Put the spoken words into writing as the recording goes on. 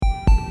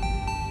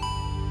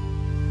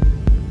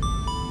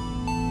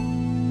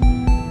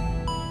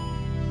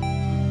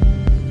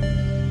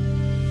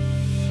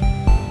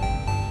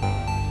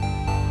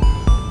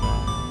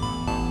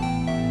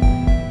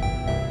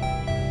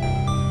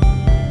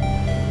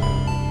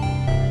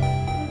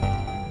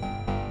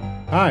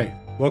Hi,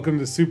 welcome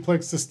to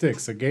Suplex the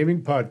Sticks, a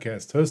gaming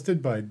podcast hosted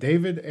by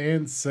David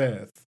and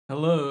Seth.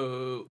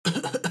 Hello.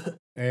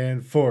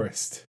 And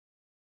Forrest.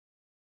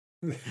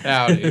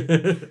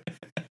 Howdy.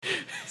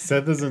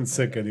 Seth isn't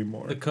sick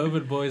anymore. The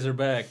COVID boys are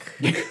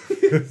back.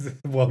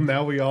 Well,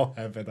 now we all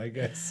have it, I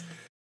guess.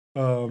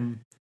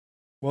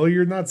 Well,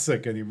 you're not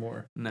sick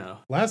anymore. No.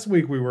 Last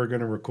week we were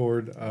going to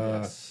record,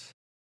 Yes.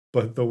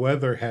 but the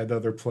weather had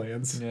other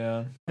plans.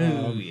 Yeah.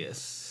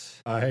 Yes.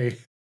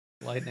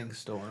 Lightning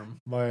storm.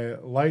 My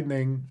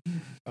lightning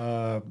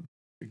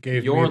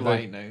gave Your me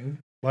lightning.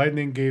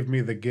 Lightning gave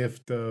me the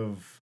gift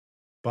of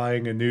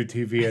buying a new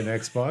TV and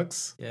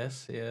Xbox.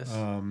 Yes.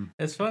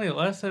 It's funny.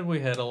 Last time we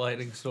had a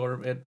lightning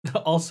storm, it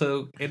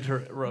also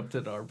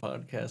interrupted our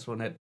podcast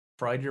when it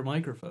fried your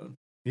microphone.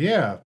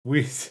 Yeah,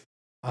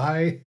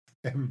 I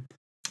am.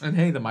 And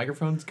hey, the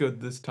microphone's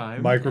good this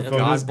time. Microphone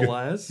God is good.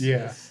 bless.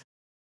 Yeah.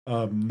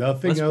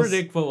 Nothing Let's else.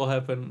 predict what will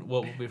happen.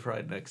 What will be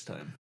fried next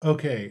time?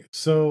 Okay,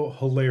 so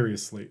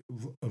hilariously,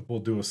 we'll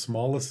do a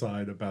small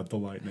aside about the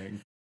lightning.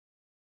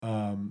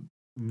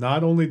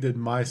 Not only did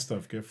my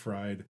stuff get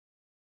fried,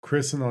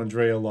 Chris and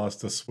Andrea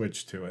lost a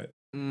switch to it.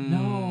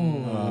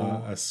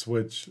 No. A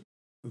switch.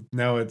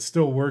 Now it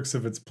still works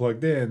if it's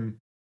plugged in,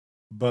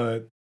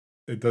 but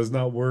it does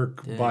not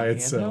work by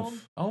itself.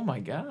 Handheld? Oh my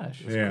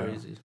gosh. Yeah.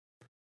 Crazy.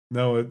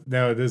 No,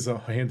 now it is a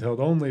handheld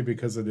only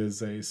because it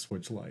is a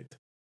Switch Lite.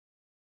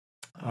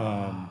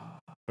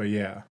 But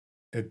yeah,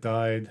 it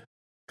died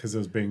because it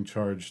was being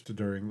charged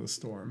during the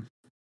storm.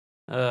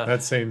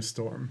 That same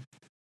storm.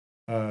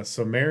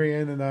 So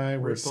Marianne and I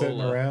were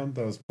sitting around.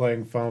 I was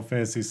playing Final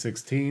Fantasy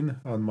 16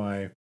 on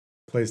my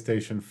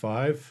PlayStation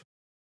 5.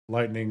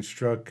 Lightning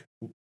struck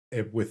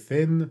it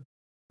within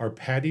our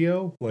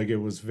patio. Like, it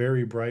was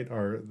very bright.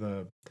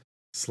 The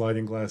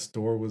sliding glass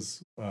door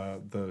was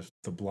the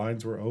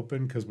blinds were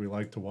open because we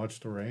like to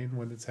watch the rain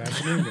when it's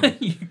happening.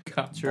 You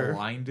got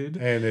blinded.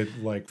 And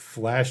it like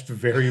flashed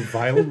very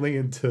violently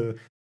into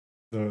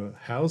the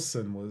house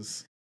and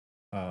was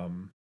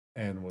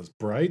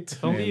bright.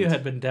 If only you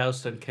had been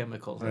doused in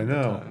chemicals. I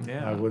know.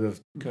 Yeah. I would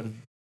have Could have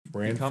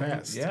ran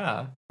fast.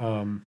 Yeah.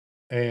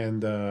 And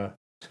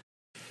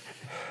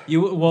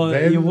you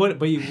then,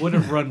 would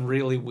have run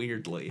really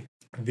weirdly.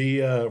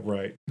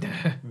 Right.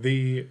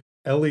 The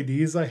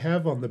LEDs I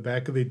have on the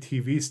back of the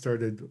TV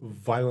started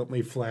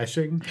violently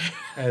flashing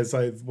as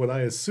what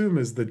I assume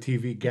is the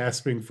TV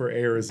gasping for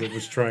air as it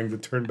was trying to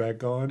turn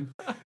back on.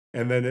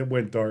 And then it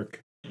went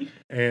dark.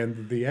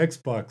 And the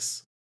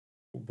Xbox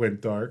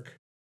went dark,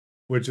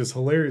 which is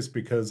hilarious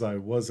because I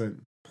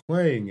wasn't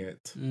playing it.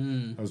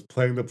 I was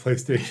playing the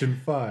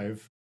PlayStation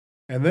 5.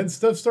 And then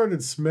stuff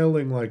started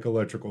smelling like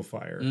electrical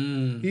fire,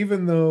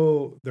 even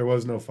though there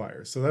was no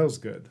fire. So that was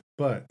good.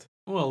 But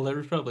well, there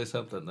was probably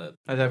something that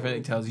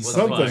definitely tells you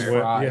something went.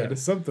 fried. Yeah,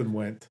 something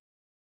went.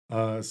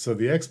 So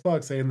the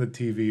Xbox and the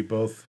TV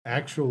both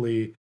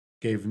actually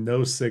gave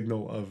no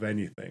signal of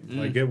anything.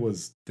 Like, it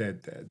was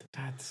dead.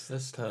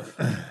 That's tough.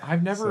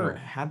 I've never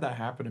had that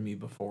happen to me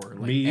before.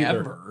 Like, me either.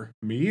 Ever.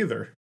 Me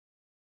either.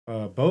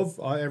 Both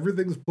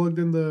everything's plugged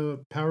in the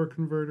power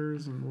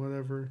converters and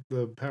whatever,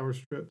 the power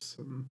strips,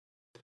 and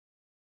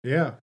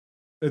yeah,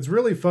 it's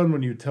really fun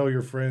when you tell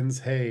your friends,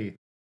 "Hey,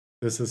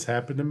 this has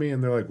happened to me,"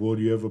 and they're like, "Well,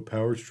 do you have a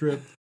power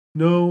strip?"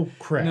 No,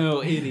 crap.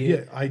 No,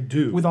 idiot. Yeah, I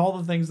do. With all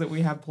the things that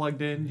we have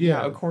plugged in,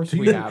 Yeah, of course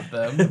we have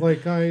them.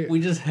 Like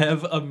we just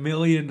have a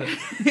million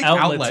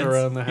outlets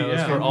around the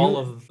house for all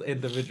of the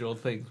individual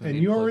things.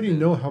 And you already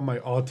know how my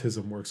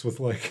autism works with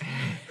like,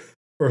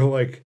 or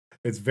like,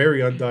 it's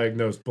very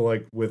undiagnosed, but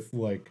like with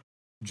like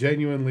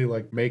genuinely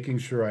like making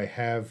sure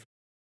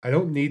I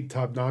don't need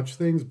top-notch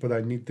things, but I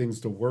need things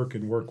to work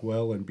and work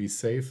well and be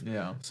safe.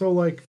 Yeah. So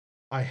like,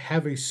 I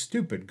have a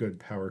stupid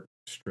good power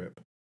strip.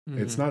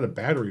 It's not a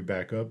battery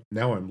backup.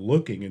 Now I'm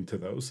looking into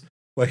those.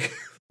 But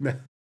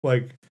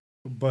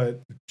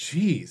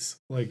geez,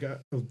 like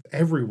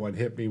everyone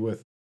hit me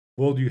with,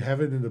 well, do you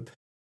have it in the?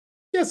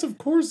 Yes, of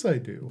course I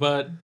do.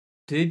 But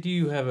did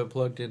you have it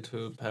plugged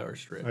into a power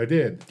strip? I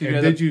did.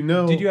 Did you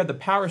have the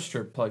power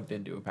strip plugged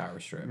into a power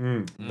strip?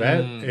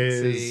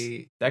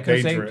 That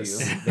could dangerous.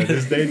 Save you. That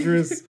is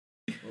dangerous.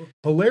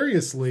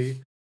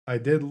 Hilariously, I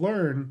did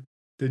learn.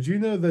 Did you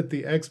know that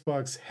the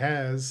Xbox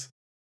has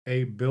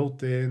a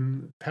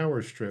built-in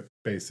power strip?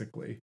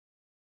 Basically,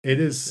 it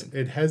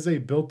has a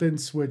built-in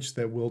switch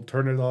that will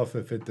turn it off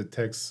if it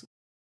detects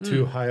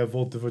too high a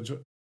voltage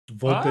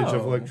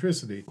of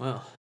electricity.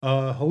 Well,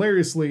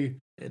 hilariously,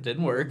 it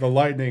didn't work. The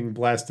lightning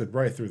blasted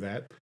right through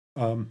that.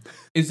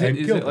 Is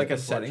it like a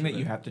setting that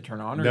you have to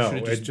turn on, or no,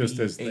 should it just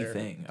be is a there.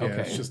 thing? Yeah,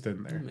 Okay, it's just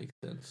in there. That makes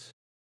sense.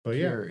 But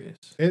Curious.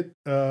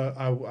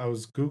 I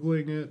was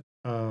Googling it,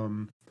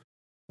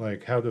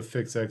 like how to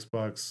fix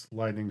Xbox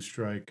lightning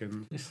strike,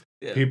 and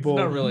people.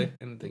 There's not really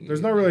anything.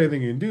 There's not really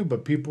anything you can do,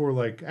 but people were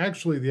like,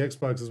 actually, the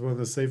Xbox is one of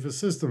the safest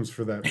systems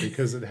for that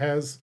because it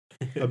has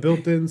a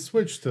built-in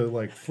switch to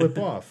like flip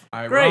off.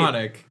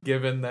 Ironic,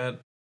 given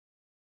that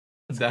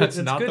that's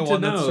not the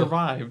one that know.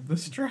 survived the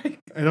strike.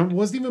 And I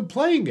wasn't even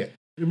playing it.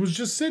 It was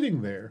just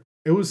sitting there.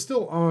 It was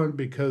still on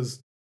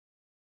because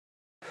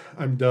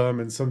I'm dumb,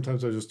 and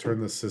sometimes I just turn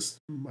my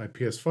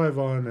PS5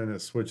 on, and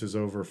it switches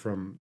over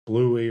from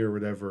Bluey or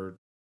whatever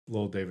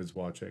Lil David's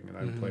watching, and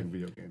I'm playing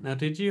video games. Now,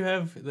 did you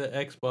have the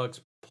Xbox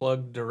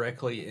plugged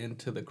directly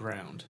into the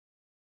ground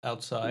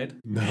outside?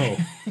 No.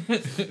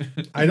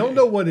 I don't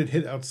know what it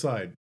hit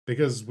outside,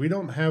 because we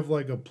don't have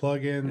like a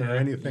plug-in or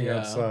anything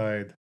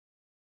outside.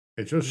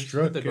 It just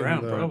struck the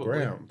ground, in the probably.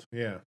 ground.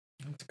 Yeah.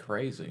 That's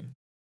crazy.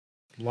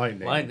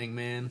 Lightning,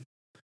 man.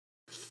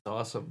 The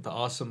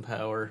awesome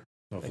power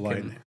of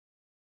lightning.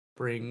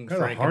 Bring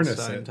Gotta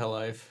Frankenstein to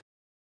life.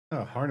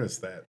 Oh, harness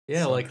that.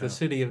 Yeah, somehow. Like the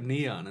city of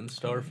Neon in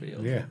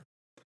Starfield. Yeah.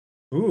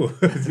 Ooh,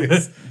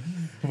 yes.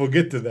 We'll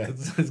get to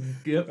that.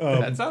 Yep.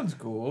 That sounds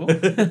cool.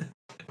 It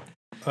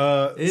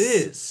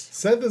is.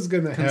 Seth is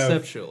going to have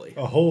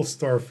a whole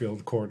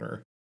Starfield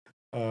corner.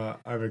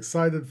 I'm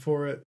excited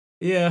for it.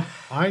 Yeah.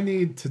 I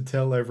need to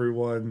tell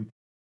everyone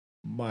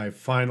my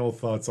final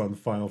thoughts on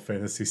Final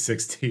Fantasy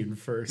 16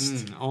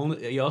 first.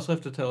 You also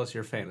have to tell us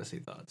your fantasy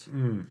thoughts.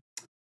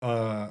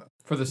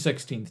 For the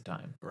 16th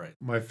time. Right.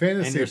 My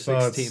fantasy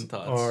thoughts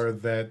are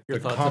that your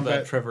thoughts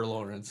about Trevor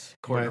Lawrence,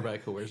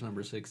 quarterback who wears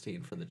number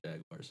 16 for the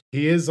Jaguars.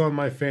 He is on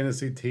my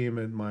fantasy team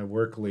in my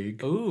work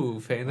league. Ooh,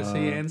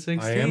 fantasy and 16.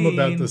 I am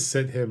about to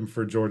sit him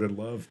for Jordan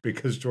Love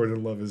because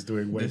Jordan Love is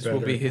doing way better. This will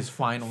be his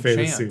final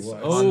chance.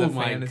 Oh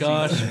my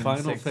gosh,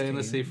 Final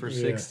Fantasy for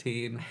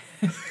 16.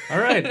 All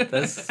right,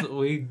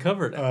 we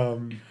covered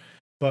it.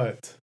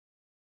 But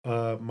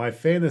my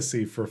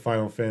fantasy for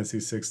Final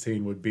Fantasy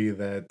 16 would be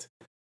that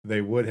they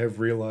would have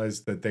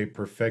realized that they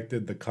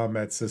perfected the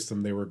combat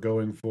system they were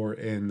going for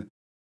in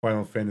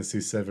Final Fantasy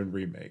VII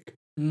Remake.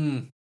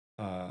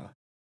 But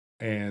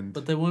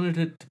they wanted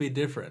it to be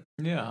different.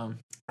 Yeah.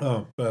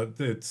 Oh, but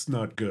it's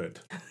not good.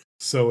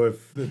 So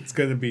if it's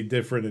going to be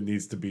different, it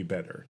needs to be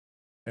better.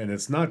 And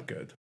it's not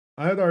good.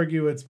 I'd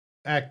argue it's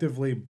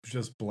actively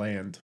just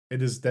bland.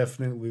 It is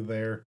definitely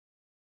there.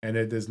 And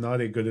it is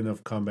not a good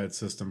enough combat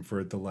system for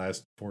it to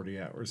last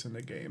 40 hours in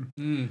the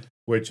game.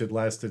 Which it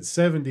lasted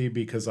 70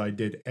 because I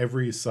did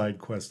every side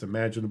quest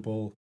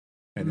imaginable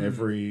and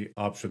every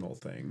optional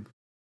thing.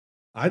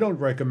 I don't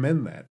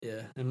recommend that.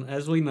 Yeah, and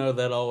as we know,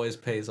 that always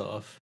pays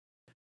off.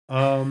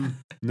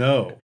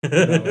 No,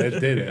 it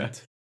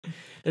didn't.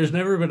 There's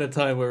never been a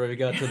time where we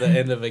got to the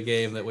end of a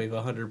game that we've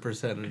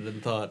 100%ed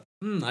and thought,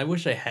 I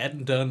wish I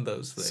hadn't done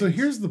those things. So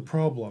here's the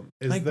problem: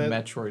 is that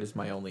Metroid is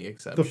my only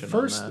exception.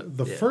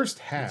 The first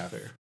half,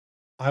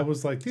 I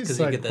was like, these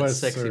side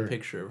quests that sexy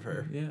picture of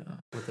her,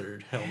 with her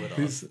helmet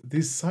on.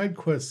 These side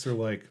quests are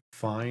like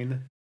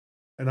fine,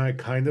 and I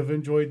kind of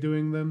enjoy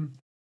doing them,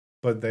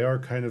 but they are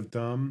kind of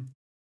dumb.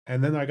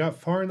 And then I got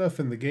far enough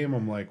in the game,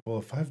 I'm like, well,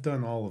 if I've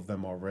done all of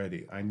them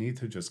already, I need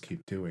to just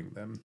keep doing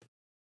them.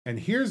 And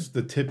here's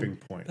the tipping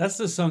point. That's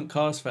the sunk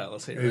cost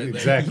fallacy, right?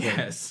 Exactly.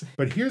 Yes.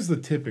 But here's the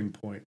tipping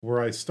point where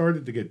I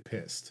started to get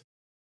pissed.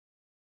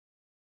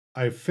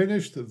 I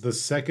finished the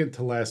second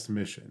to last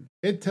mission.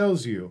 It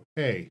tells you,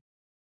 hey,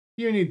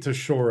 you need to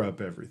shore up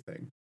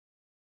everything.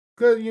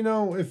 Good,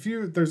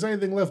 if there's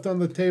anything left on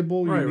the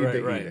table, you need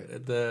to eat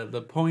it.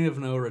 The point of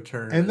no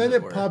return. And then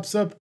it pops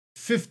up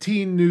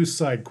 15 new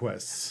side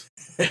quests.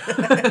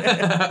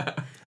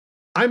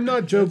 I'm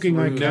not joking.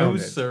 I counted. No,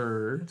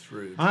 sir. It's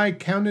rude. I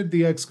counted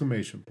the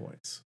exclamation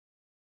points.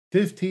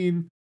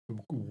 15.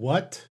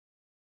 What?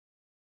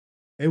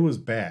 It was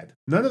bad.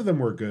 None of them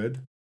were good.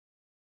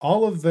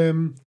 All of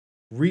them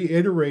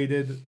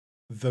reiterated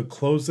the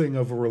closing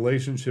of a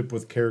relationship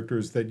with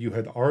characters that you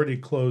had already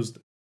closed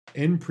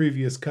in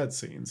previous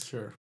cutscenes.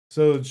 Sure.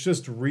 So it's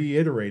just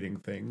reiterating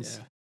things.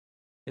 Yeah.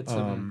 It's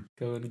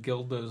go and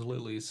gild those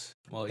lilies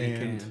while you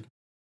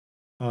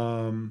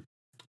can.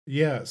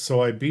 Yeah,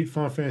 so I beat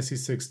Final Fantasy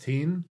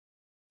 16.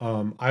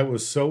 I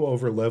was so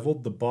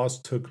over-leveled, the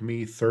boss took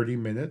me 30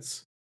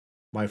 minutes.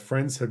 My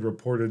friends had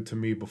reported to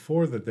me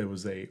before that there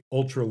was a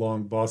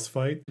ultra-long boss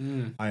fight.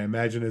 I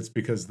imagine it's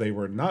because they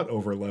were not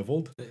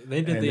over-leveled.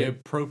 They did the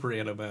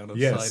appropriate amount of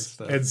side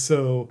stuff. And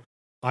so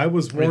I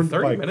was warned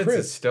 30 by minutes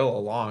Chris. Is still a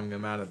long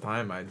amount of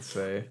time, I'd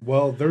say.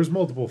 Well, there's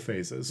multiple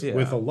phases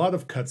with a lot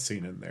of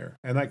cutscene in there.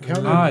 And I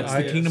counted... it's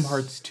the Kingdom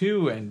Hearts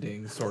 2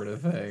 ending sort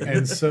of thing.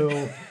 And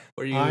so...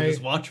 Where you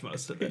just watch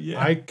most of it.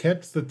 I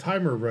kept the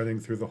timer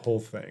running through the whole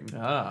thing.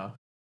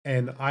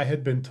 And I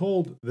had been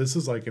told this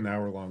is like an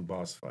hour-long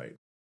boss fight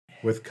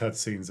with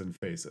cutscenes and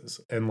phases.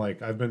 And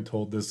I've been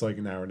told this is like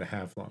an hour and a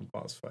half long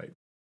boss fight.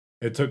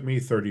 It took me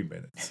 30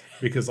 minutes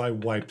because I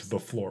wiped the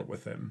floor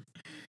with him.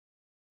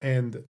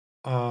 And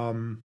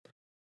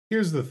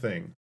here's the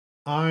thing.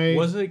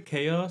 Was it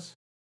Chaos?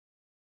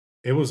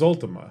 It was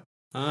Ultima.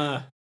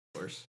 Of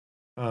course.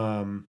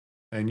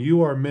 And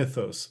you are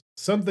Mythos.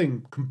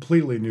 Something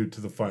completely new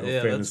to the Final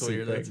Fantasy that's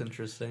weird. thing. That's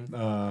interesting.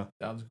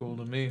 Sounds cool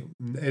to me.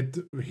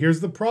 Here's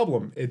the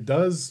problem. It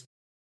does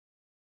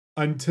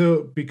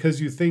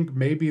because you think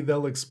maybe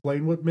they'll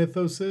explain what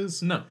Mythos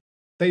is. No.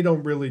 They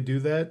don't really do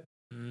that.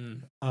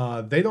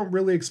 They don't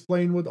really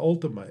explain what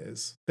Ultima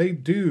is. They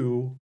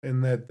do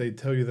in that they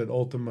tell you that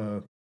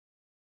Ultima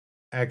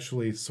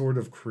actually sort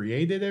of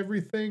created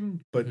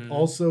everything, but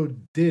also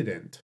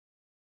didn't.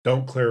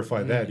 don't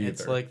clarify that either.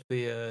 It's like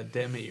the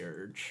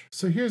demiurge.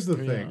 So here's the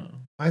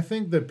thing. I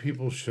think that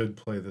people should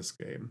play this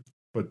game,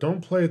 but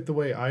don't play it the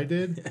way I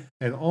did.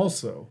 And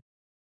also,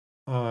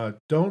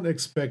 don't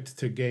expect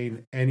to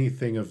gain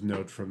anything of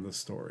note from the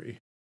story.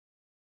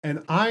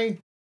 And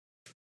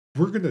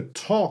we're going to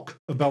talk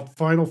about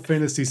Final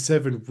Fantasy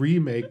VII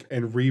Remake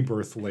and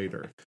Rebirth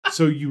later.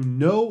 So you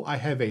know I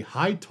have a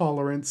high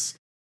tolerance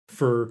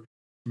for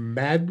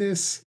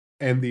madness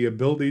and the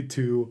ability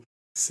to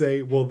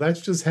say, well,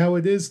 that's just how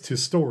it is to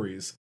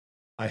stories.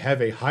 I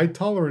have a high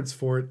tolerance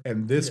for it,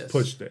 and this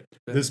pushed it.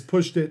 This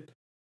pushed it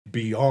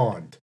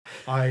beyond.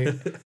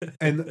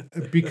 And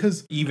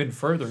because even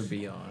further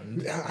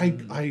beyond.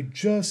 I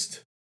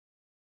just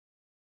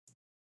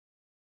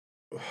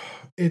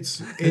it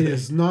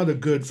is not a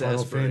good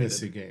Final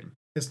Fantasy game.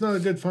 It's not a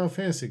good Final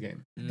Fantasy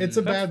game. It's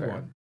a bad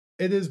one.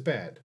 It is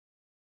bad.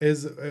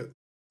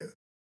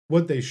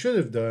 What they should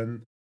have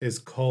done is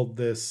called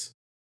this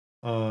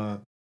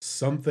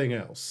something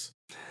else.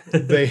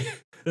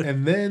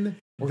 Then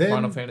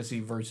Final Fantasy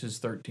versus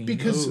 13.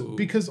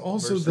 Because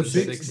also the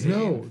big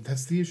 16.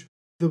 That's the issue.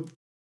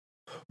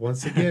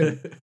 Once again,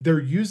 they're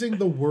using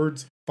the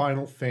words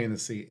Final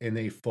Fantasy in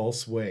a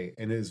false way,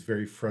 and it is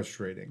very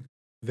frustrating.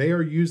 They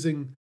are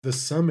using the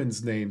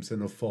summons names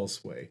in a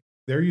false way.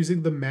 They're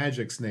using the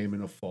magic's name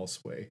in a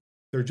false way.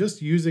 They're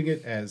just using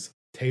it as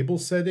table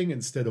setting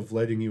instead of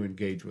letting you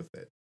engage with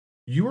it.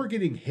 You are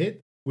getting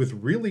hit with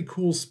really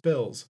cool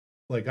spells.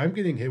 Like I'm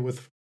getting hit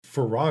with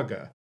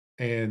Faraga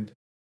and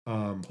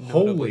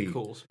holy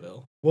cool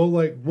spell.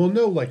 Like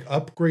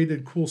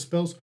upgraded cool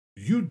spells.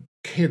 You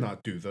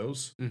cannot do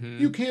those.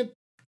 You can't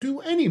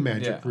do any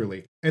magic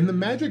really. And the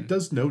magic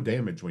does no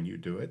damage when you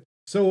do it.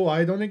 So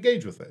I don't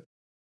engage with it.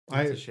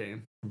 It's a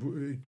shame.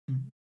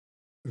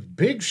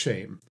 Big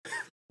shame.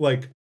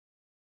 Like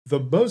the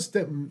most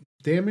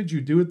damage you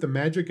do with the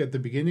magic at the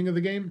beginning of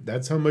the game,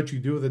 that's how much you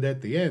do with it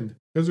at the end,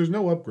 because there's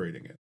no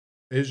upgrading it.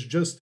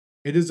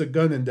 It is a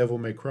gun in Devil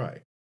May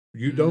Cry.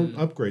 You don't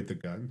upgrade the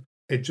gun.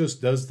 It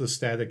just does the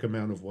static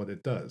amount of what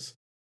it does.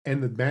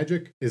 And the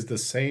magic is the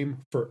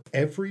same for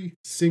every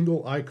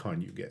single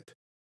icon you get.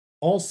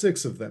 All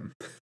 6 of them.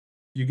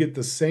 You get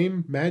the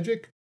same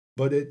magic,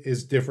 but it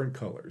is different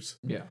colors.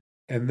 Yeah.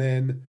 And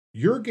then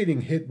you're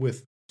getting hit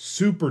with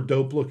super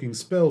dope looking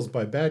spells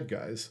by bad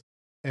guys.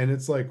 And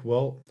it's like,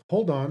 well,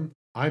 hold on.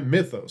 I'm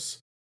Mythos.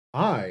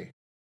 I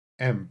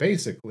am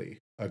basically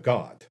a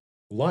god,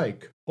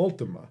 like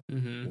Ultima.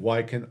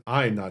 Why can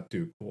I not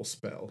do cool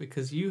spell?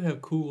 Because you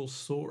have cool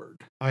sword.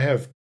 I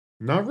have,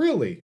 not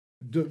really.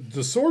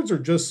 The swords are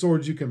just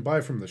swords you can buy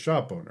from the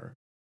shop owner.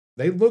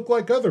 They look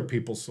like other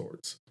people's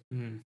swords.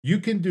 You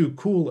can do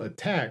cool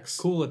attacks.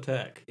 Cool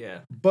attack, yeah.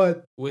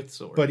 But with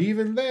sword. But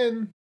even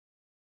then,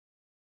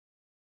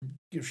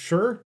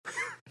 sure.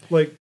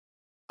 Like,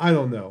 I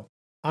don't know.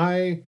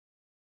 I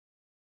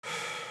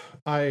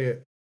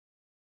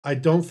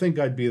don't think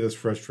I'd be this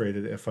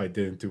frustrated if I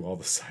didn't do all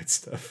the side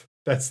stuff.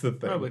 That's the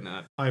thing. Probably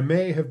not. I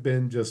may have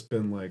been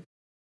like,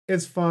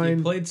 it's fine.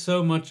 You played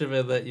so much of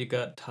it that you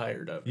got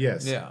tired of it.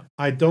 Yes. Yeah.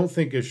 I don't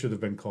think it should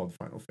have been called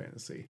Final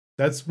Fantasy.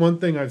 That's one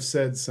thing I've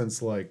said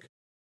since, like,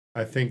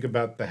 I think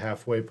about the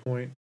halfway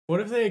point. What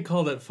if they had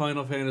called it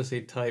Final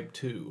Fantasy Type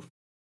 2?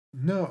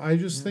 No, I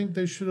just think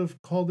they should have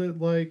called it,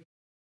 like,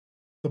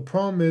 the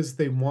problem is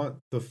they want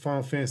the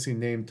Final Fantasy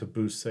name to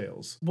boost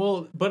sales.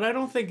 Well, but I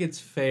don't think it's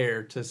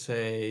fair to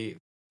say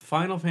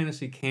Final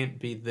Fantasy can't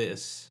be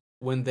this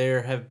when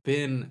there have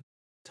been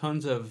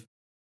tons of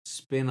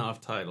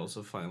spin-off titles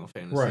of Final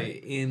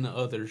Fantasy in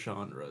other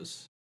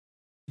genres.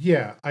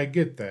 Yeah, I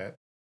get that.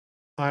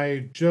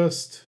 I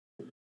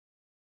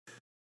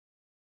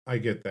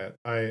get that.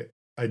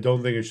 I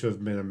don't think it should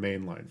have been a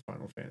mainline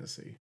Final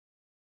Fantasy.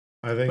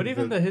 I think But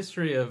even the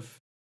history of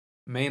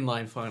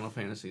mainline Final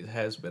Fantasies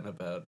has been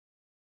about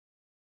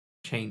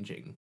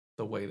changing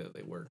the way that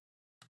they work.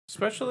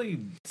 Especially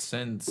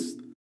since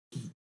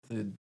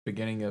the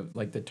beginning of,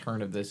 like, the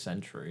turn of this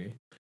century.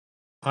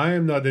 I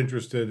am not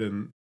interested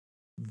in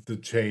the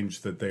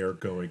change that they are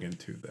going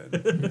into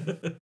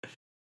then.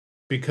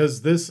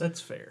 Because that's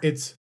fair.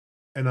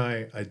 And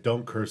I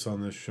don't curse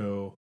on this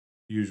show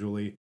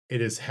usually. It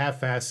is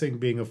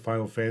half-assing being a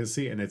Final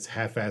Fantasy, and it's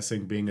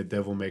half-assing being a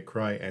Devil May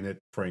Cry, and it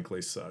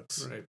frankly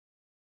sucks. Right.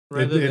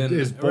 It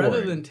is boring.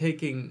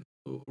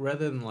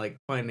 Rather than like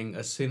finding a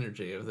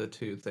synergy of the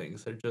two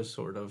things, they're just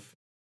sort of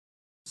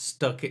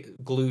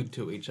glued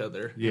to each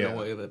other in a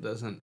way that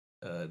doesn't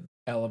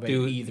elevate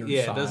either side.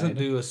 Yeah, it doesn't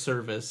do a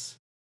service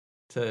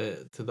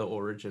to the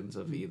origins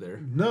of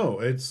either. No,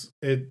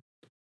 it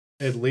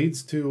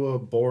leads to a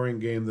boring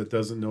game that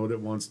doesn't know what it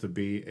wants to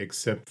be,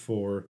 except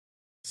for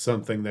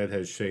something that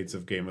has shades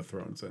of Game of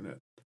Thrones in it.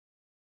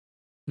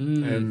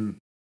 And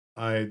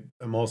I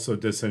am also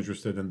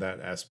disinterested in that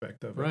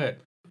aspect of it. Right.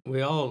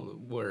 We all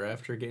were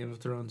after Game of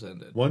Thrones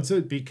ended. Once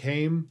it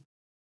became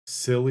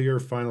sillier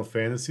Final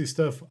Fantasy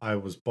stuff, I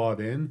was bought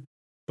in.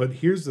 But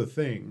here's the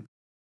thing.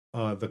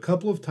 The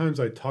couple of times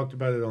I talked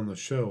about it on the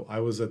show,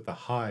 I was at the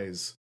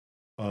highs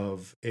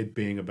of it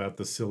being about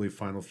the silly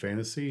Final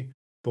Fantasy.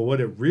 But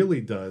what it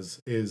really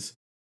does is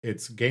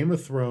it's Game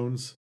of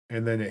Thrones,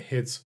 and then it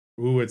hits,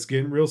 ooh, it's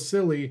getting real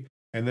silly,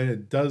 and then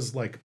it does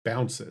like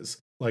bounces.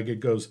 Like it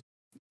goes,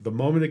 the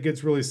moment it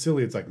gets really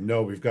silly, it's like,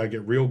 no, we've got to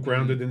get real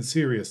grounded and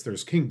serious.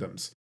 There's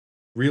kingdoms.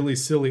 Really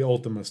silly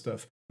Ultima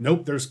stuff.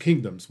 Nope, there's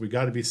kingdoms. We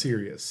got to be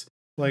serious.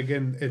 Like,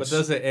 and it's, but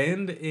does it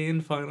end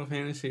in Final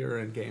Fantasy or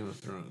in Game of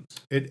Thrones?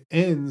 It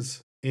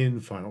ends in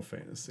Final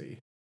Fantasy.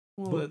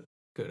 Well, that's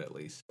good at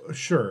least.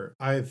 Sure,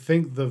 I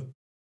think the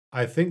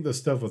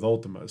stuff with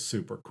Ultima is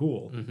super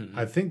cool. Mm-hmm.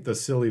 I think the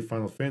silly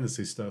Final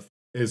Fantasy stuff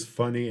is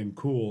funny and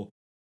cool,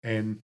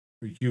 and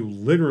you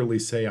literally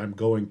say, "I'm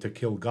going to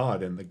kill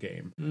God" in the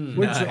game,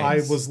 which I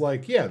was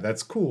like, "Yeah,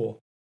 that's cool."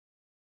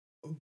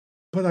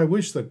 But I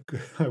wish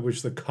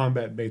the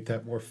combat made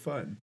that more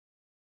fun.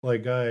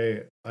 Like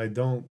if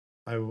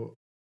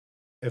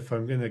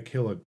I'm gonna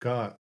kill a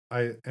god,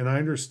 I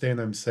understand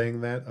I'm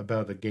saying that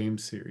about a game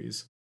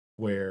series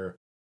where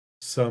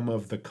some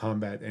of the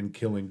combat and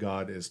killing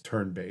God is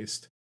turn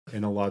based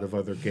in a lot of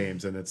other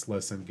games, and it's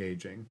less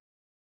engaging.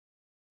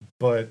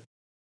 But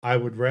I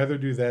would rather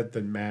do that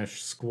than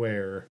mash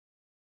square,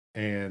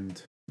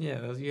 and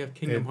yeah, you have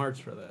Kingdom Hearts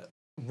for that,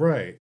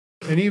 right?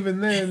 And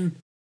even then,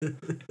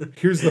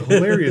 here's the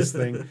hilarious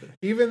thing: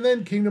 even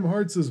then, Kingdom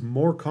Hearts is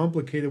more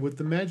complicated with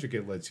the magic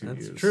it lets you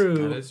use. That's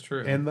true. That is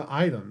true. And the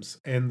items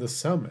and the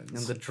summons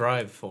and the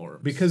drive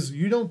forms, because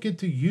you don't get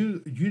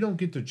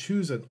to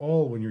choose at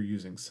all when you're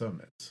using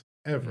summons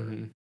ever.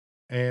 Mm-hmm.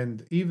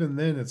 And even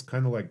then, it's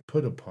kind of like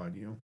put upon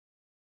you.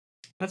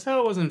 That's how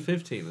it was in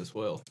 15 as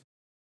well.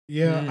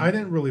 Yeah, I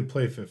didn't really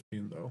play 15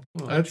 though.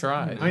 Well, I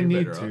tried. I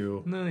need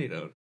to. No, you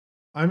don't.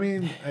 I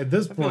mean, at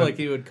this I point, feel like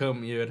you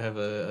would have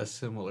a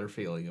similar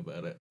feeling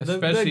about it,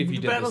 especially if you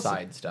did the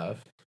side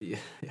stuff. Yeah.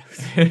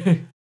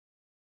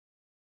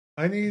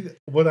 I need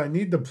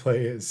to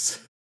play is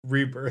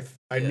Rebirth.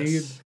 I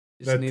need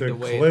that to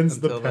cleanse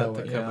the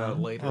palate. To come out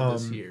later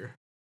this year.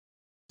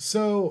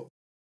 So,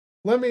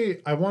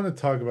 I want to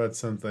talk about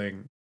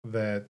something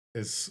that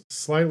is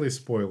slightly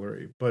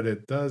spoilery, but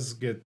it does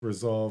get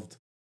resolved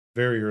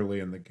very early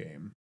in the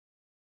game.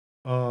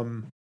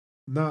 But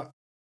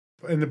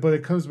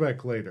it comes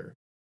back later.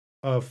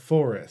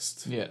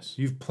 Forrest. Yes.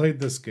 You've played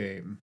this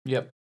game.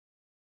 Yep.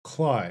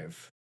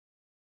 Clive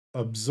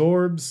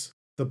absorbs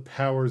the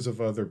powers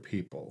of other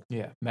people.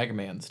 Yeah, Mega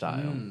Man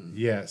style.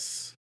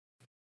 Yes.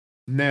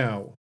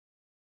 Now,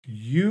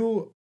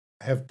 you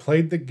have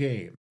played the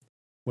game.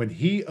 When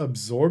he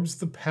absorbs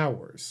the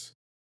powers,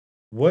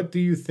 what do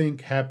you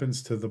think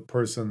happens to the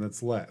person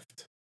that's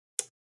left?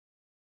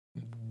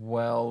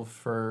 Well,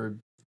 for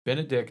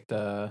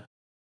Benedicta,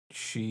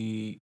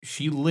 she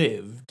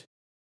lived,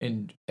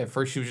 and at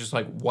first she was just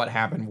like, what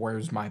happened?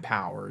 Where's my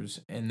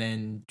powers? And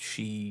then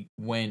she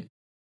went,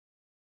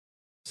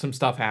 some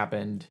stuff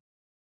happened.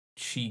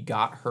 She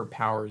got her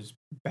powers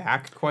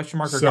back, or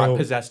got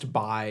possessed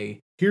by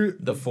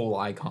the full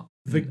icon.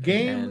 The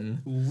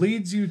game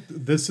leads you,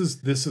 this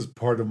is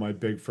part of my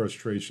big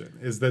frustration,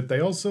 is that they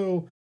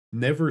also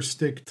never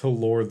stick to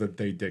lore that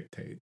they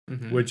dictate,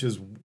 which is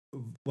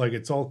like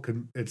it's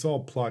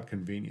all plot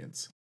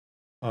convenience.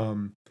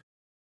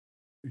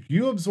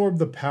 You absorb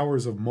the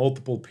powers of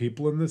multiple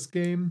people in this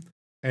game,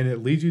 and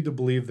it leads you to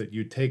believe that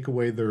you take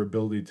away their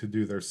ability to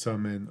do their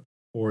summon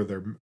or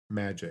their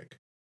magic.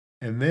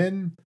 And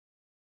then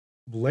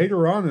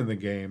later on in the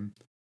game,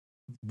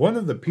 one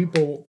of the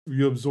people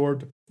you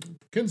absorbed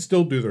can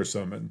still do their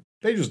summon.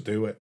 They just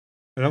do it.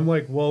 And I'm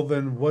like, well,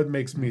 then what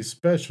makes me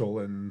special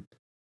in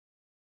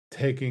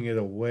taking it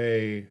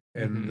away?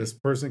 And this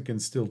person can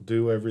still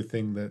do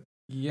everything that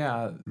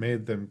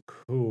made them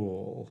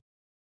cool.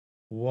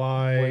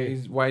 Why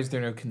is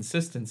there no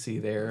consistency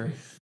there?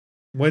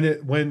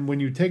 When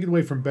you take it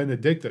away from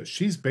Benedicta,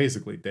 she's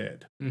basically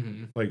dead.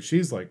 Like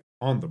she's like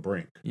on the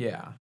brink.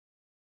 Yeah.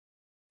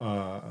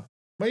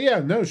 But yeah,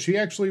 no, she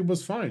actually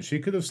was fine. She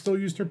could have still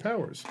used her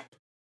powers.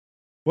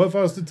 What if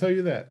I was to tell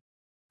you that?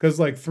 Because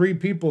like 3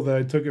 people that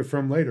I took it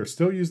from later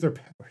still use their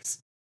powers.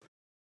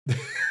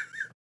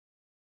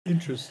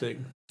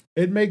 Interesting.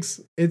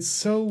 It's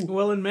so...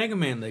 Well, in Mega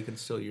Man, they can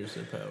still use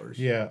their powers.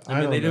 Yeah,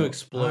 I mean, they do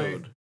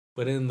explode.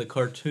 But in the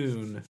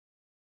cartoon,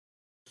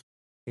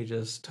 he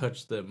just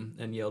touched them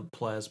and yelled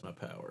plasma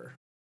power.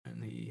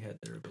 And he had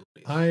their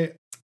abilities.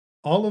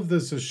 All of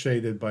this is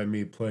shaded by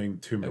me playing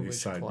too many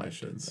side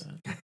missions.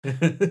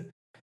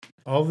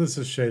 All this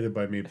is shaded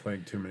by me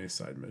playing too many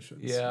side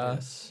missions.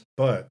 Yes.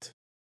 But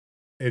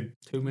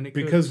too many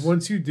because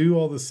once you do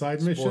all the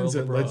side missions,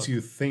 it lets you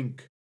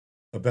think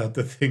about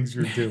the things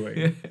you're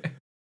doing.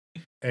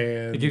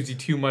 And it gives you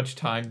too much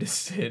time to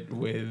sit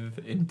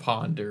with and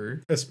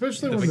ponder.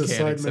 Especially when the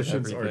side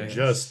missions are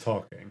just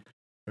talking.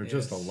 They're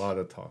just a lot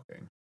of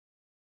talking.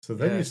 So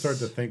then you start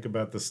to think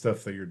about the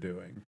stuff that you're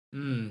doing.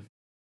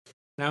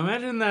 Now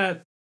imagine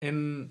that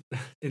in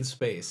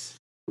space.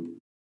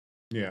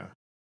 Yeah.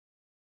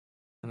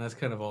 And that's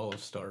kind of all of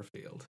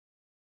Starfield.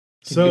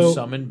 Can you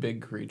summon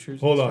big creatures?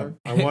 Hold on.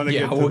 I want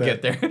to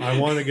get there. I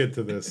want to get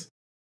to this.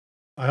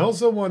 I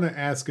also want to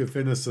ask if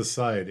in a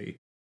society,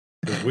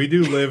 because we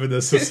do live in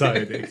a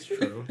society. That's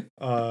true.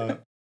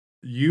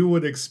 you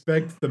would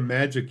expect the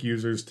magic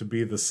users to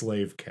be the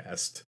slave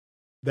caste.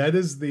 That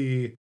is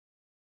the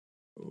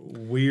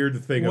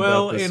weird thing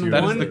about this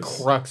universe. That is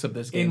the crux of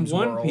this game's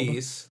world. In One world.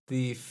 Piece,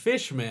 the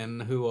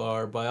fishmen, who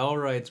are by all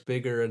rights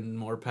bigger and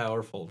more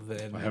powerful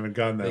than I haven't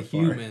gotten that the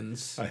far.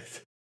 humans,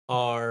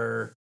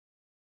 are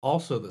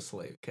also the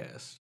slave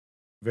caste.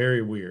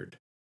 Very weird.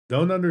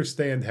 Don't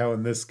understand how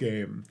in this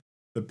game,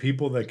 the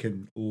people that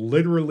can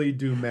literally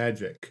do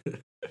magic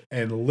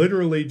and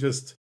literally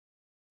just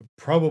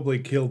probably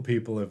kill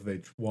people if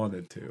they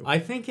wanted to. I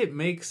think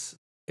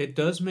it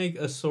does make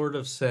a sort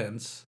of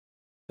sense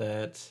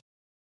that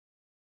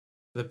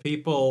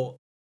the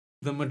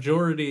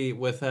majority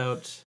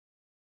without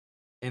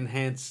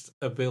enhanced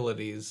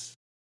abilities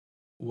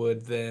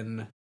would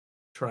then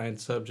try and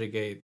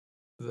subjugate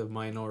the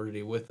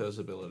minority with those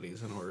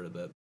abilities in order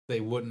that they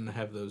wouldn't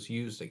have those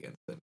used against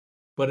them.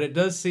 But it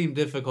does seem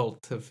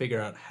difficult to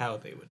figure out how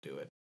they would do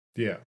it.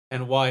 Yeah.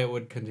 And why it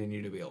would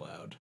continue to be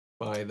allowed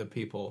by the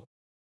people.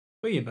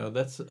 But,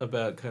 that's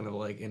about kind of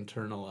like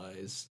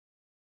internalized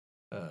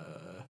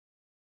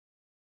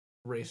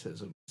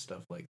racism and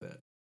stuff like that.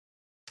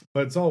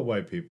 But it's all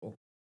white people.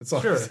 It's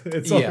all,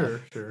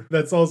 sure. Sure.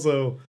 That's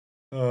also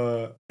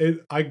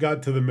I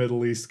got to the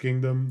Middle East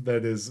kingdom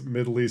that is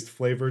Middle East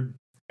flavored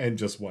and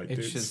just white dudes.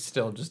 It's just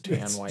still just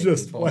tan it's white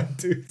just people. white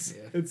dudes.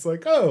 Yeah. It's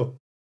like, oh,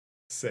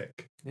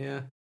 sick.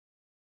 Yeah.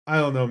 I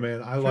don't know,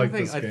 man. I like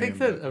this game. I think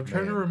that I'm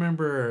trying to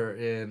remember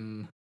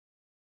in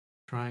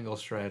Triangle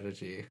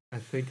Strategy. I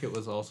think it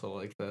was also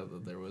like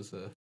that there was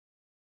a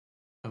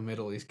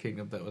Middle East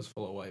kingdom that was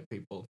full of white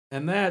people,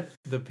 and that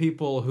the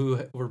people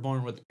who were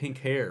born with pink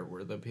hair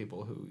were the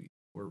people who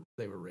were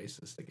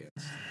racist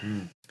against.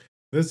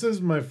 This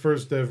is my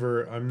first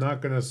ever. I'm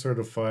not going to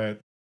certify it,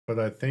 but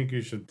I think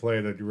you should play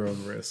it at your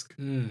own risk.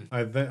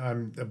 But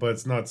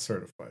it's not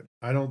certified.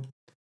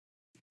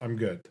 I'm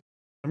good.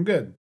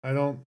 I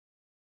don't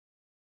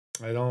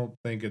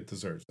think it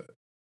deserves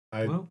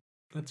it. Well,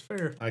 that's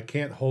fair. I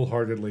can't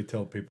wholeheartedly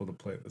tell people to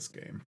play this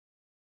game.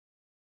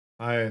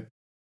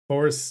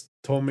 Forrest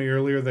told me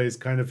earlier that he's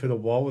kind of hit a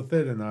wall with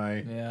it, and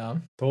I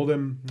told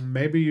him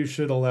maybe you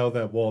should allow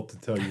that wall to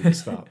tell you to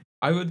stop.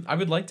 I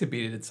would like to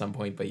beat it at some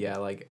point, but yeah,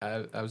 like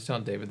I was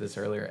telling David this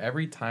earlier,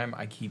 every time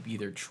I keep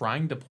either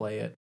trying to play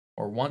it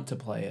or want to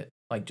play it,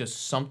 like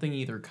just something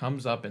either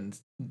comes up and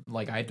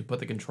like I had to put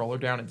the controller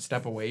down and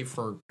step away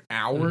for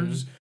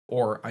hours,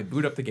 or I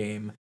boot up the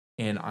game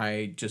and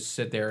I just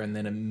sit there and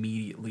then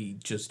immediately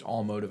just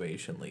all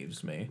motivation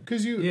leaves me.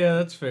 Yeah,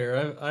 that's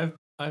fair.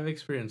 I've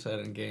experienced that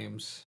in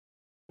games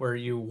where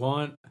you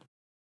want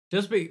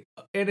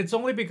and it's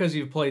only because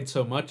you've played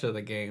so much of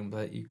the game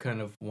that you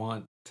kind of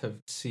want to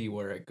see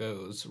where it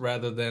goes,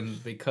 rather than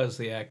because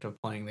the act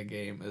of playing the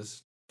game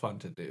is fun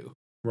to do.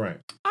 Right.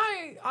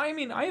 I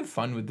mean, I have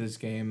fun with this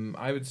game.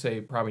 I would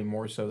say probably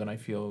more so than I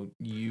feel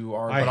you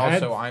are, but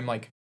also I'm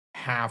like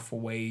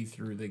halfway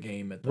through the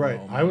game at the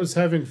moment. I was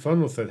having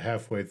fun with it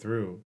halfway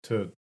through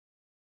to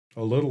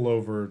a little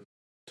over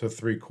to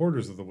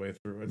 3/4 of the way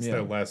through. It's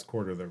that last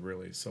quarter that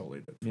really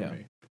sullied it for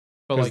me.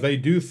 Because they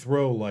do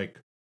throw like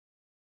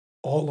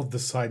all of the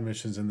side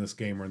missions in this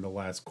game are in the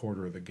last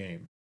quarter of the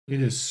game.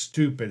 It is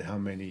stupid how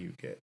many you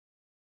get.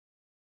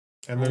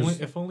 And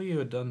if only you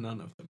had done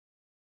none of them.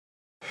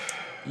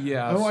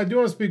 Yeah. Oh, I do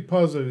want to speak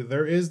positive.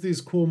 There is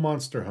these cool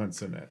monster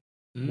hunts in it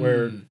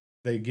where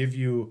they give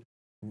you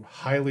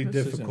highly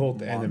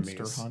difficult enemies.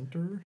 Monster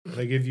Hunter?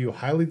 They give you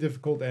highly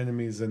difficult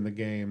enemies in the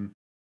game,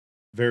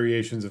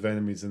 variations of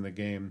enemies in the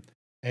game,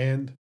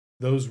 and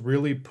those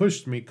really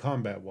pushed me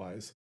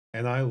combat-wise,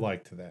 and I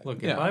liked that.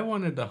 Look, if I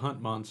wanted to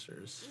hunt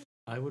monsters,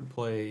 I would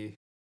play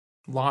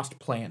Lost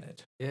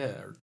Planet. Yeah,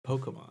 or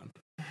Pokemon.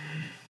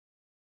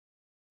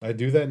 I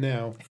do that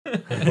now.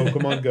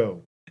 Pokemon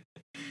Go.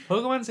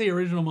 Pokemon's the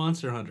original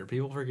Monster Hunter.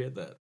 People forget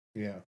that.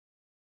 Yeah,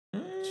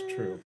 it's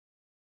true.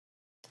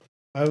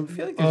 I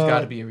feel like there's got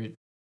to be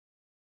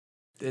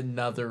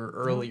another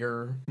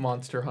earlier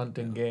monster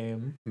hunting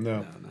game.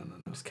 No.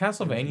 Does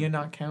Castlevania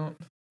not count?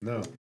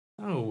 No.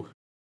 Oh.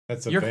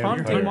 That's a You're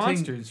vampire. hunting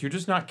monsters. You're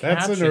just not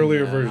catching That's an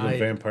earlier version of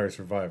Vampire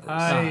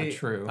Survivors.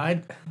 True.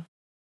 I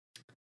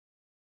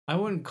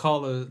wouldn't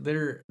call those.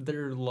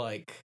 They're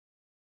like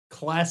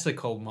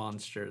classical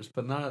monsters,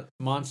 but not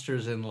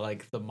monsters in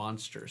like the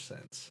monster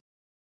sense.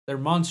 They're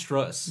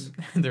monstrous.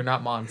 They're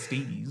not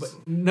monsties.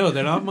 No,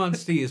 they're not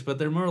monsties, but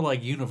they're more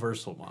like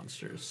universal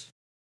monsters.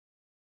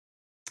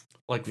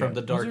 Like from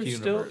the Dark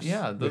Universe.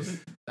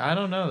 I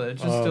don't know. That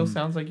just still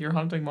sounds like you're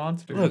hunting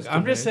monsters. Look,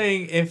 I'm just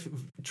saying, if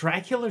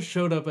Dracula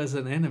showed up as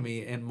an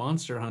enemy in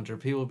Monster Hunter,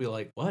 people would be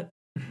like, what?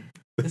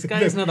 This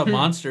guy is not a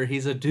monster,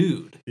 he's a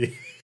dude.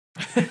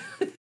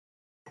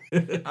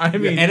 I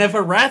mean, and if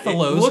a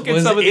Rathalos look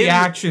at some of the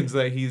actions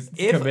that he's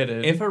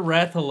committed. If a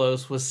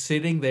Rathalos was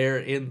sitting there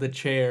in the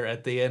chair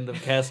at the end of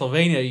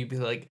Castlevania, you'd be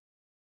like,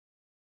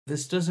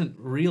 this doesn't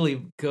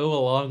really go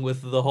along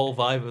with the whole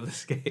vibe of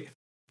this game.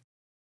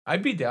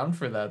 I'd be down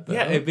for that, though.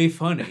 Yeah, it'd be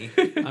funny.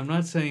 I'm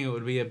not saying it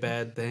would be a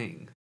bad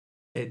thing.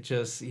 It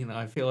just,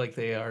 I feel like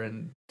they are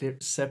in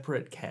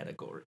separate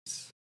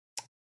categories.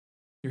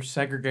 You're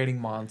segregating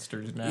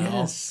monsters now.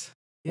 Yes.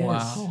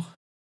 Wow.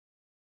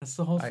 That's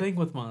the whole thing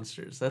with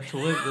monsters. That's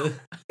what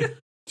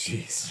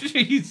Jeez.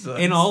 Jesus.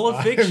 in all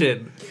of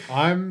fiction.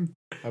 I'm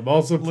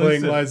also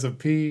playing Lies of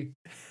P.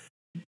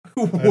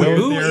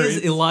 Who is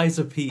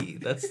Eliza P?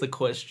 That's the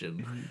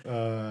question.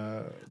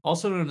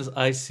 Also known as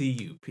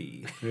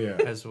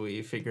ICUP, as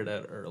we figured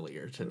out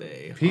earlier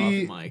today. Off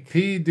mic.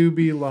 P do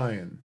be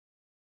lying.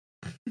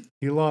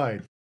 He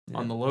lied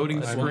on the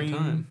loading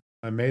screen.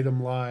 I made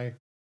him lie.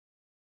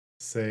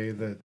 Say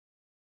that.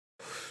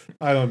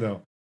 I don't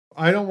know.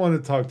 I don't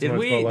want to talk too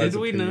much about Liza Did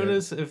we P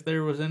notice if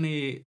there was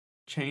any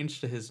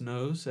change to his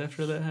nose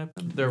after that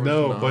happened? There was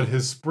no, but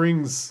his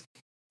springs.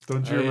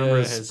 Don't you remember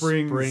his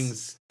springs?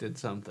 Springs did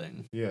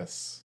something.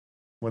 Yes.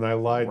 When I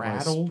lied,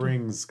 Rattled? my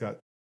springs got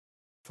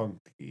funky.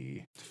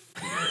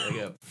 They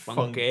got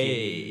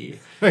funky.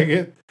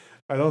 I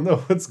don't know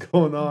what's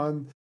going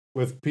on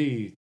with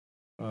P.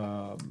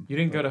 You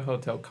didn't go to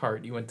Hotel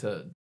Cart. You went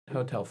to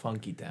Hotel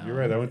Funky Town. You're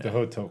right. I went to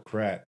Hotel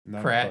Crat.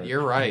 Not Crat, Cart.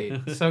 you're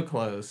right. So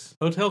close.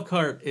 Hotel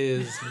Cart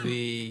is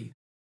the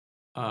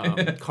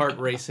kart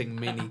racing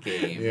mini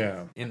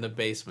game in the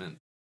basement.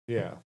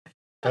 Yeah.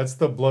 That's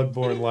the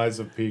Bloodborne Lies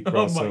of P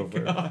crossover.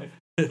 Oh my god.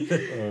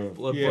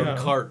 Bloodborne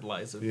Cart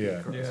Lies of P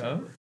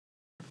crossover.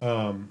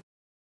 Yeah.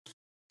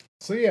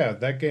 So yeah,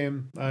 that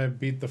game, I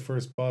beat the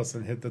first boss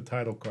and hit the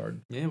title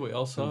card. Yeah, we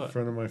all saw it. In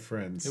front of my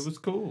friends. It was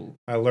cool.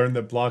 I learned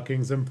that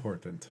blocking's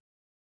important.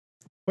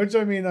 Which,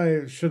 I mean,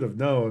 I should have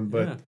known,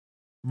 but...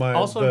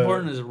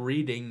 important is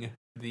reading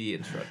the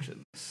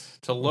instructions.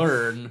 To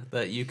learn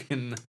that you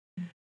can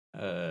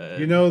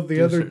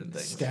the other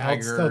things.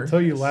 I'll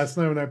tell you, last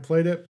night when I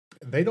played it,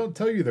 they don't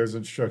tell you there's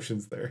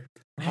instructions there.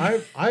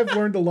 I've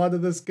learned a lot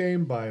of this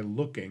game by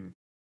looking.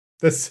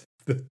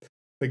 The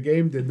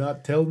game did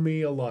not tell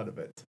me a lot of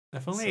it.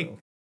 If only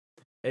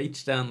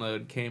each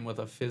download came with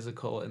a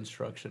physical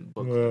instruction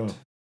booklet.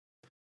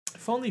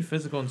 If only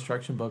physical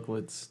instruction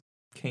booklets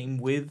came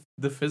with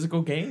the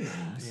physical games.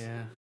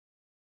 Yeah.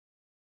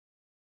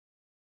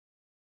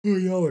 Oh,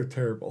 y'all are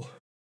terrible.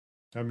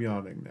 I'm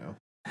yawning now.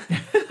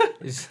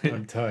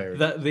 I'm tired.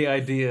 The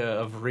idea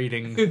of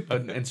reading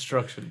an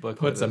instruction booklet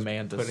puts a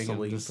man to putting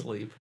sleep. him to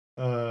sleep.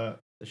 A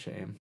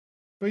shame.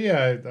 But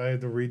yeah, I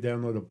had to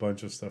re-download a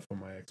bunch of stuff on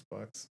my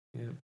Xbox.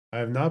 Yeah. I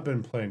have not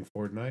been playing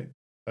Fortnite.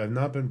 I've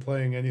not been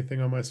playing anything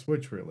on my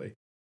Switch, really.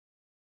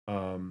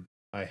 I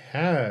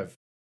have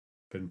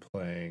been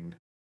playing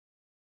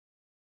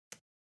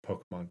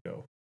Pokemon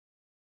Go.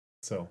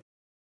 So,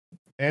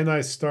 and I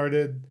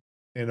started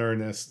in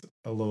earnest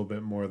a little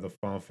bit more of the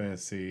Final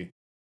Fantasy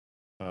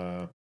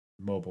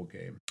mobile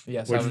game.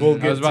 Yes, which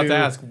I was about to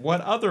ask, what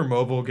other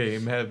mobile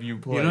game have you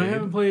played? I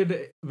haven't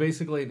played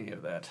basically any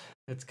of that.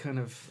 It's kind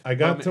of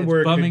it's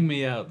bumming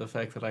me out, the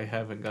fact that I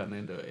haven't gotten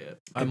into it yet.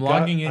 I'm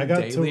logging in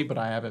daily, but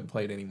I haven't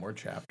played any more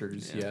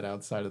chapters yet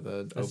outside of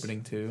the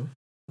opening 2.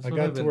 I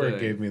got to where it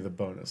gave me the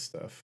bonus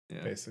stuff,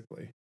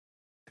 basically.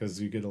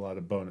 Because you get a lot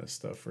of bonus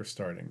stuff for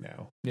starting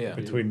now. Yeah.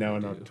 Between now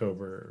and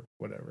October,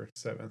 whatever,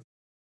 7th,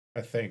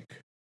 I think.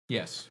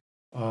 Yes.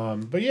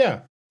 But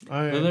yeah.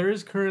 There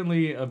is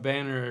currently a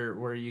banner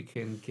where you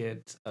can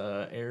get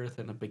Aerith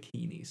in a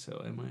bikini,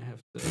 so I might have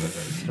to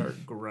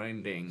start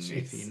grinding,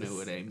 if you know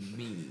what I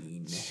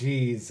mean.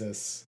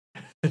 Jesus.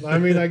 I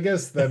mean, I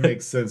guess that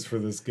makes sense for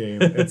this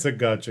game. It's a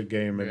gacha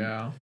game,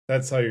 and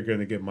that's how you're going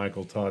to get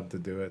Michael Todd to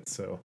do it,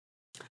 so...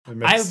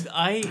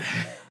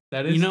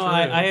 that is true.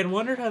 I had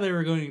wondered how they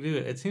were going to do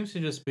it. It seems to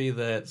just be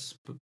that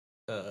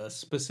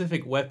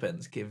specific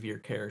weapons give your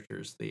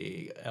characters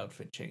the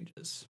outfit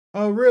changes.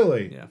 Oh,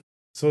 really? Yeah.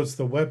 So it's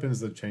the weapons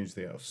that change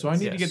the outfit. So I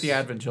need to get the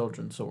Advent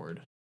Children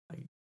sword. I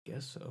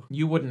guess so.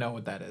 You wouldn't know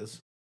what that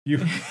is.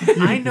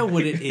 I know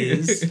what it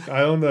is. I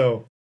don't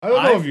know. I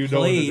don't know if you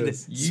know what it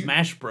is.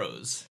 Smash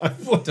Bros.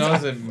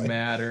 Doesn't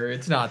matter.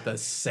 It's not the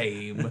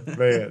same.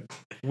 Man,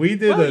 we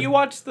did. You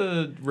watched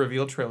the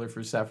reveal trailer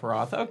for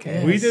Sephiroth.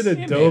 Okay, we did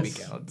a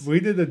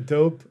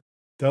dope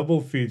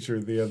double feature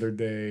the other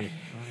day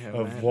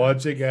of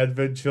watching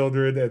Advent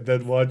Children and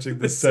then watching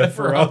the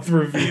Sephiroth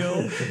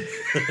reveal.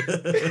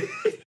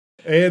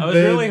 And I was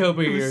really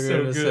hoping you were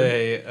going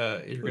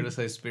to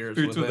say Spirits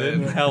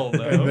Within. Hell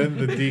no. And then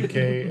the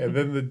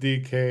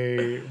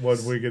DK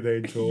One Winged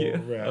Angel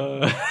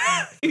rap.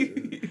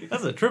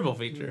 That's a triple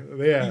feature.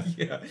 Yeah.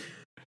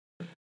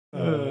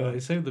 They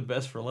saved the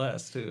best for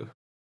last too.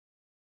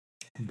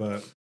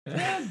 But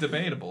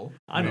debatable.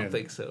 I don't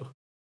think so.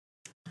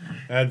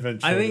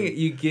 Advent Children. I think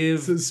you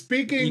give... So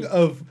speaking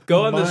of...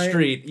 Go on the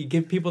street, you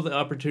give people the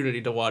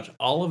opportunity to watch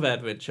all of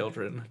Advent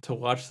Children, to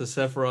watch the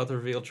Sephiroth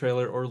reveal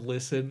trailer, or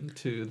listen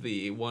to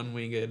the One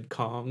Winged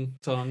Kong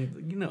song.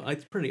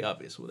 It's pretty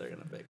obvious what they're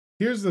going to pick.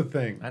 Here's the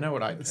thing. I know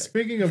what I'd pick.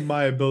 Speaking of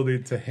my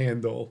ability to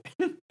handle...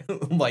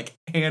 like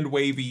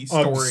hand-wavy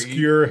story.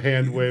 Obscure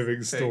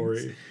hand-waving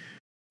story.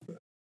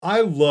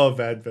 I love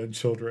Advent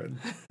Children.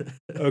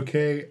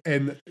 Okay?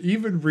 And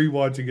even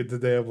rewatching it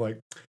today, I'm like...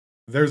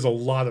 There's a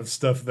lot of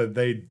stuff that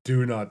they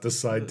do not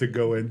decide to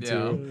go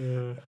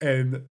into.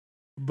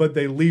 But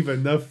they leave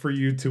enough for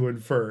you to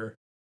infer.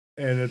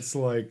 And it's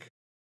like,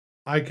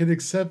 I can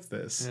accept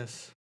this.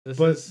 Yes.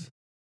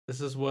 This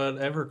is what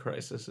Ever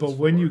Crisis is But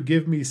when for. you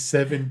give me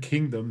 7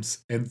 kingdoms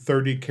and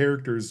 30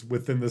 characters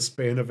within the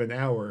span of an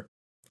hour,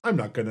 I'm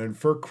not going to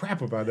infer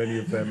crap about any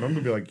of them. I'm going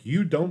to be like,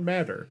 you don't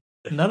matter.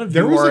 None of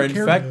There you was are a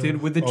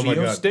infected with the Oh my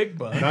God.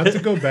 geostigma. Not to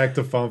go back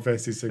to Final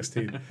Fantasy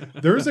 16.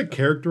 There was a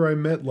character I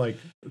met like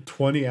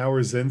 20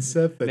 hours in,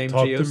 Seth, that Named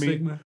talked to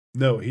Geostigma? me.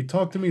 No, he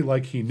talked to me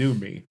like he knew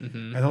me.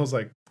 Mm-hmm. And I was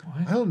like,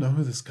 What? I don't know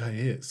who this guy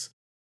is.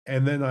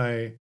 And then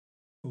I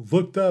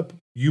looked up,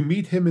 you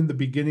meet him in the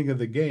beginning of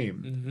the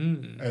game,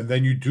 Mm-hmm. and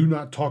then you do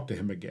not talk to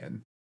him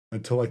again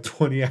until like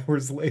 20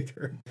 hours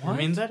later. I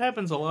mean, that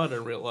happens a lot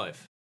in real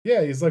life.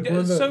 Yeah, he's like one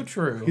of the so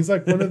true. He's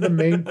like one of the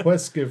main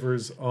quest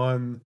givers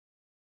on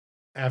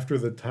After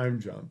the Time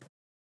Jump.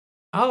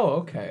 Oh,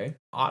 okay.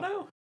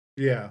 Otto?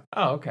 Yeah.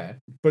 Oh, okay.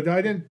 But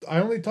I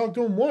only talked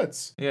to him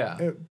once.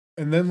 Yeah.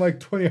 And then like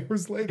 20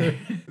 hours later,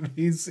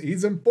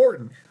 he's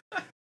important.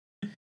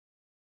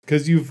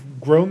 Because you've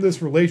grown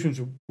this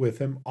relationship with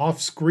him off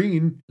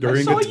screen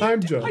during a time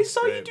jump. I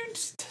saw you do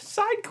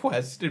side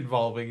quests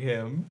involving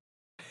him.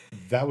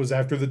 That was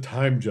after the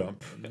time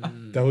jump.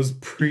 That was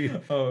pre.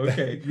 Oh,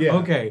 okay. Yeah.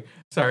 Okay.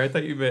 Sorry, I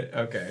thought you meant.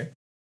 Okay.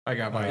 I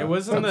got my. It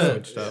wasn't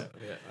switched up.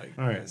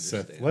 All right,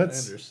 Seth, I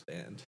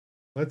understand.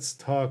 Let's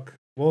talk.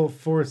 Well,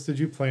 Forrest, did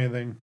you play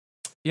anything?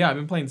 Yeah, I've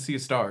been playing Sea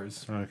of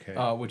Stars. Okay.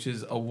 Which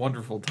is a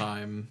wonderful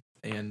time,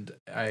 and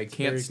I It's a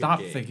can't very stop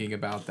good game. thinking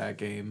about that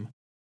game.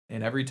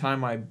 And every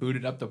time I boot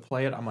it up to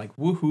play it, I'm like,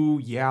 woohoo,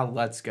 yeah,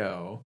 let's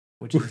go.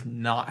 Which is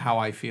not how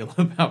I feel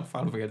about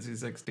Final Fantasy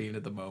 16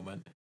 at the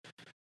moment.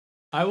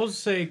 I will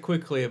say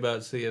quickly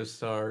about Sea of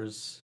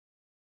Stars.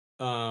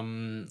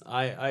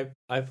 I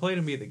played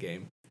and beat the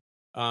game.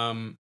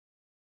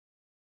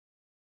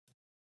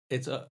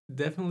 It's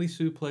definitely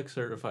suplex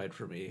certified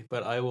for me,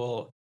 but I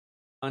will,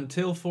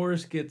 until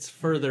Forrest gets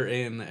further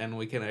in and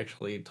we can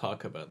actually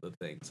talk about the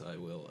things, I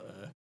will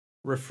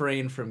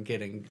refrain from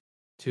getting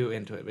too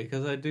into it,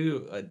 because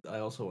I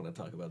also want to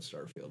talk about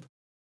Starfield.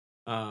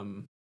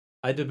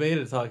 I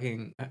debated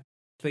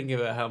thinking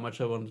about how much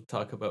I wanted to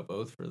talk about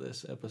both for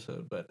this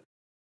episode, but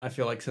I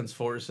feel like since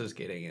Forrest is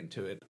getting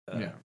into it,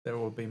 there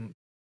will be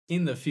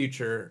in the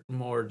future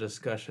more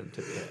discussion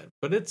to be had.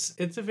 But it's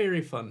a very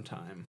fun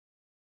time.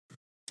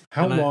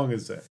 How long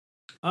is it?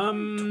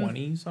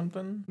 20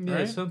 something? Yeah,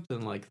 right?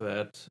 something like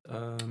that.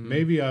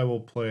 Maybe I will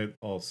play it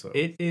also.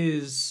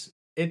 It's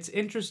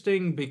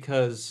interesting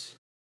because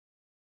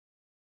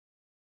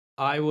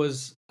I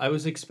was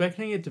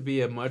expecting it to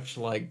be on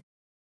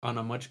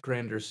a much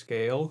grander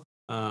scale.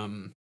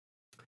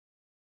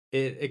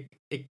 It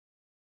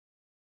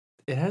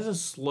has a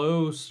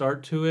slow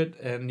start to it,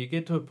 and you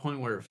get to a point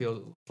where it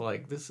feels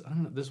like this. I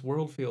don't know. This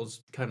world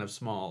feels kind of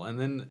small, and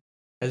then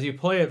as you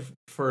play it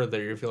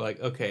further, you feel like,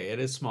 okay, it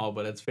is small,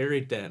 but it's very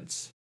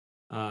dense.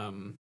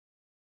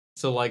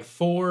 So like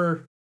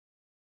for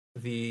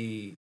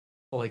the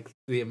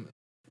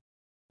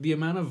the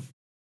amount of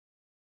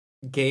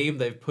game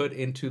they've put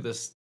into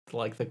this,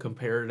 like the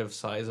comparative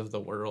size of the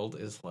world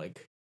is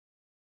like,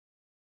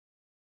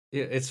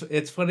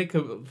 it's funny,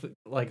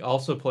 like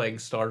also playing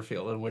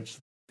Starfield, in which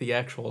the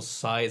actual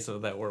size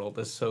of that world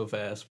is so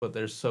vast, but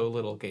there's so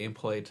little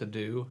gameplay to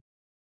do,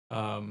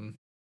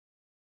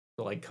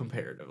 like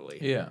comparatively.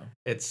 Yeah.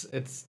 It's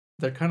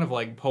they're kind of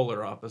like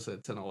polar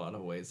opposites in a lot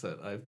of ways that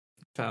I've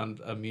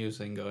found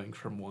amusing going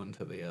from one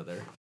to the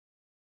other.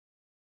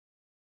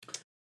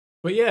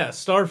 But yeah,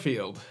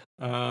 Starfield.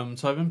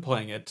 So I've been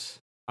playing it.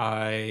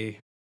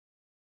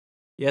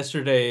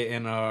 Yesterday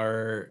in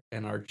our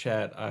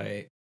chat,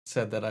 I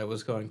said that I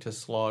was going to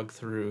slog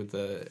through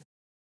to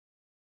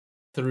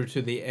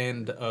the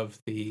end of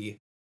the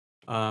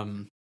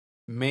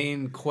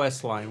main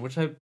quest line, which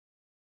I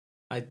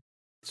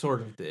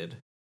sort of did.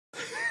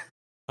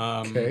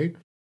 Okay.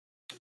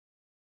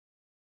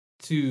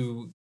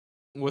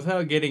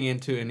 Without getting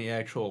into any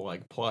actual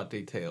like plot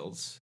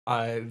details,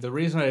 the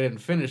reason I didn't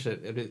finish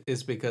it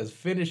is because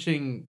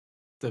finishing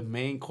the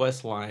main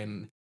quest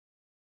line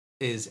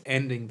is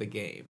ending the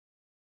game.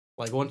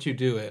 Like once you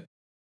do it,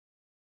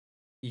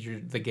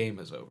 the game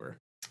is over.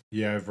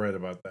 Yeah, I've read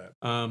about that.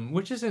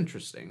 Which is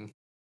interesting,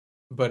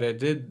 but I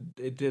did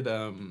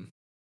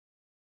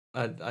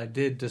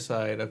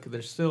decide, okay,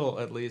 there's still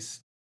at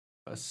least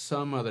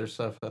some other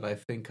stuff that I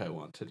think I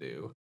want to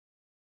do,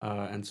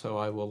 and so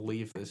I will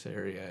leave this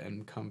area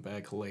and come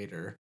back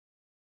later.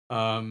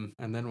 And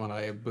then when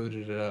I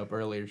booted it up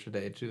earlier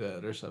today to do that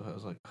other stuff, I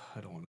was like, oh,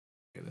 I don't want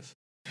to do this.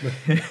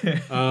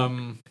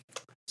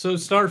 So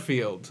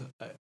Starfield,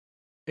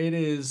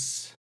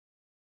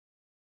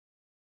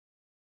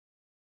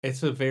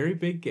 it's a very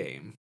big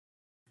game.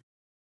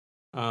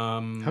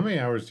 How many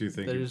hours do you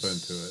think you put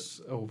into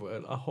it?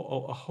 A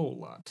whole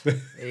lot.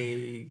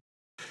 A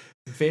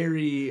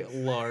very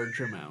large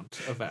amount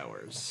of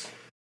hours.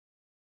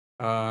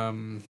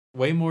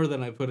 Way more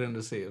than I put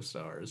into Sea of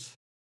Stars.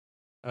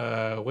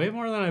 Way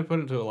more than I put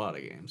into a lot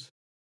of games.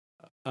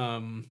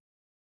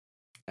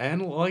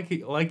 And like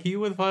you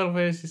with Final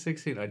Fantasy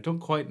 16, I don't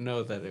quite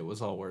know that it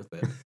was all worth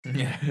it.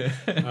 Yeah.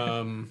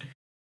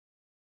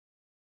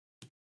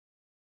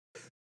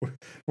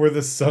 where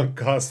the sunk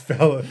cost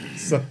fell.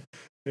 So,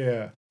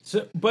 yeah.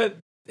 So, but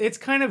it's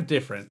kind of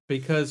different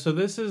because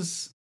this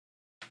is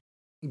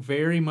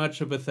very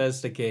much a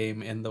Bethesda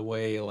game in the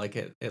way like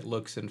it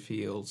looks and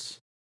feels.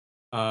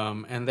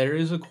 And there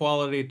is a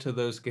quality to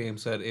those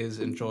games that is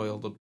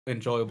enjoyable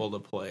to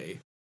play.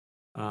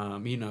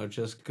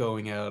 Just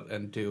going out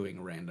and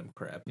doing random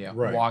crap. Yeah,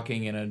 right.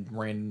 walking in a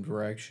random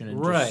direction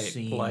and Right, just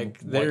seeing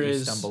like what there you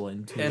is, stumble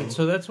into. and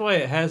so that's why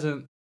it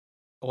hasn't.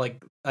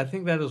 Like, I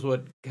think that is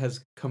what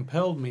has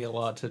compelled me a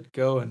lot to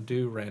go and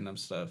do random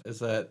stuff. Is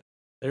that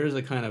there is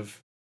a kind of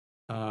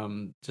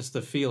just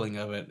the feeling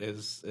of it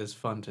is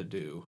fun to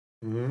do.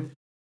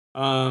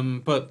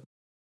 But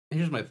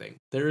here's my thing.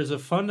 There is a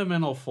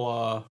fundamental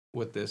flaw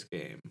with this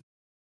game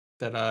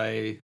that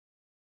I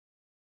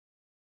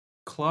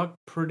clocked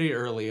pretty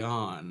early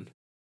on.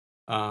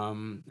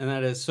 And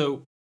that is,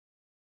 so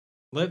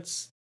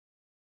let's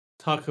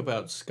talk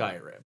about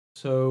Skyrim.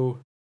 So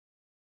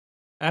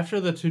after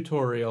the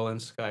tutorial in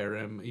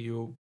Skyrim,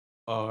 you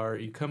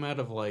come out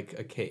of like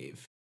a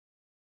cave.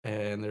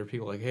 And there are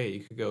people like, hey, you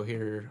could go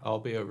here, I'll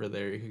be over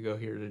there, you could go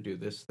here to do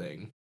this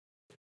thing.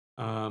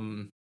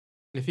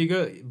 If you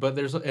go, but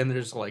there's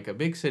like a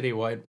big city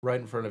right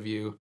in front of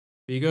you.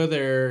 If you go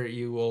there,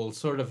 you will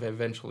sort of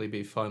eventually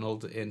be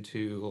funneled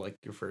into like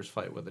your first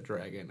fight with a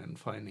dragon and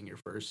finding your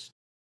first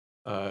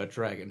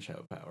dragon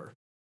shout power,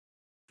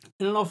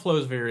 and it all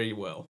flows very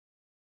well.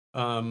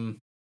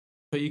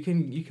 But you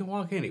can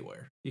walk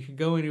anywhere. You can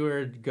go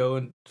anywhere, go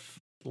and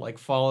like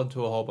fall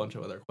into a whole bunch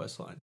of other quest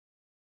lines.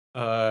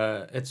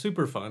 It's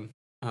super fun.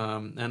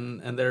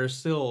 And there's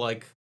still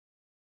like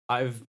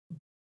I've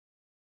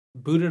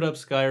booted up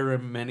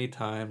Skyrim many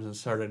times and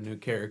started new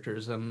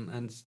characters,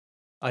 and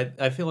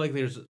I feel like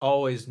there's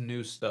always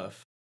new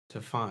stuff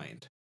to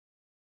find.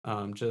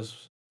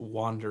 Just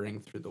wandering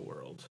through the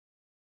world.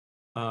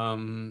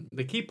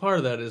 The key part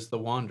of that is the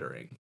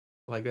wandering.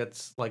 Like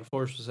that's like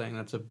Forrest was saying,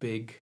 that's a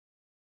big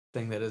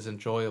thing that is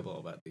enjoyable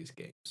about these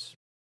games.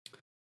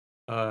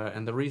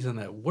 And the reason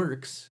that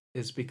works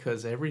is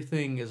because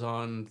everything is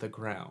on the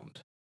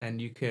ground and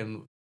you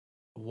can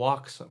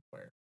walk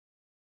somewhere.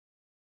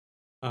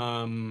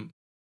 In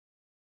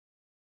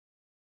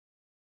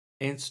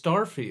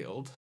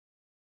Starfield,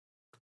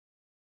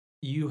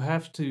 you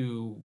have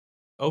to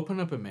open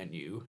up a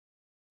menu.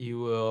 You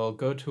will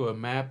go to a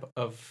map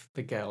of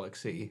the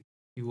galaxy.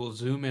 You will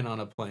zoom in on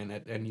a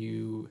planet and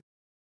you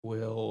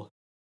will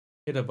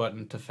hit a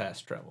button to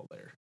fast travel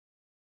there.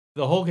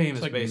 The whole game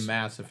is like based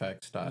Mass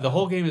Effect style. The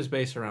whole game is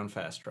based around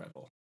fast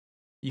travel.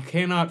 You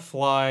cannot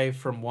fly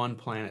from one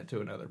planet to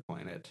another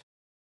planet.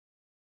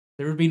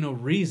 There would be no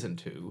reason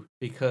to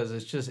because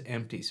it's just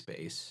empty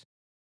space.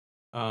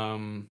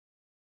 So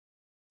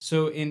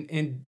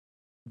in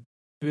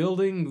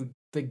building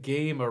the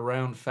game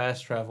around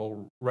fast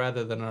travel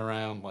rather than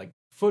around like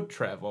foot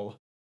travel,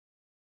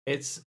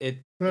 But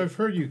I've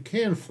heard you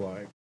can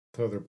fly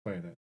to other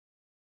planets.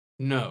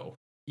 No,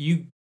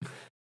 you.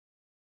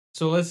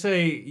 So let's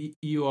say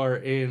you are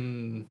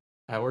in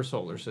our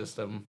solar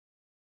system,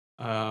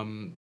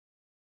 and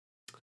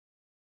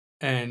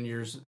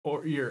you're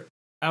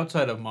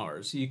outside of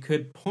Mars. You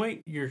could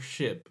point your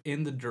ship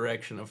in the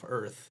direction of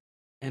Earth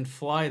and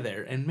fly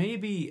there, and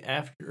maybe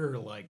after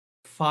like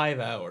 5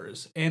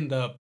 hours, end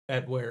up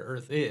at where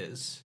Earth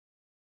is.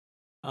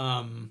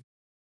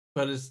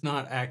 But it's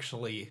not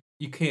actually,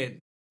 you can't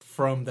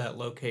from that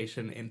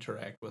location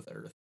interact with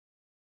Earth.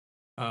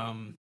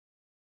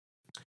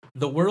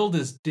 The world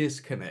is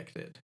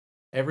disconnected.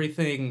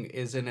 Everything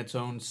is in its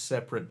own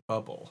separate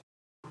bubble.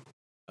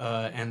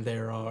 And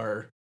there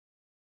are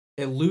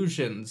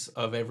illusions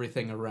of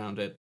everything around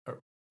it,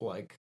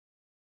 like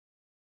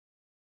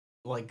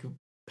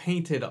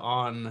painted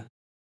on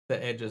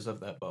the edges of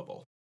that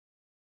bubble.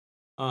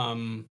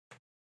 And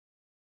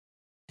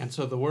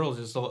so the world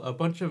is just a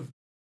bunch of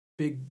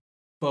big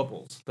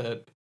bubbles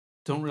that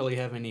don't really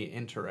have any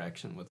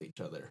interaction with each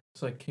other.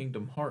 It's like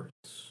Kingdom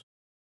Hearts.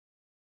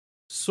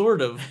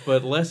 Sort of,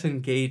 but less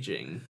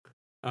engaging.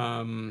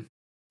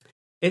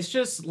 It's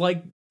just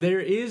like there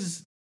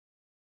is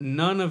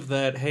none of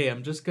that, hey,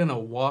 I'm just gonna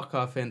walk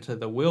off into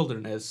the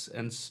wilderness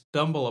and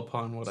stumble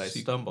upon what I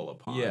stumble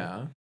upon.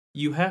 Yeah.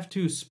 You have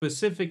to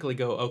specifically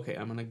go, okay,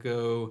 I'm gonna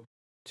go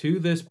to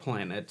this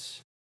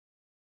planet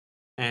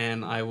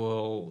and I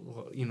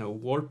will,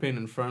 warp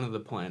in front of the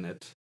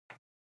planet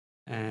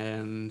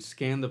and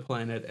scan the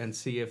planet and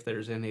see if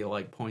there's any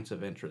like points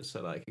of interest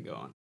that I can go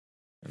on.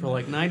 For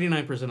like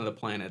 99% of the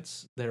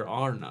planets, there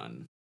are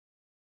none.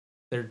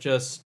 They're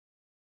just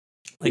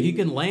like you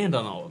can land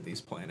on all of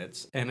these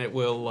planets and it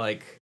will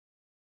like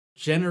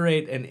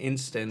generate an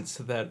instance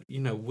that,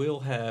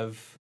 will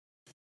have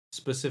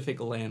specific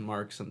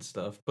landmarks and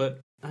stuff. But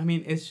I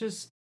mean, it's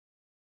just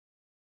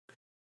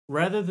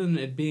rather than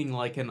it being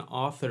like an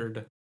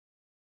authored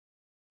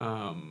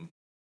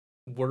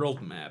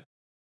world map,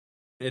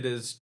 it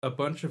is a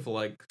bunch of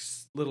like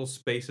little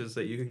spaces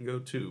that you can go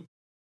to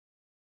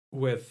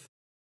with,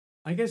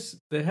 I guess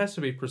there has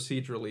to be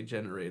procedurally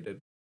generated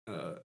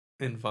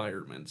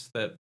environments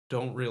that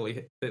don't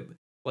really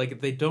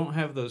like they don't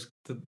have the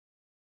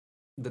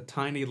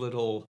tiny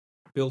little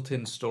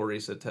built-in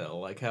stories to tell,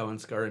 like how in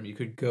Skyrim you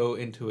could go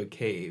into a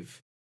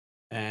cave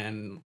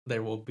and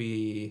there will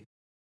be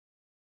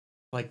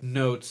like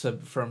notes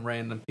from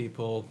random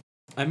people.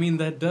 I mean,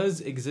 that does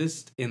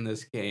exist in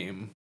this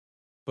game,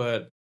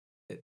 but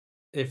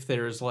if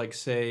there's like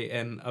say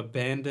an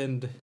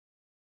abandoned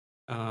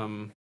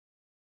um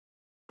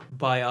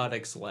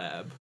biotics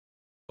lab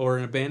or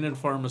an abandoned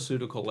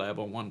pharmaceutical lab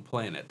on one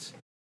planet,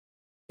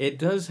 it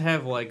does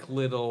have like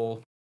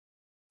little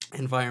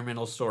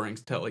environmental storing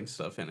telling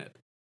stuff in it,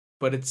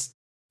 but it's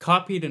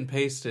copied and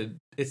pasted.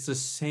 It's the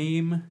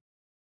same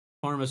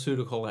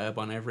pharmaceutical lab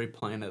on every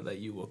planet that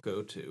you will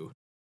go to.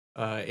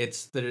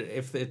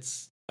 If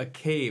it's a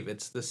cave,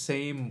 it's the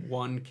same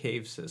one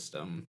cave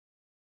system.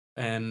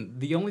 And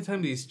the only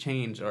time these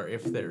change are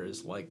if there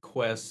is like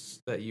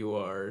quests that you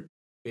are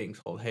being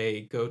told,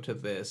 "Hey, go to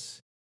this,"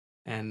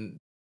 and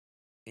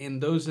in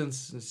those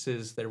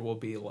instances, there will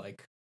be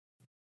like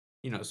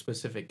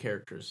specific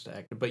characters to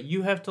act. But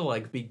you have to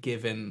like be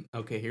given,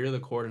 okay, here are the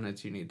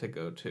coordinates you need to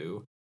go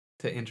to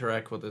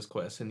interact with this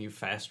quest, and you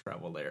fast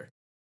travel there,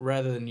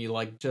 rather than you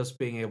like just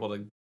being able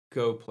to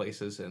go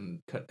places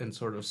and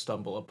sort of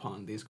stumble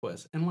upon these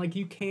quests. And like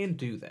you can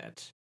do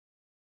that,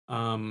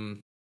 um,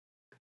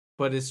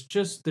 but it's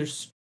just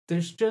there's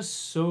just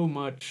so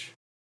much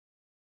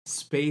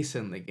space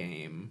in the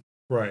game,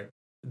 Right.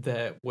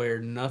 that where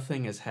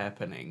nothing is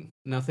happening,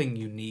 nothing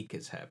unique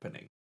is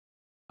happening.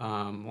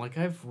 Like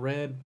I've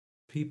read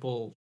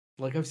people,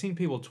 like I've seen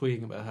people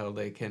tweeting about how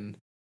they can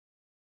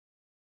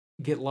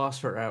get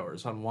lost for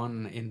hours on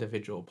one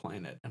individual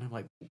planet, and I'm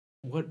like,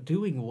 what?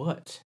 Doing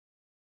what?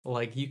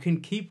 Like you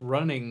can keep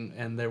running,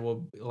 and there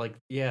will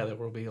there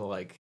will be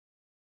like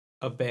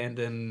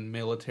abandoned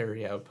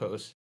military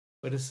outposts,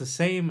 but it's the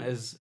same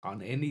as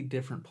on any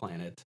different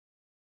planet.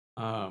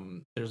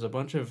 There's a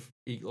bunch of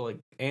like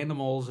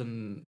animals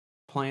and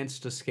plants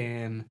to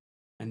scan,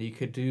 and you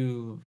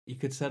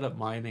could set up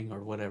mining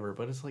or whatever,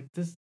 but it's like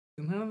this,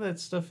 none of that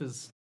stuff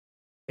is,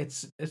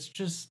 it's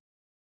just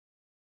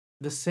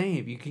the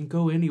same. You can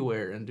go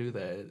anywhere and do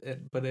that,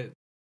 but it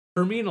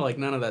for me, like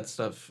none of that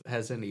stuff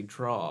has any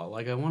draw.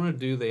 Like I want to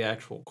do the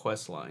actual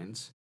quest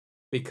lines,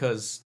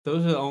 because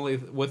those are the only,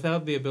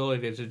 without the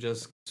ability to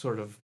just sort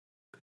of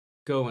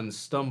go and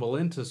stumble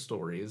into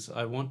stories.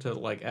 I want to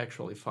like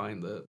actually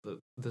find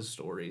the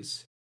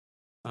stories.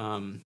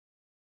 Um,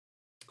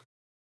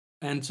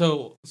 and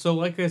so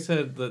like I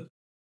said, the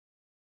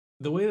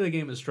way the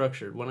game is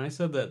structured, when I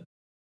said that,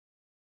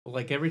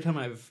 like every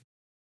time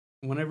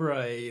whenever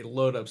I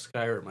load up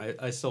Skyrim,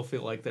 I still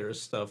feel like there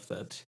is stuff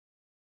that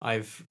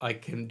I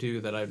can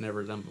do that I've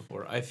never done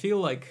before. I feel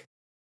like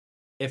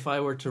if I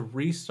were to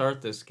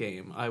restart this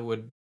game, I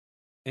would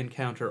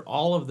encounter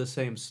all of the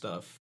same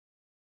stuff,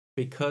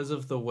 because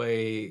of the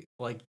way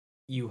like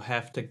you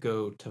have to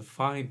go to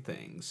find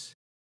things.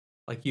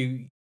 Like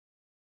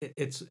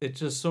it's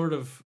just sort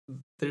of,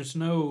 there's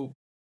no,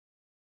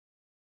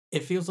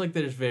 it feels like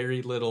there's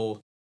very little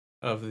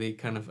of the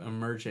kind of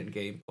emergent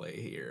gameplay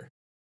here.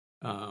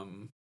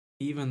 Um,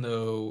 Even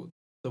though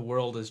the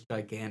world is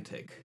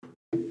gigantic,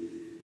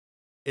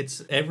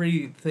 it's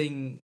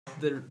everything.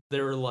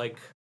 There are like,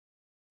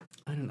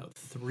 I don't know,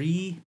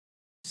 3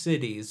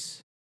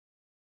 cities,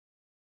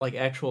 like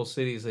actual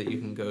cities that you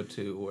can go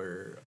to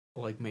where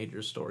like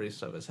major story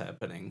stuff is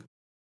happening.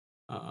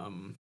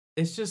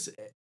 It's just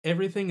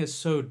everything is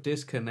so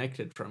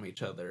disconnected from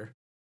each other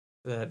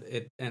that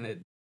it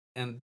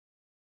and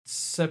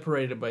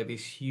separated by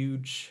these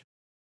huge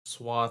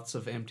swaths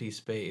of empty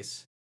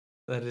space,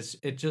 that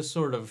it just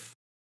sort of,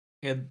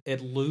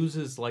 it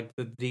loses like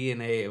the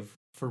DNA of,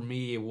 for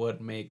me,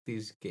 what make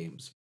these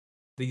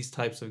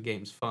types of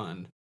games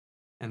fun,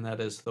 and that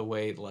is the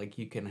way like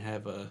you can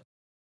have a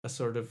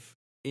sort of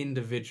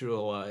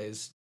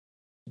individualized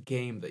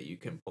game that you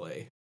can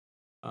play.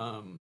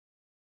 Um,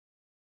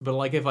 but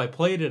like if I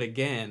played it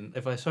again,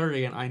 if I started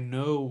again, I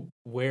know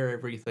where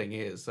everything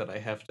is that I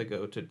have to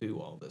go to do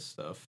all this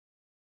stuff.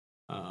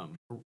 Um,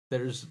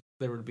 there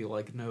would be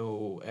like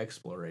no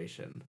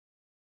exploration.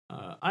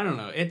 I don't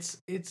know.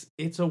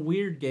 It's a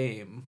weird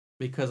game,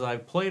 because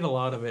I've played a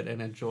lot of it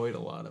and enjoyed a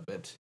lot of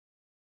it.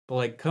 But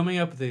like coming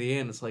up to the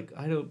end, it's like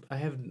I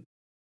have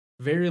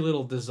very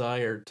little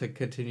desire to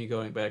continue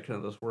going back into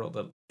this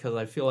world, because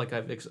I feel like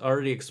I've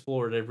already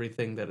explored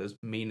everything that is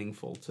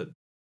meaningful to,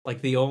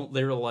 like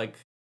there are like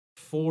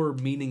 4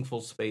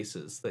 meaningful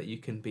spaces that you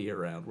can be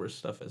around where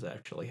stuff is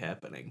actually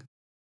happening.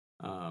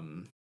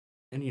 Um,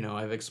 and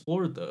I've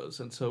explored those,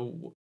 and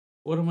so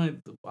what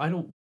am I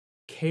don't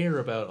care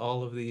about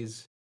all of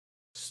these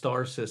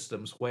star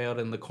systems way out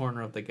in the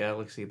corner of the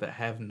galaxy that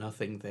have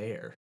nothing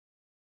there.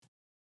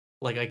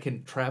 Like I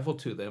can travel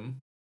to them,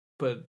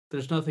 but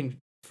there's nothing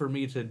for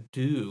me to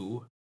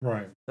do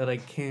Right. that I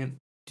can't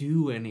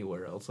do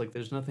anywhere else. Like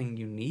there's nothing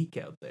unique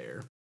out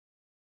there.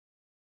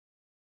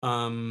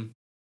 Um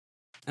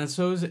and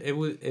so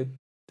it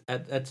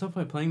at some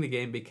point playing the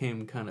game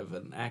became kind of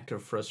an act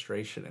of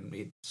frustration in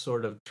me,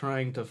 sort of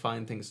trying to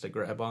find things to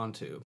grab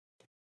onto.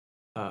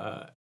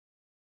 Uh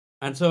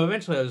And so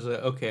eventually I was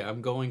like, okay,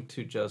 I'm going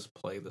to just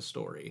play the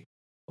story,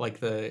 like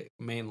the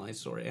mainline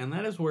story. And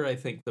that is where I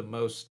think the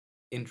most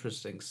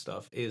interesting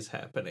stuff is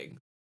happening.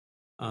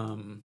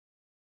 And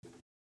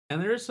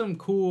there is some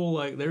cool,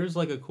 like, there's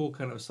like a cool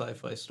kind of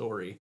sci-fi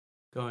story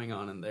going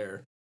on in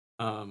there.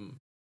 Um,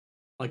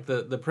 like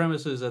the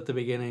premise is at the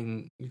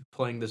beginning, you're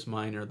playing this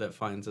miner that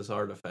finds this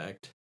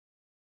artifact.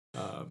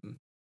 Um,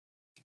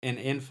 and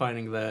in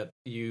finding that,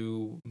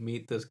 you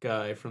meet this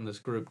guy from this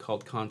group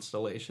called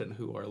Constellation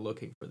who are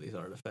looking for these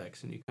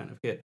artifacts, and you kind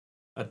of get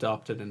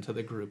adopted into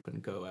the group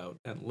and go out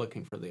and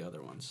looking for the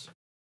other ones.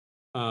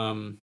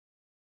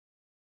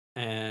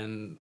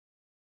 And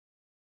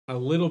a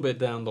little bit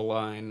down the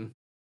line,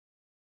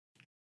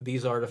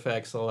 these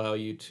artifacts allow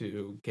you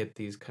to get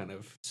these kind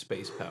of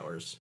space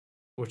powers,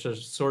 which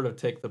is sort of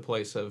take the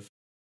place of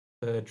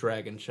the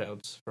dragon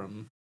shouts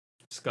from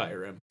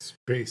Skyrim.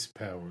 Space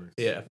powers.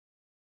 Yeah.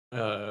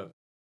 None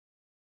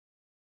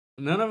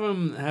of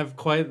them have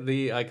quite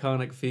the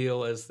iconic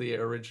feel as the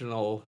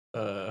original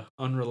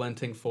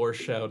Unrelenting Force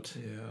shout.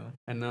 Yeah.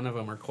 And none of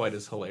them are quite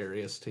as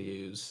hilarious to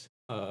use.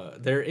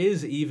 There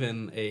is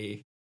even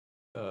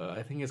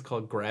I think it's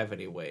called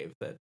Gravity Wave,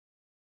 that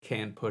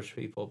can push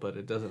people, but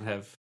it doesn't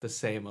have the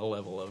same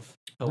level of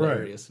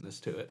hilariousness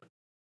to it.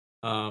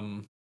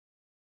 And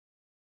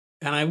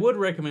I would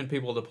recommend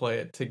people to play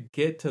it to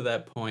get to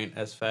that point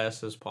as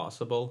fast as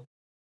possible,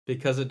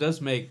 because it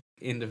does make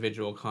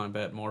individual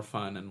combat more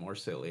fun and more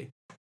silly.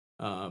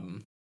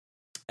 And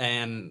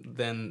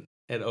then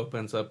it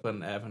opens up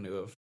an avenue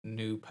of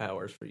new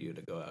powers for you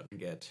to go out and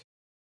get.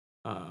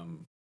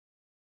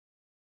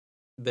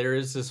 There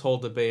is this whole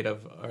debate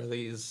of,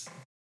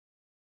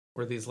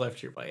 were these left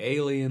here by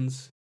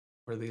aliens?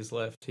 Were these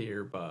left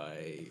here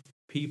by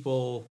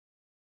people?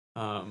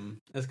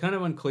 It's kind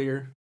of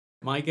unclear.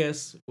 My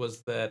guess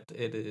was that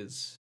it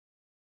is.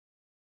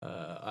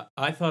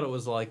 I thought it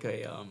was like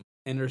a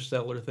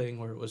interstellar thing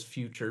where it was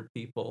future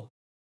people.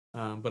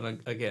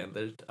 But again,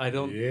 I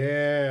don't.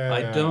 Yeah.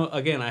 I don't.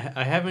 Again,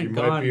 I haven't You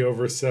gone. might be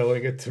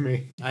overselling it to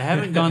me. I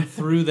haven't gone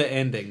through the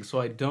ending, so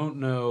I don't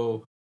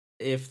know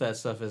if that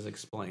stuff is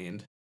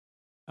explained.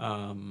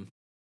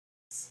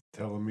 It's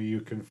telling me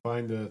you can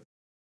find a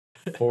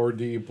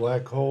 4D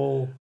black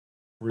hole.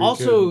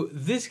 Also,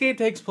 this game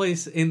takes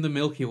place in the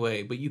Milky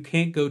Way, but you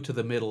can't go to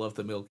the middle of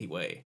the Milky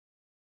Way.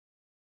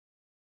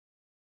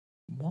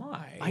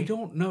 Why? I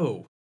don't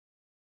know.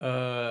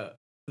 The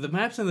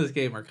maps in this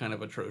game are kind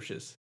of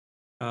atrocious.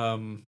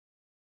 The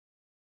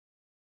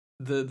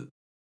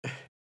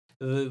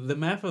the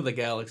map of the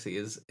galaxy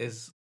is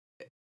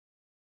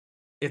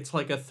it's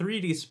like a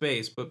 3D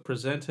space, but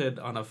presented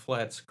on a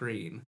flat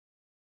screen.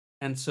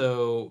 And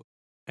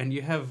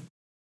you have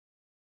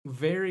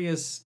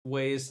various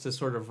ways to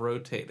sort of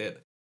rotate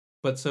it.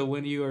 But so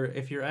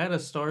if you're at a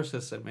star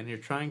system and you're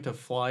trying to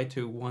fly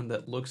to one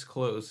that looks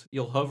close,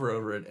 you'll hover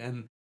over it,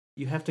 and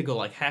you have to go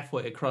like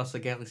halfway across the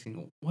galaxy and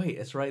go, wait,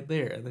 it's right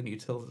there. And then you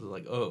tilt it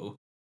like, oh,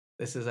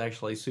 this is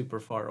actually super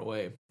far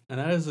away. And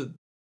that is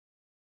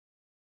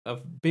a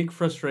big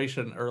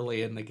frustration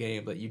early in the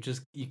game, that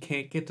you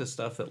can't get to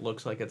stuff that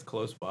looks like it's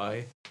close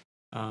by,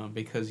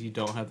 because you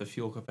don't have the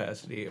fuel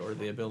capacity or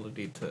the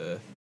ability to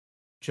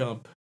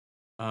jump,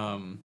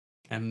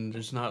 and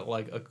there's not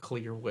like a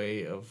clear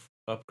way of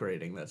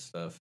upgrading that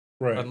stuff,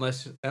 Right.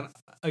 Unless, and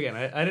again,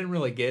 I didn't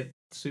really get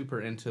super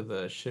into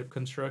the ship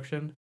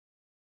construction,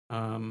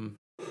 so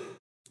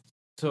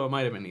it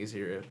might have been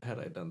easier had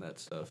I done that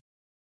stuff.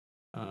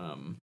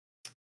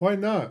 Why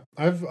not?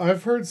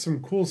 I've heard some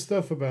cool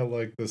stuff about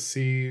like the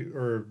sea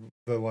or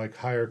the like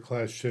higher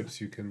class ships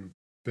you can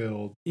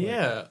build. Like,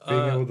 yeah,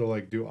 being able to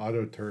like do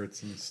auto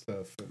turrets and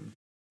stuff. And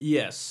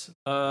yes.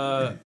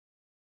 So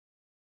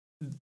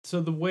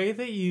the way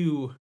that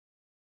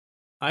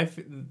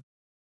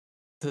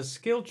the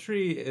skill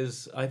tree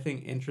is, I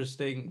think,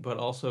 interesting, but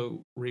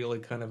also really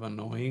kind of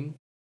annoying.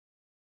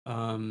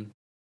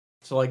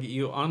 So like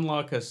you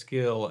unlock a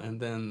skill, and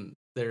then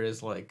there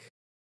is like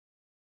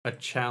a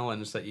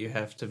challenge that you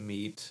have to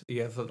meet.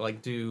 You have to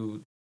like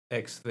do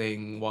X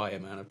thing Y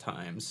amount of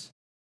times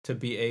to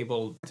be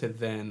able to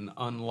then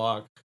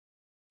unlock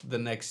the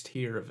next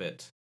tier of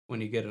it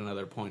when you get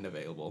another point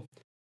available.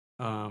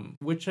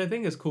 Which I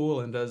think is cool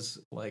and does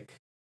like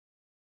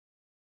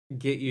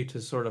get you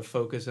to sort of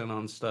focus in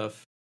on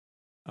stuff.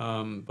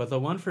 But the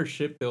one for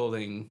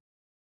shipbuilding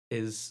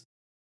it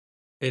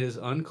is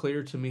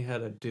unclear to me how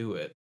to do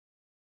it,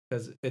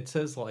 because it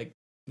says like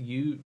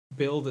you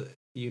build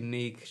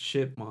unique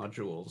ship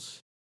modules,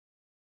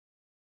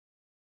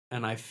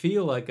 and I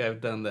feel like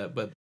I've done that,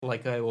 but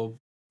like I will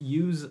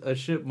use a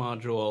ship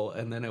module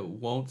and then it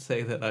won't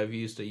say that I've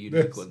used a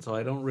unique one, so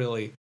I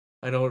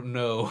don't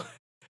know.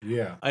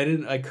 yeah,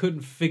 I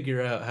couldn't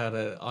figure out how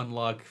to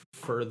unlock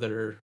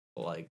further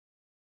like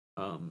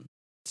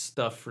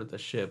stuff for the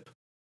ship,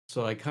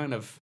 so I kind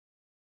of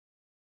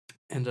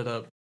ended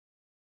up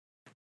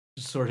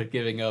sort of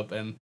giving up,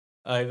 and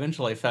I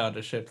eventually found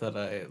a ship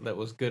that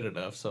was good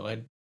enough, so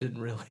I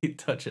didn't really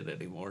touch it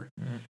anymore,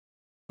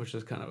 which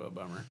is kind of a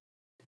bummer,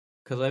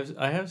 because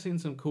I have seen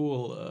some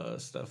cool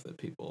stuff that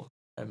people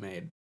I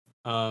made.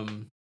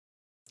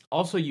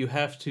 Also, you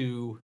have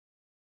to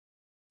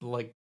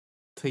like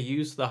to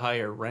use the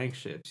higher rank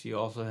ships. You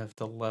also have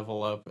to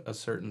level up a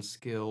certain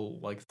skill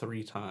like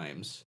 3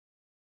 times.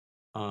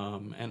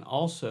 And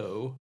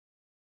also,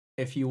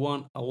 if you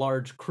want a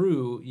large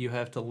crew, you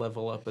have to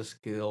level up a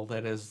skill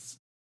that is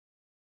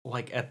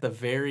like at the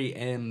very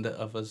end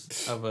of a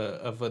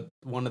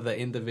one of the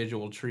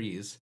individual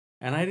trees.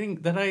 And I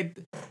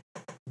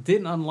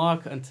didn't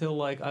unlock until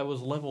like I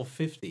was level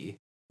 50.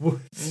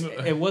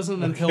 It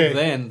wasn't until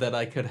then that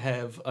I could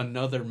have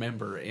another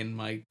member in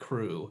my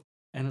crew.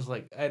 And it's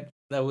like it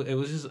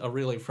was just a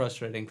really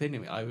frustrating thing to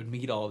me. I would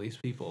meet all these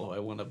people who I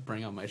want to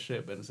bring on my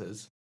ship, and it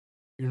says,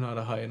 "You're not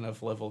a high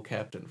enough level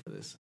captain for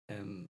this."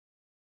 And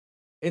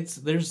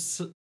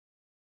there's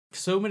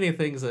so many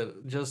things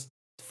that just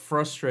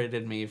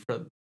frustrated me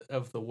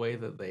of the way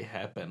that they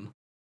happen.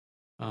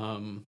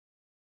 Um,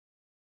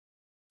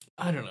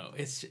 I don't know.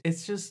 It's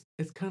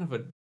kind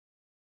of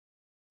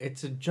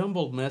it's a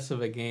jumbled mess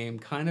of a game,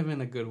 kind of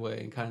in a good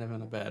way and kind of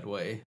in a bad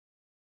way,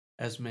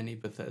 as many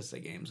Bethesda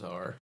games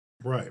are.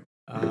 Right.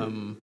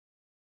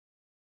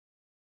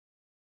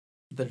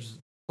 There's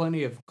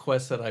plenty of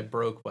quests that I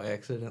broke by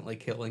accidentally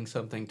killing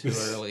something too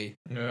early.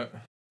 Yeah.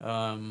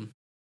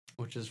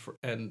 Which is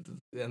and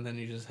then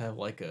you just have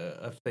like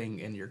a thing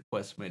in your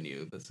quest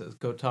menu that says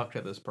go talk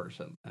to this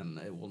person, and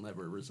it will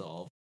never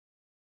resolve.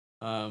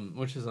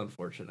 Which is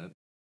unfortunate.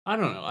 I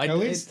don't know. At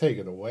least take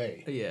it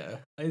away. Yeah,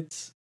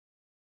 it's.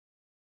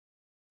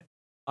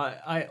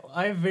 I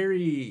have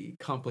very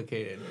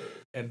complicated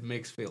and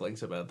mixed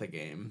feelings about the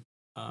game.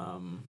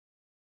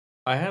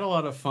 I had a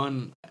lot of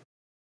fun,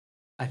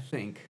 I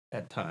think,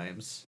 at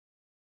times.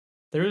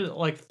 Through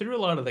a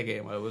lot of the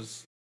game, I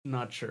was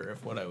not sure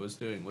if what I was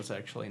doing was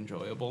actually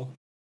enjoyable.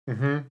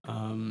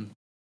 Mm-hmm.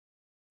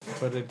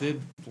 But it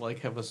did like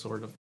have a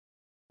sort of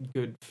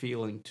good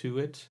feeling to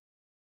it.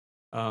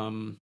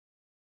 The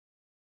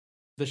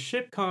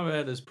ship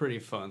combat is pretty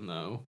fun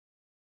though.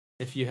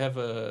 If you have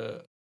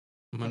a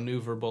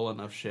maneuverable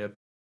enough ship.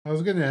 I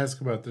was going to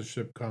ask about the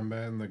ship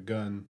combat and the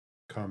gun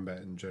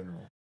combat in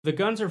general. The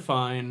guns are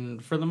fine.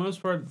 For the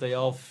most part, they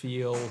all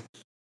feel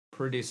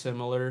pretty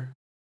similar,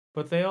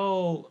 but they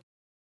all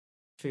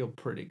feel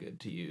pretty good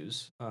to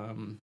use.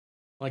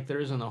 Like there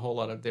isn't a whole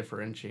lot of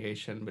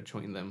differentiation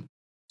between them.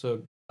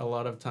 So a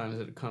lot of times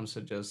it comes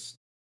to just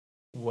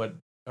what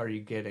are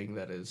you getting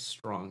that is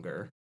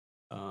stronger.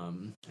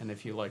 And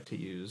if you like to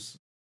use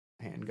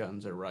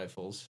handguns or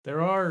rifles,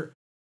 there are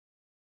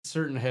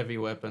certain heavy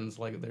weapons,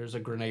 like there's a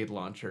grenade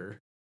launcher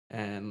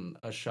and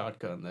a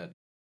shotgun that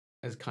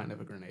is kind of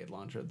a grenade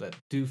launcher that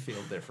do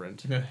feel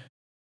different.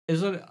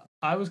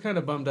 I was kind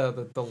of bummed out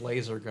that the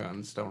laser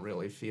guns don't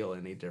really feel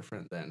any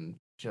different than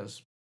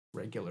just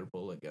regular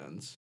bullet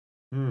guns.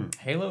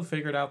 Halo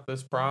figured out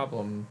this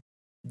problem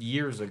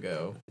years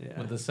ago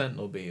with the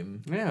Sentinel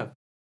beam. Yeah.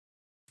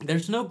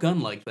 There's no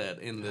gun like that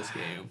in this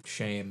game.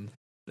 Shame.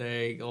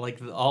 They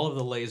all of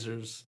the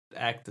lasers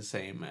act the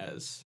same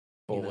as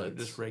bullets,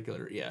 just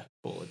regular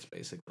bullets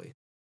basically,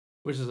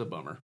 which is a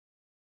bummer.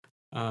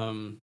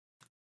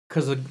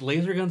 Because the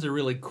laser guns are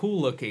really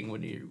cool looking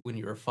when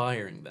you're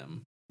firing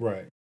them,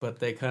 right? But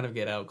they kind of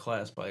get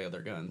outclassed by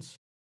other guns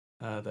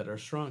that are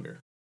stronger.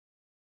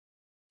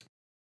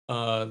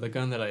 The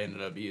gun that I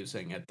ended up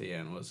using at the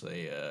end was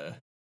a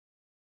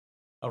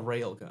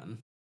rail gun,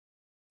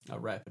 a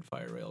rapid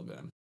fire rail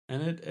gun,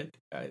 and it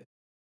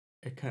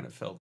kind of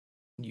felt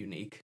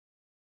unique,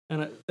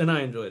 and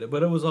I enjoyed it.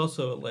 But it was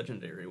also a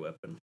legendary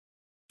weapon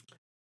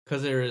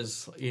because there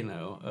is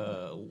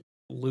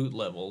loot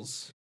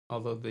levels,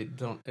 although they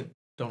don't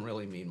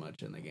really mean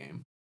much in the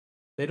game.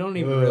 They don't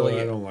even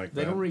really. I don't like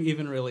they that. don't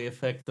even really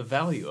affect the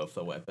value of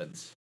the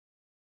weapons.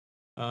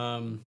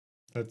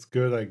 That's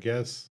good, I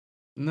guess.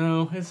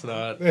 No, it's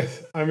not.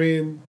 I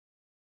mean,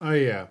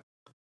 yeah.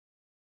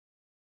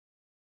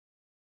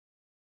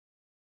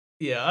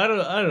 Yeah, I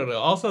don't know.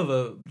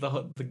 Also,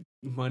 the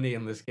money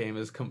in this game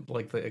is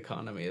like the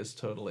economy is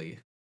totally.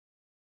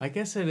 I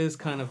guess it is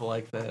kind of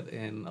like that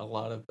in a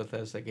lot of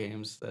Bethesda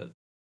games that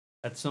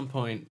at some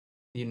point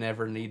you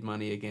never need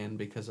money again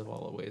because of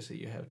all the ways that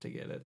you have to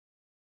get it.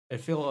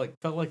 It felt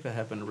like that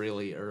happened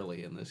really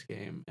early in this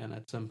game, and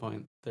at some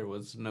point there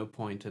was no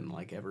point in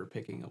like ever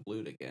picking up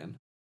loot again.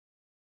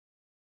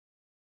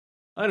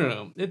 I don't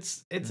know.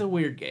 It's a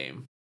weird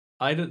game.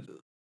 I don't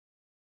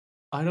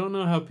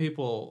know how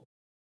people.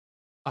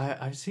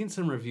 I've seen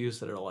some reviews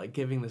that are like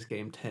giving this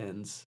game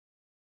 10s,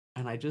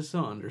 and I just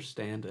don't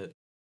understand it.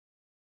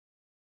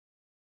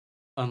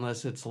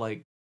 Unless it's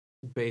like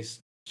based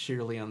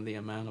sheerly on the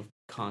amount of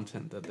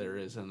content that there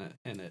is in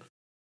it.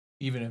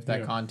 Even if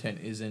that content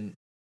isn't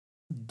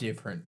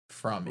different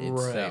from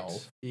itself.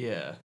 Right.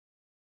 Yeah.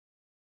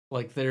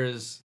 Like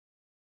there's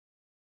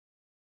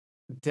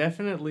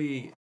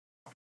definitely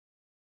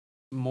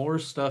more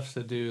stuff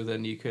to do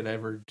than you could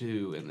ever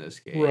do in this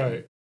game.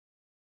 Right.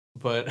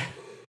 But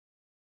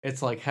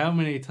it's like, how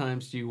many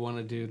times do you want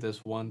to do this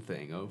one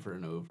thing over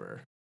and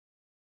over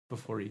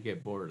before you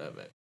get bored of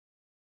it?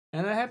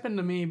 And that happened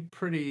to me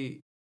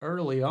pretty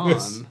early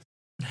on.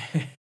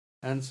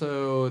 And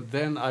so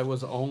then I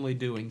was only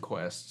doing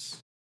quests.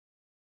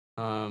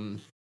 And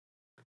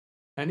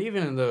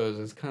even in those,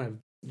 it's kind of,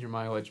 your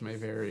mileage may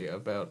vary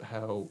about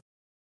how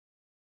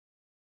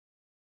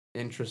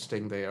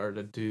interesting they are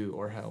to do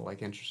or how,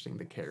 like, interesting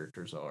the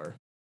characters are.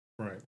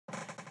 Right.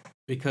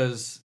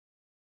 Because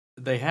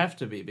they have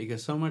to be,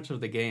 because so much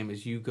of the game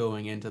is you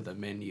going into the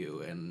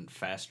menu and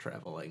fast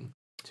traveling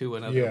to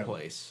another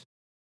place.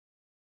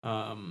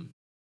 I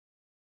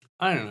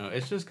don't know.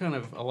 It's just kind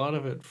of, a lot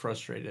of it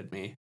frustrated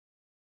me.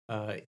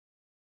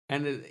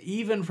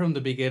 Even from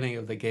the beginning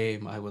of the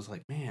game, I was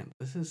like, man,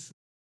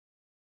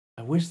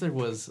 I wish there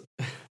was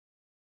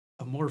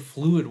a more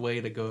fluid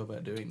way to go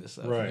about doing this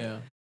stuff. Right. Yeah.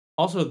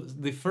 Also,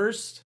 the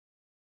first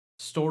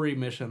story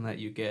mission that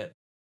you get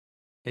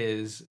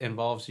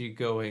involves you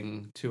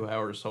going to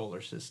our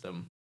solar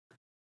system.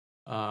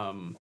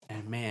 And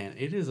man,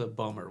 it is a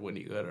bummer when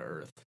you go to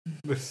Earth.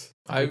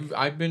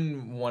 I've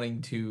been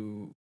wanting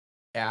to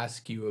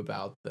ask you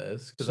about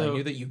this because I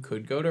knew that you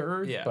could go to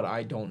Earth, but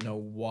I don't know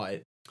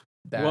what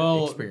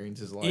that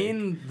experience is like.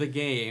 In the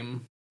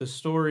game, the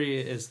story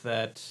is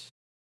that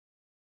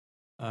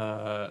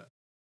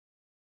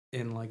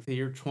in like the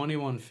year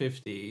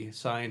 2150,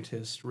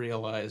 scientists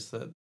realized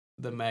that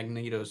the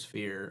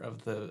magnetosphere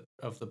of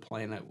the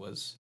planet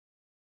was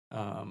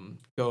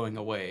going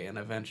away, and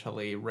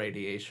eventually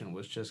radiation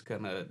was just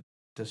gonna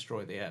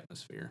destroy the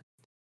atmosphere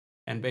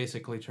and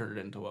basically turn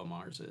it into what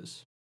Mars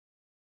is.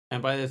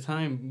 And by the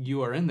time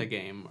you are in the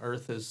game,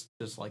 Earth is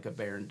just like a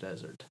barren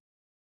desert.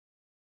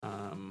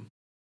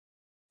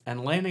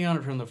 And landing on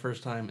it from the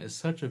first time is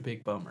such a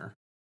big bummer.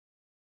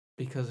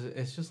 Because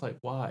it's just like,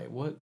 why?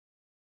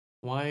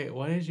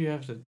 Why did you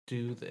have to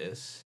do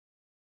this?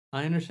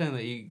 I understand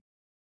that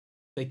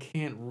they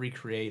can't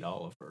recreate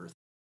all of Earth.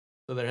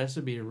 So there has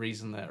to be a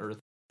reason that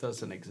Earth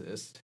doesn't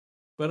exist.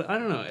 But I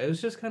don't know, it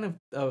was just kind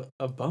of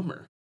a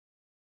bummer.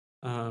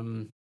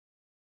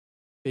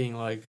 Being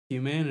like,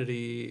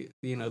 humanity,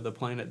 the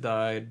planet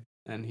died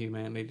and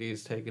humanity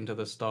is taken to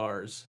the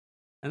stars.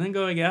 And then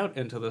going out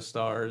into the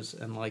stars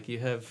and like you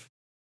have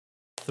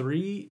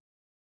 3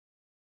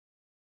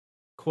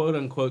 quote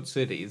unquote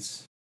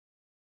cities.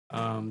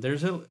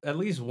 There's at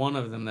least one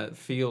of them that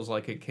feels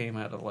like it came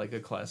out of like a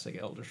classic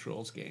Elder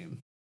Scrolls game.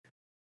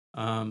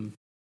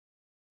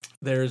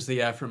 There's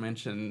the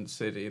aforementioned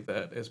city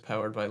that is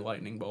powered by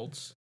lightning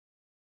bolts,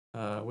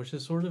 which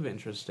is sort of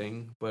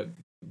interesting, but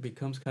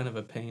becomes kind of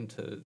a pain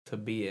to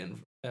be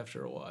in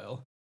after a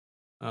while.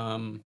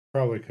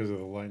 Probably because of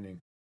the lightning.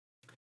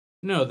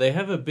 No, they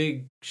have a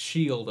big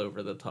shield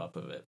over the top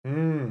of it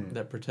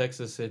that protects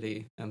the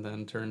city and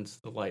then turns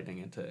the lightning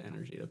into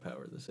energy to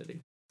power the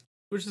city,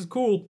 which is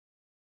cool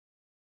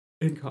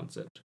in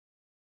concept.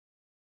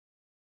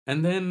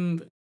 And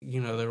then,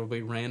 there will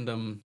be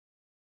random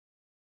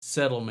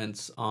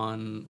settlements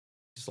on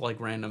just like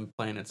random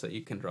planets that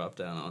you can drop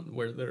down on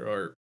where there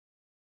are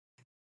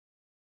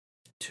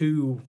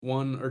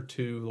one or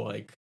two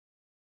like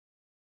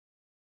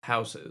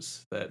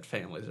houses that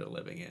families are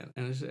living in.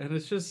 And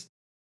it's just,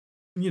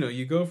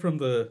 you go from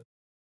the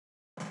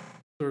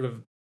sort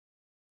of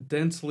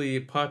densely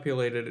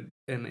populated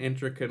and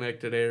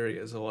interconnected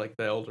areas of like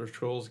the Elder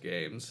Scrolls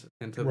games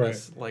into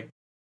this like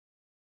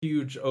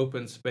huge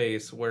open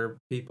space where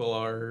people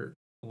are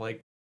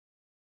like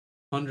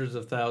hundreds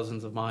of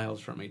thousands of miles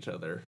from each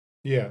other.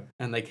 Yeah.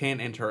 And they can't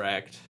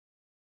interact.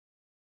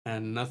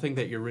 And nothing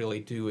that you're really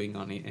doing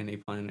on any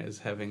planet is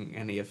having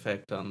any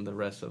effect on the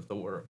rest of the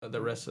world,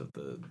 the rest of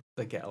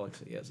the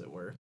galaxy, as it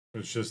were.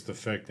 It's just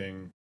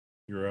affecting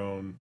your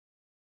own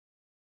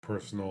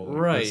personal,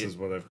 this is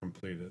what I've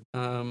completed.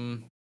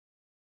 And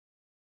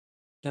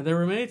there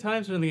were many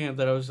times in the game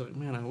that I was like,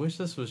 man, I wish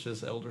this was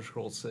just Elder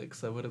Scrolls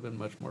 6. That would have been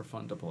much more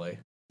fun to play.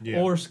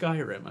 Yeah. Or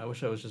Skyrim. I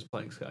wish I was just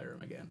playing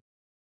Skyrim again.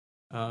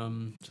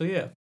 So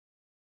yeah.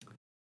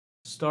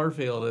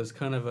 Starfield is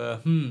kind of a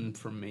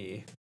from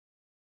me.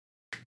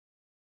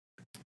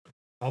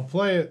 I'll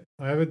play it.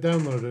 I have it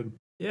downloaded.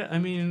 Yeah, I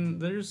mean,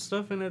 there's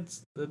stuff in it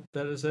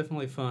that is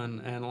definitely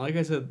fun, and like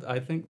I said, I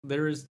think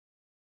there is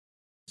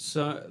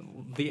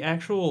the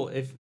actual.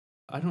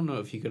 I don't know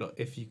if you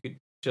could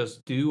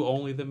just do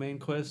only the main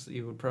quest,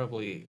 you would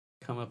probably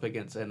come up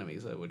against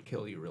enemies that would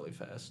kill you really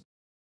fast.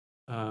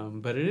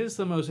 But it is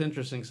the most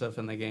interesting stuff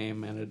in the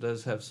game, and it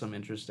does have some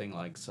interesting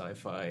like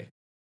sci-fi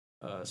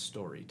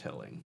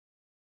storytelling.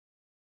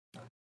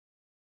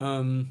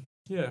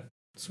 Yeah.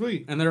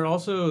 Sweet. And there are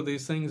also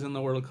these things in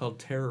the world called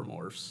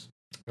terramorphs.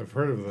 I've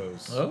heard of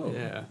those. Oh.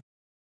 Yeah.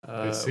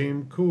 They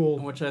seem cool.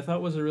 Which I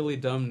thought was a really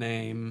dumb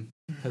name,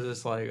 because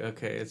it's like,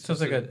 okay, it's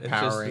just like a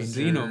Power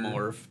Ranger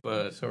xenomorph,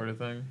 but sort of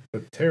thing.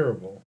 But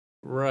terrible.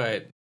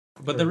 Right.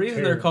 But the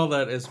reason they're called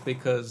that is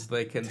because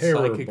they can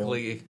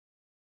psychically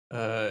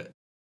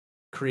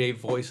create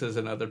voices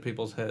in other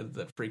people's heads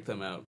that freak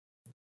them out.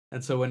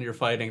 And so when you're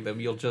fighting them,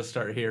 you'll just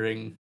start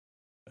hearing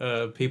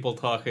people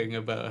talking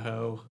about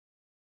how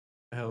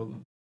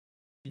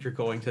you're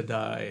going to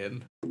die,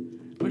 and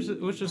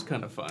which is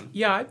kind of fun.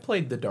 Yeah, I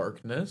played The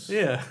Darkness.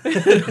 Yeah.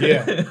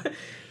 Yeah.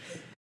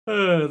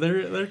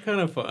 They're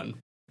kind of fun.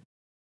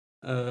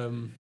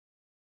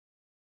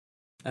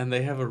 And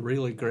they have a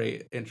really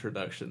great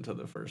introduction to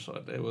the first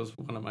one. It was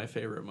one of my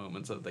favorite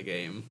moments of the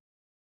game.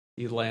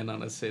 You land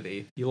on a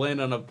city. You land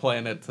on a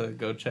planet to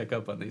go check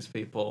up on these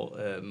people,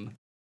 and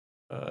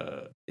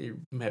you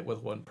met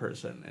with one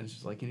person, and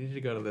she's like, "You need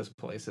to go to this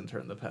place and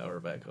turn the power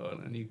back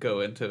on." And you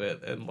go into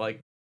it, and like,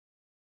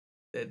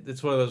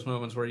 it's one of those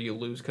moments where you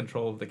lose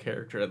control of the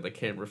character, and the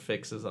camera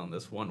fixes on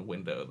this one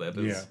window that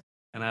is,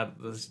 and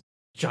this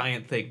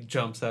giant thing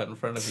jumps out in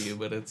front of you,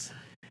 but it's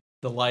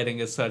the lighting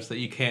is such that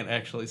you can't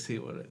actually see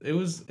what it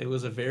was. It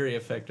was a very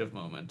effective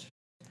moment.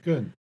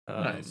 Good.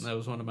 Nice. That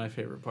was one of my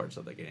favorite parts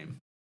of the game,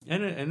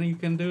 and you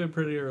can do it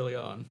pretty early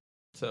on.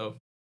 So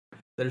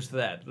there's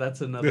that.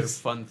 That's another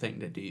fun thing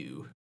to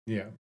do.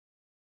 Yeah.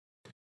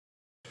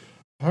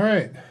 All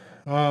right.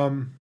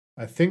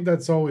 I think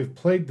that's all we've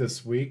played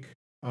this week.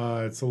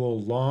 It's a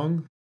little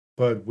long,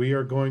 but we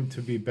are going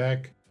to be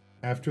back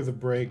after the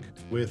break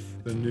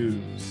with the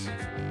news.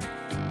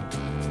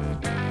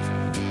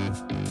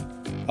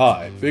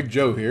 Hi, Big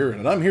Joe here,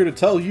 and I'm here to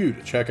tell you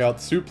to check out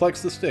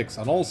Suplex the Sticks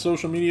on all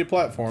social media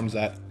platforms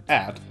at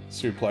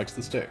Suplex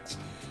the Sticks.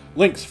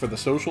 Links for the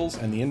socials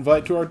and the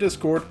invite to our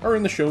Discord are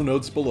in the show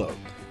notes below.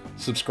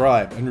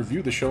 Subscribe and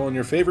review the show on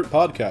your favorite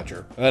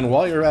podcatcher, and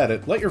while you're at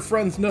it, let your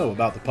friends know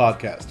about the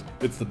podcast.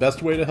 It's the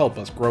best way to help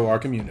us grow our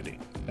community.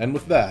 And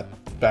with that,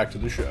 back to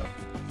the show.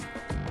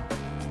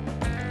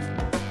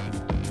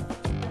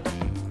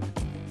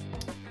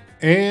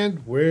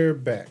 And we're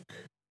back.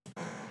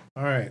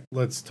 All right,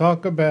 let's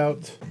talk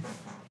about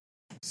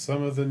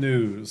some of the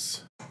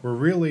news. We're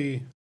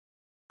really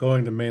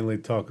going to mainly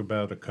talk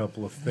about a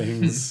couple of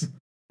things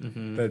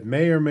that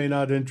may or may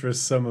not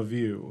interest some of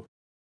you.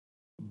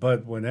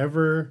 But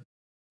whenever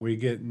we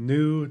get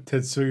new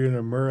Tetsuya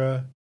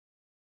Nomura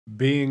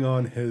being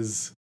on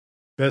his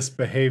best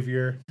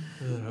behavior,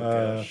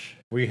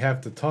 we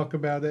have to talk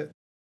about it.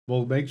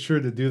 We'll make sure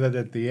to do that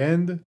at the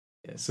end,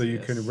 so you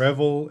can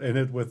revel in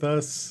it with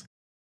us.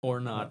 Or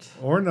not.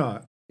 Or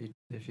not.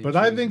 But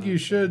I think you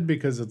should,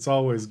 because it's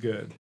always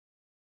good.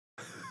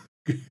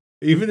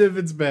 Even if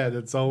it's bad,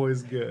 it's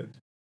always good.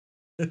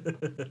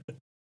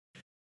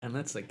 And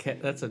that's a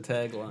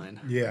tagline.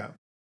 Yeah.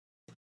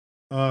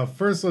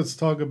 First, let's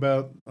talk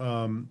about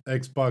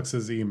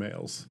Xbox's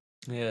emails.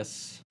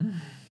 Yes.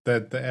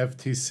 That the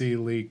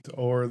FTC leaked,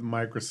 or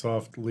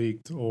Microsoft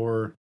leaked,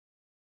 or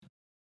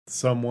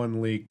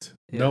someone leaked.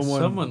 Yeah,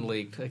 someone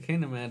leaked. I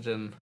can't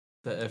imagine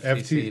the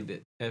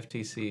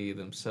FTC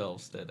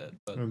themselves did it,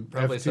 but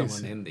probably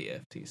someone in the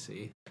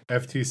FTC.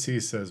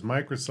 FTC says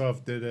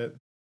Microsoft did it,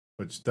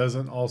 which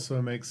doesn't also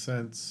make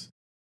sense.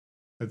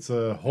 It's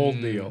a whole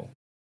deal.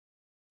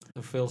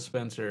 Phil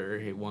Spencer,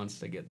 he wants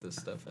to get this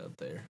stuff out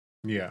there.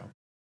 Yeah.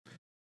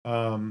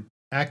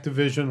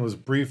 Activision was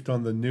briefed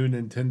on the new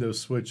Nintendo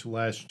Switch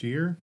last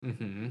year,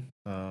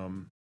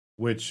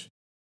 which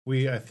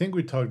I think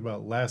we talked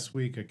about last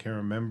week. I can't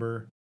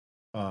remember.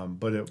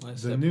 But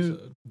the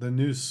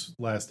new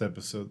last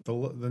episode,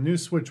 the new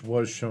Switch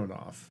was shown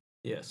off.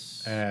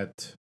 Yes.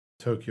 At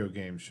Tokyo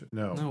Game Show.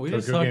 No, we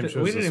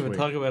didn't even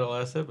talk about it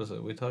last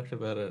episode. We talked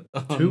about it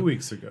 2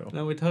 weeks ago.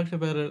 No, we talked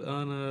about it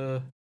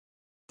on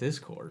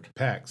Discord.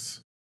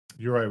 PAX.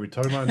 You're right. We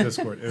talked about it on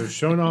Discord. It was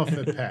shown off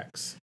at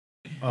PAX.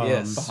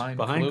 Yes.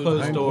 Behind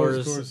closed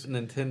doors,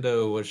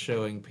 Nintendo was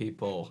showing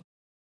people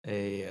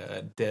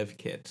a dev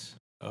kit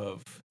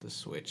of the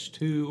Switch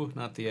 2,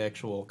 not the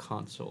actual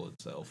console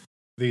itself.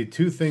 The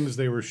two things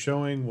they were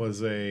showing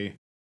was a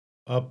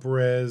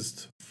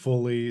up-resed,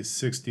 fully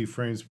 60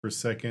 frames per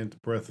second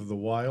Breath of the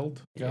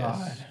Wild.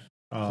 God,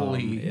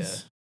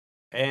 please.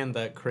 Yeah. And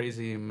that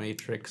crazy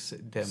Matrix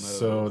demo.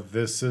 So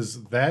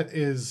that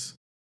is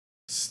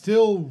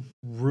still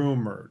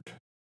rumored.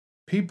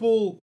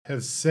 People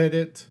have said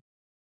it,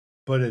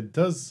 but it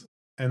does,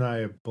 and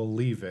I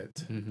believe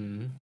it.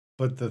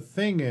 But the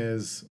thing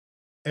is,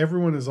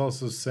 everyone is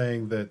also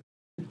saying that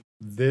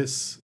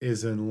this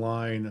is in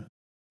line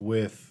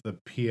with the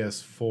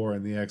PS4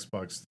 and the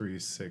Xbox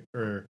 360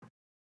 or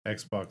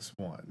Xbox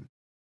One.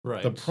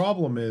 Right. The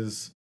problem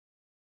is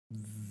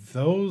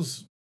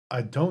those.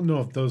 I don't know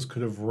if those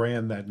could have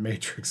ran that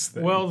Matrix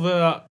thing.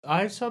 Well,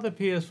 I saw the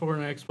PS4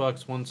 and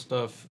Xbox One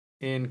stuff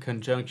in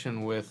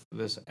conjunction with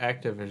this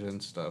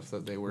Activision stuff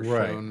that they were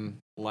shown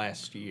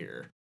last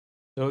year.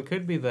 So it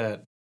could be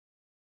that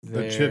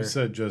the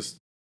chipset just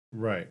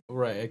right.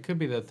 It could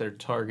be that their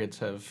targets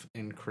have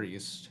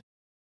increased.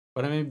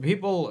 But I mean,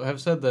 people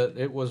have said that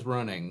it was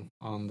running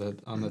on the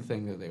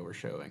thing that they were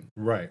showing.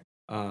 Right.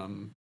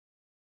 And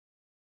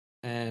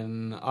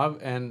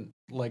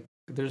like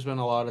there's been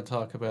a lot of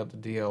talk about the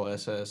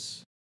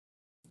DLSS,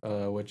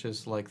 which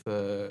is like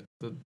the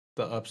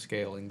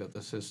upscaling that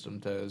the system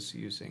does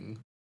using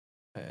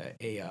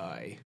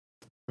AI.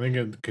 I think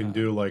it can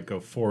do like a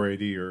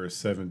 480 or a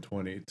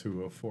 720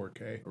 to a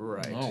 4K.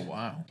 Right. Oh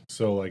wow.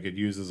 So like it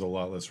uses a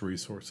lot less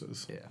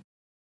resources. Yeah.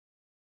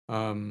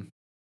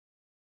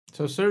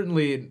 So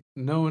certainly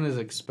no one is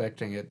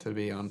expecting it to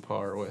be on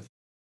par with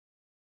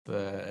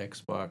the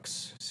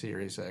Xbox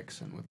Series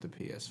X and with the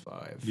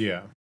PS5.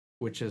 Yeah.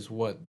 Which is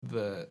what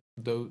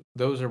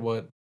those are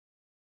what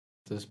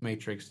this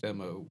Matrix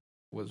demo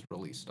was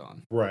released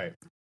on. Right.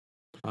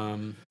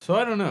 So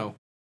I don't know.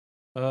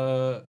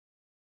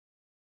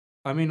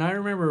 I mean, I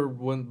remember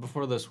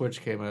before the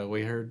Switch came out,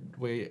 we heard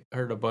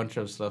a bunch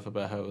of stuff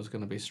about how it was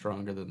going to be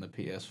stronger than the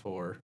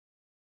PS4,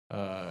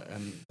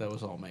 and that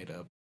was all made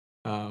up.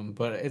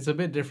 But it's a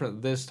bit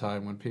different this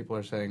time when people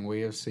are saying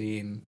we have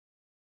seen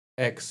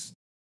X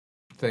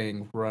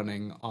thing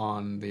running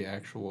on the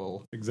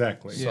actual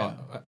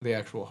the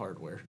actual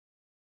hardware.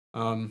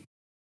 But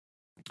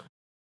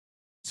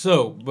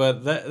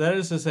that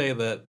is to say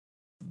that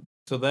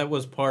that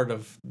was part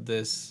of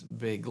this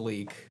big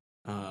leak.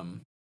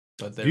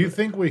 But do you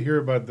think we hear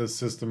about this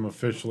system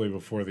officially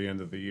before the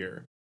end of the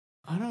year?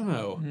 I don't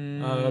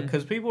know,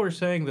 because people are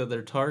saying that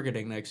they're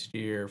targeting next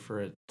year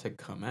for it to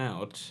come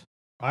out.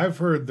 I've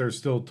heard they're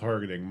still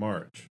targeting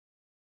March,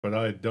 but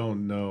I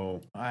don't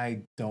know.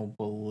 I don't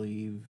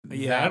believe I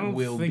don't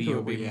will think be it a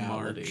would be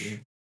reality.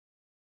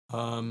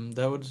 March.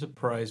 That would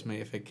surprise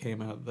me if it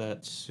came out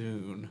that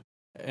soon.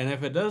 And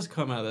if it does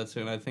come out that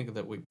soon, I think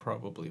that we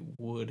probably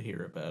would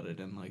hear about it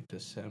in like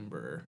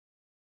December.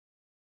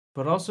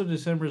 But also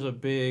December's a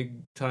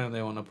big time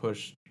they want to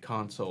push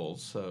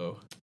consoles, so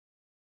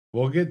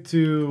we'll get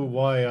to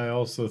why I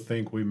also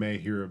think we may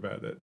hear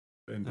about it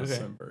in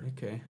December.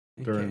 Okay.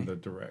 During the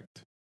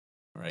direct.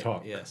 Right.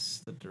 Talk.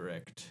 Yes, the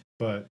direct.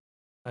 But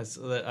I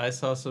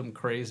saw some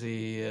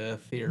crazy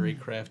theory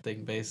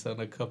crafting based on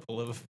a couple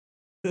of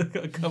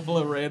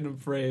random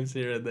frames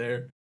here and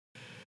there.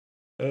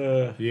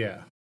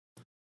 Yeah.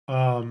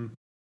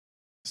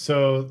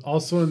 So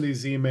also in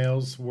these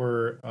emails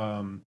were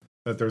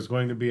that there's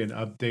going to be an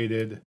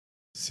updated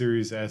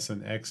Series S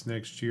and X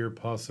next year,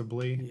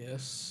 possibly.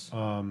 Yes.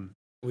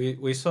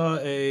 We saw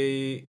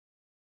a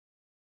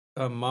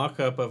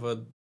mock-up of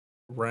a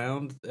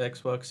round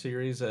Xbox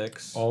Series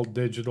X, all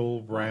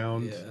digital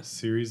round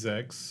Series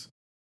X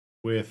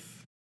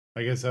with,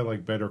 I guess, that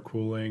like better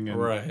cooling and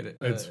right.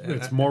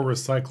 It's more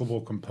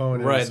recyclable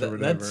components, right? Or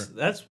whatever.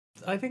 That's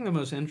I think the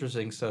most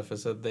interesting stuff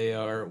is that they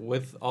are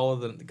with all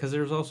of them, because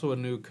there's also a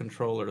new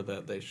controller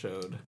that they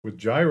showed with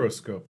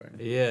gyroscoping.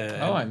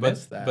 Yeah. I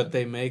missed that. But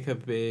they make a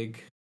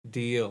big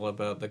deal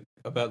about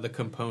the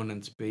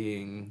components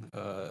being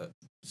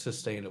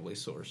sustainably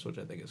sourced, which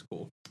I think is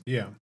cool.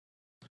 Yeah.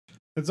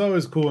 It's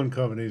always cool when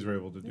companies are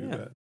able to do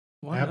that.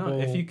 Why not?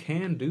 If you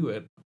can do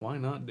it, why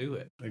not do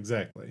it?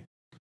 Exactly.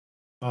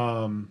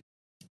 New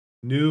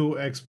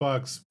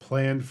Xbox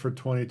planned for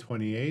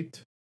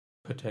 2028.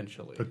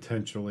 Potentially.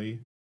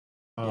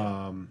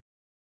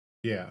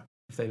 Yeah.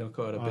 If they don't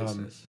go out of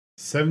business.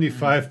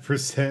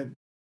 75%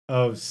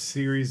 of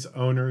Series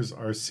owners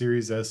are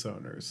Series S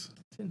owners.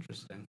 It's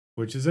interesting.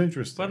 Which is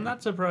interesting. But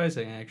not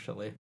surprising,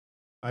 actually.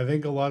 I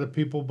think a lot of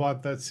people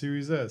bought that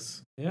Series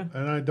S. Yeah.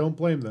 And I don't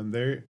blame them.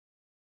 They're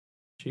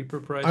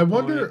cheaper price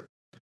wonder,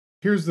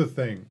 here's the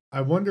thing.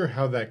 I wonder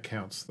how that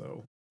counts,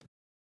 though.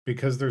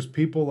 Because there's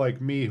people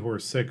like me who are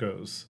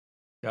sickos.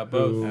 Got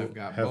both. Who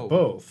have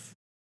both.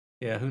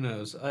 Yeah, who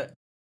knows?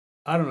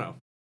 I don't know.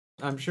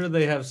 I'm sure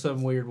they have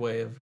some weird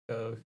way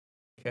of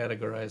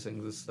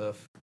categorizing this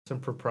stuff. Some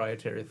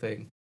proprietary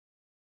thing.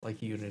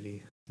 Like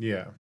Unity.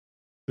 Yeah.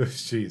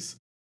 Jeez.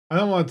 I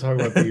don't want to talk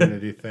about the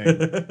Unity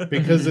thing.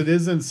 Because it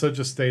is in such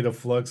a state of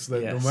flux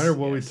that no matter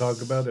what we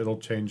talk about, it'll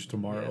change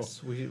tomorrow.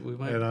 Yes, we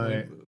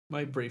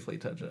might briefly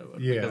touch on it.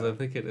 Because I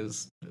think it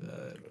is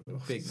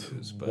big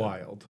news. But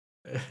wild.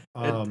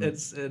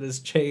 It has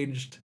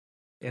changed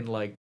in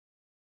like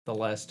the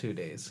last 2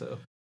 days.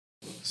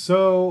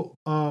 So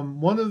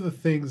one of the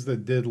things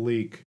that did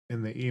leak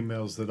in the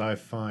emails that I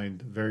find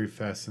very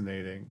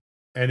fascinating,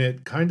 and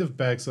it kind of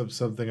backs up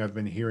something I've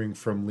been hearing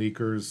from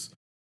leakers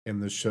in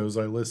the shows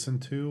I listen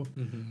to,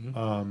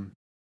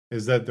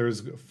 is that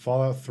there's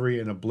Fallout 3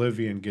 and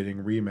Oblivion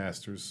getting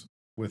remasters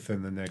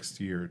within the next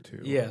year or two.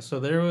 Yeah, so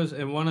there was,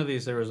 in one of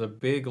these, there was a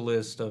big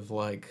list of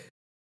like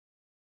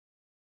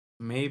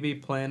maybe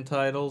planned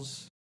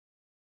titles.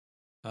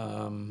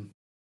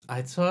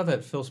 I saw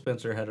that Phil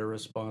Spencer had a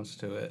response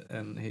to it,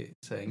 and he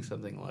saying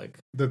something like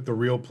that the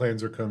real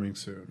plans are coming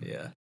soon.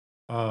 Yeah.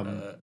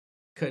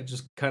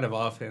 Just kind of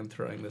offhand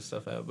throwing this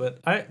stuff out, but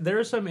there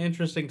are some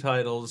interesting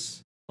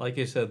titles. Like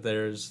you said,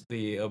 there's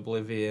the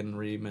Oblivion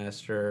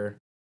remaster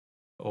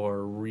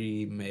or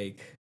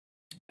remake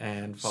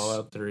and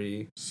Fallout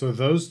 3. So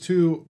those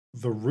two,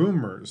 the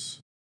rumors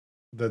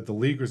that the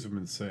leakers have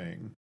been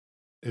saying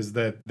is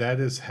that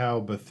is how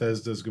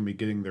Bethesda's going to be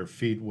getting their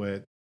feet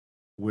wet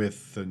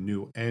with the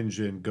new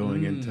engine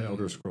going into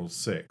Elder Scrolls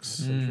 6.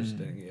 That's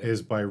interesting. Yeah.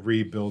 Is by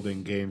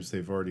rebuilding games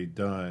they've already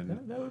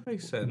done. That would make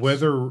sense.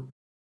 Whether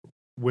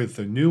with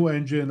a new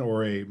engine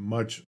or a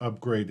much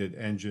upgraded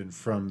engine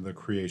from the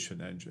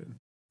creation engine.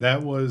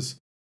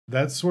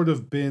 That's sort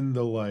of been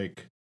the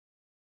like,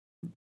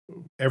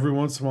 every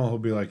once in a while he'll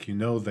be like,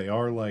 they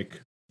are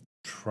like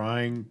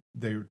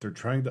they're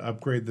trying to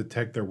upgrade the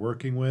tech they're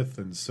working with,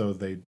 and so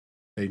they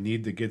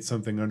need to get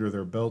something under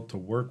their belt to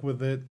work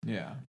with it.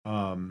 Yeah.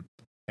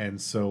 And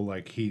so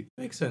like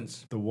makes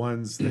sense. The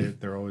ones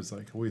they're always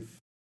like,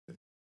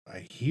 I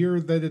hear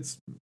that it's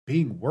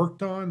being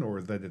worked on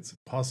or that it's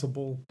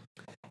possible.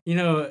 You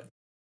know,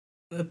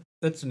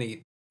 that's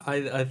neat.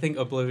 I think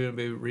Oblivion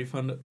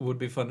would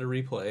be fun to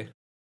replay.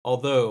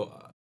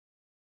 Although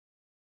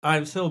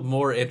I'm still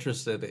more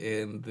interested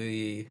in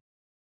the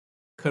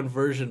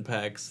conversion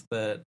packs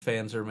that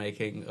fans are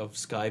making of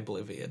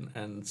Skyblivion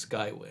and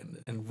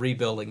Skywind and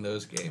rebuilding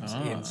those games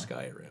in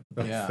Skyrim.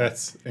 Yeah.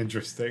 That's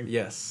interesting.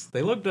 Yes,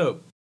 they look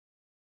dope.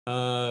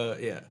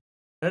 Yeah.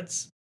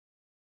 That's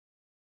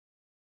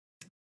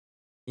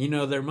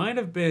there might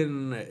have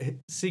been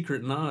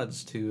secret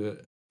nods to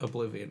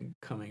Oblivion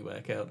coming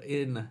back out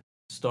in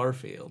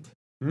Starfield.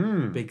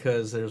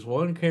 Because there's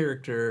one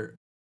character.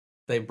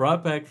 They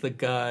brought back the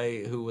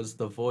guy who was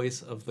the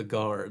voice of the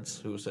guards,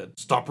 who said,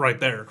 "Stop right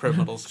there,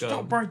 criminal scum."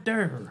 Stop right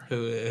there.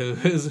 Who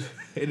is,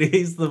 and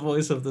he's the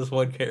voice of this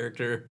one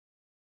character.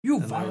 You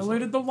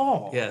violated the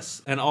law.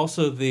 Yes, and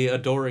also the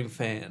adoring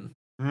fan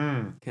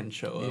can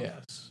show up.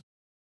 Yes.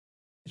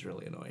 He's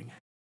really annoying.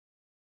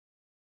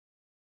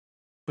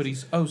 But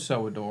he's oh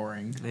so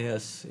adoring.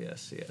 Yes.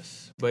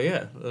 But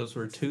yeah, those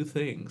were two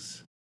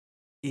things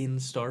in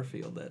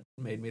Starfield that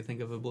made me think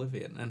of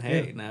Oblivion. And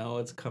hey, now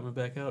it's coming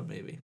back out,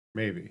 maybe.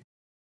 Maybe.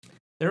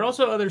 There are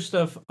also other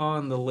stuff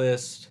on the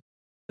list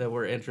that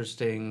were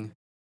interesting.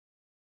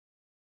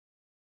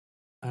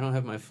 I don't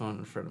have my phone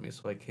in front of me,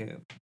 so I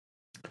can't.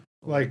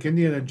 Like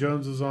Indiana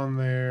Jones was on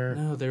there.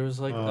 No, there was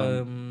like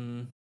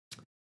oh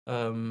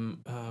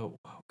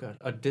god,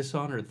 a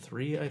Dishonored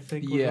 3, I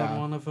think, was on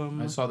one of them.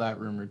 I saw that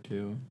rumor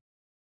too.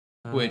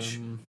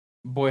 Which,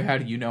 boy, how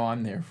do you know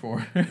I'm there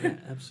for? Yeah,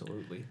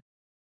 absolutely.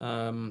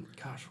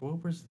 Gosh,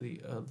 what was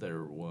the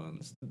other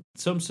ones?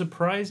 Some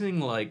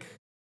surprising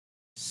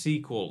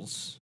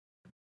sequels.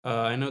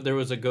 I know there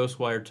was a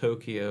Ghostwire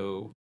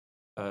Tokyo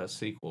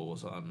sequel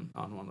was on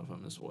one of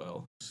them as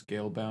well.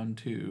 Scalebound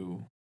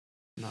 2.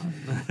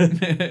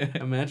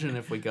 Imagine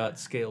if we got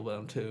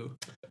Scalebound 2.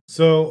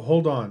 So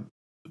hold on,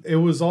 it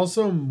was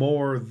also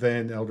more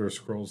than Elder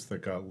Scrolls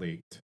that got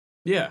leaked.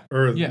 Yeah,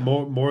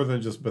 more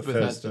than just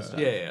Bethesda.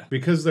 Yeah.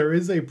 Because there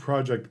is a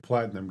Project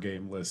Platinum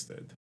game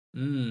listed,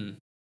 and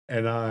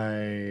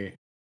I'm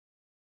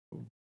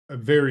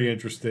very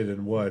interested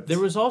in what. There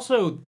was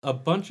also a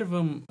bunch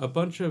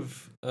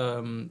of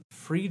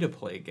free to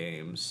play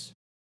games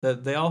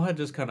that they all had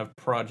just kind of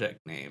project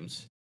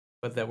names,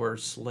 but that were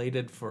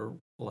slated for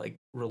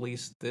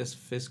release this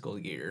fiscal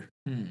year,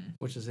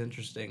 which is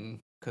interesting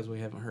because we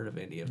haven't heard of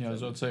any of them. Yeah, I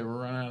was about to say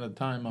we're running out of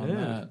time on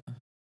that.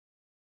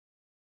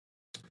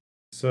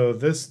 So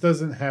this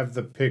doesn't have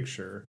the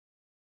picture,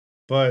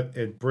 but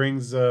it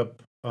brings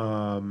up,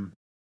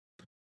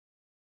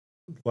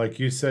 like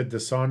you said,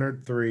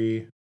 Dishonored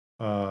 3.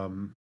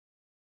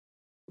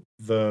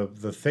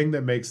 The thing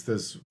that makes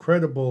this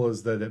credible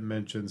is that it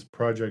mentions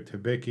Project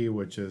Hibiki,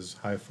 which is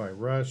Hi-Fi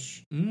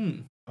Rush.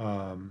 So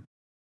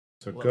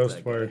Love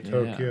Ghostwire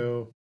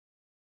Tokyo.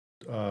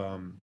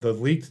 The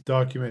leaked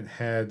document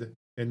had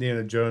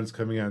Indiana Jones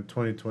coming out in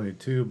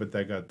 2022, but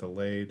that got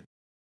delayed.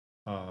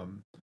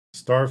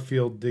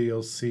 Starfield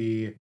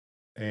DLC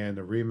and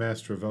a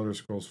remaster of Elder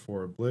Scrolls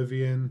 4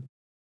 Oblivion.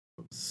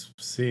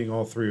 Seeing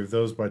all three of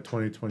those by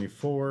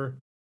 2024.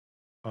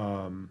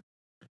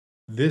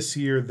 This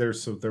year there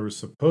was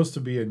supposed to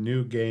be a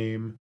new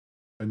game,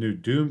 a new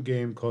Doom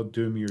game called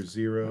Doom Year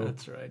Zero.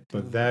 That's right.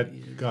 But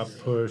that got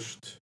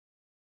pushed.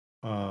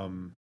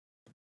 And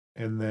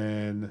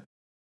then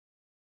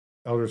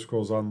Elder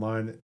Scrolls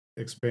Online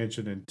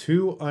expansion and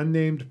 2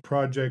 unnamed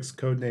projects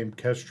codenamed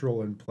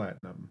Kestrel and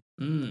Platinum.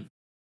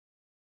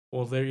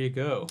 Well, there you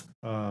go.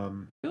 I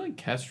feel like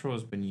Kestrel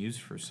has been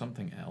used for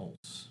something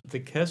else. The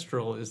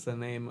Kestrel is the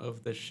name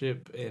of the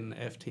ship in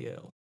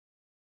FTL.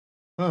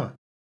 Huh.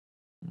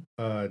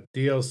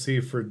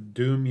 DLC for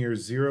Doom Year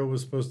Zero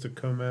was supposed to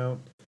come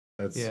out.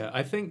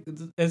 I think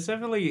it's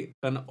definitely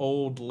an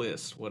old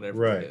list,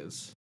 whatever it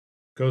is.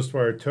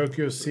 Ghostwire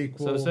Tokyo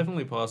sequel. So it's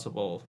definitely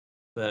possible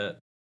that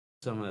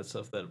some of that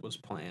stuff that was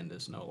planned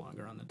is no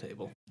longer on the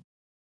table.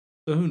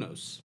 So who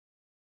knows?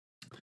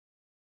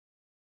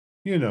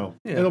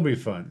 It'll be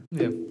fun.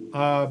 Yeah.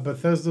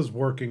 Bethesda's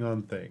working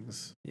on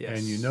things. Yes.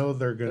 And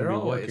they're going to be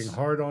working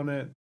hard on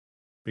it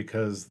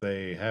because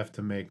they have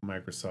to make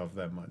Microsoft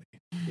that money.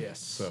 Yes.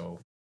 So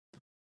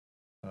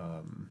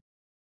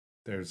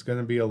there's going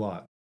to be a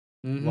lot.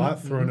 A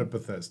lot thrown at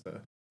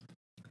Bethesda.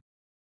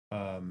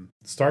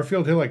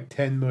 Starfield hit like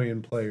 10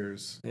 million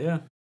players.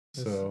 Yeah.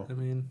 So, I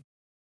mean,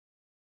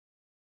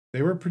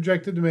 they were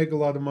projected to make a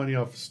lot of money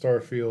off of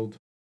Starfield.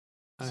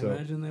 I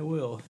imagine they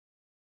will.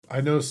 I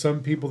know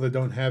some people that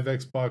don't have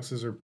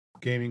Xboxes or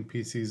gaming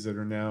PCs that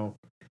are now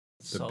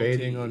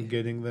debating on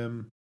getting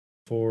them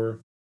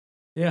for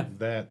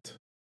that.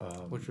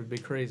 Which would be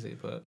crazy,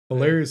 but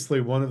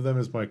hilariously, one of them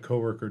is my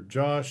coworker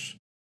Josh,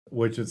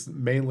 which is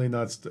mainly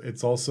not.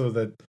 It's also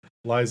that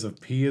Lies of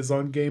P is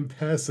on Game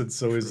Pass, and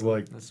so he's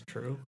like, "That's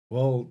true."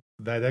 Well,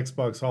 that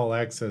Xbox All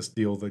Access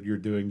deal that you're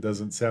doing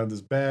doesn't sound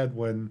as bad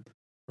when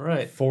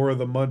 4 of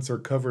the months are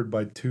covered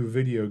by 2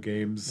 video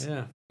games.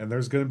 Yeah, and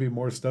there's going to be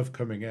more stuff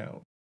coming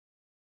out.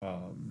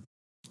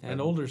 And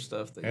older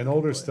stuff.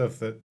 Older stuff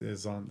that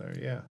is on there,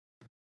 yeah.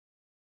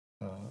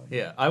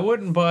 Yeah, I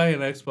wouldn't buy an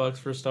Xbox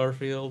for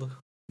Starfield.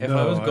 If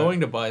I was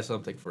going to buy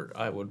something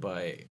I would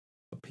buy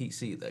a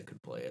PC that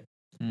could play it.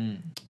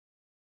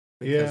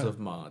 Because of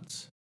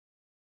mods.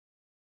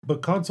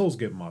 But consoles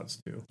get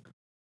mods too.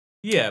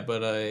 Yeah,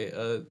 but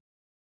a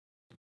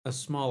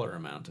smaller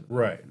amount of them.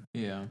 Right.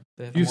 Yeah.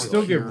 You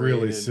still get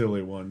really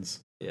silly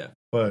ones. Yeah.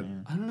 But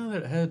I don't know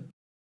that it had...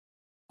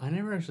 I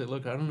never actually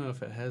looked. I don't know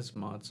if it has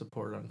mod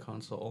support on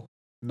console.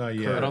 Not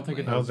yet. I don't think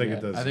it does.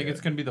 It does. I think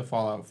it's going to be the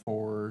Fallout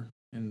 4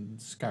 and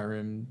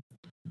Skyrim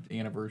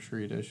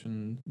Anniversary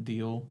Edition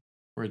deal,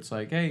 where it's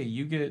like, hey,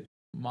 you get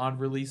mod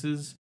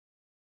releases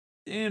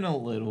in a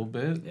little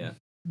bit. Yeah.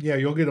 Yeah,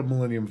 you'll get a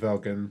Millennium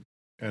Falcon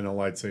and a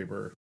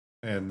lightsaber.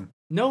 And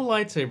no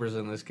lightsabers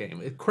in this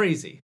game. It's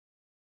crazy.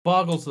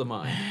 Boggles the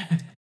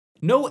mind.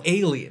 No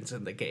aliens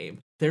in the game.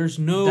 There's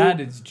no... That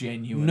is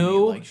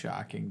genuinely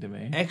shocking to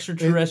me.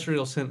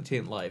 Extraterrestrial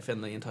sentient life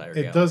in the entire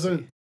galaxy. It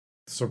doesn't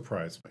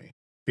surprise me.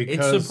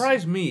 Because it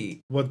surprised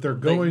me what they're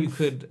going... You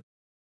could...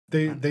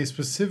 They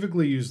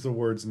specifically use the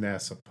words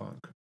NASA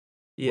punk.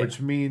 Yeah.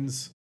 Which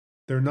means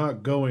they're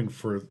not going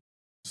for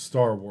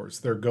Star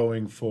Wars. They're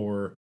going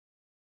for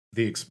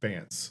The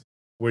Expanse,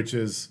 which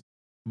is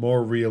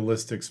more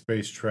realistic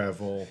space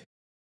travel.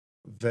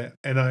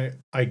 And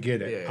I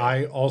get it. Yeah.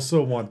 I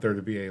also want there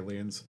to be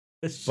aliens.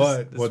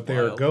 But what they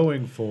are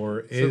going for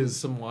is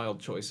some wild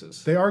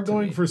choices. They are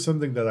going for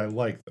something that I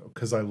like though,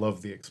 because I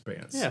love The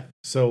Expanse. Yeah.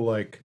 So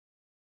like,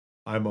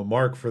 I'm a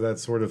mark for that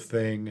sort of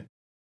thing,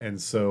 and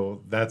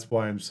so that's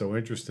why I'm so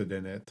interested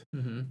in it.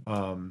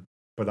 Mm-hmm.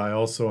 But I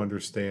also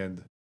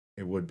understand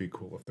it would be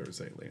cool if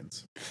there's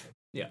aliens.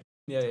 Yeah.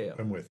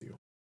 I'm with you.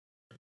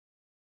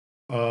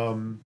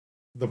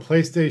 The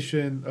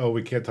PlayStation. Oh,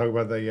 we can't talk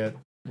about that yet.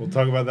 We'll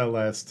talk about that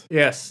last.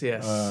 Yes.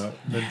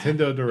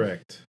 Nintendo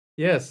Direct.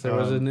 Yes, there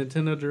was a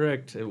Nintendo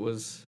Direct. It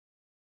was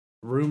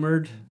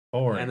rumored.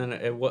 Boring. And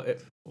then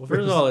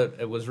first of all,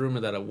 it was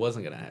rumored that it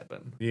wasn't going to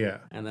happen. Yeah.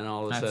 And then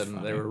all of a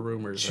sudden, there were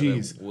rumors that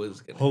it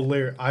was going to happen.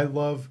 Hilarious. I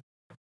love,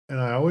 and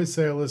I always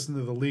say I listen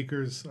to the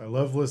leakers. I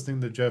love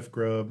listening to Jeff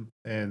Grubb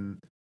and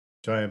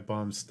Giant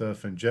Bomb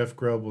stuff. And Jeff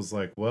Grubb was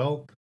like,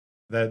 well,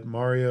 that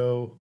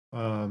Mario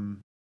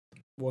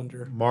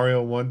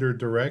Wonder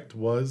Direct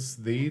was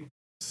the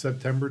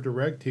September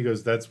Direct. He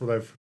goes, that's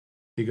what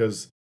he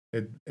goes,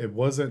 it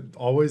wasn't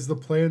always the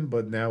plan,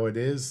 but now it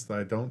is.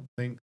 I don't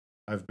think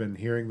I've been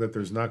hearing that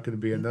there's not going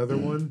to be another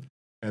one.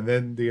 And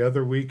then the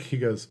other week he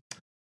goes,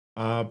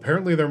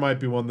 apparently there might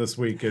be one this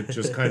week. It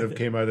just kind of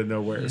came out of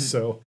nowhere.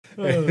 So,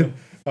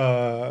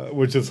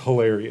 which is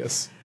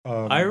hilarious.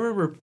 I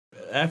remember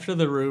after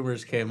the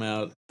rumors came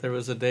out, there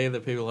was a day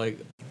that people were like,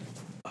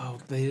 oh,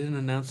 they didn't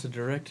announce the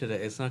Direct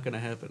today. It's not going to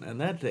happen.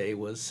 And that day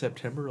was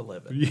September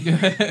 11th.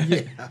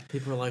 Yeah.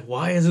 People are like,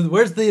 where's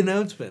the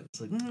announcement?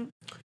 It's like,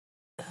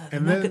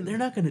 they're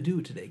not going to do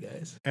it today,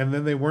 guys. And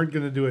then they weren't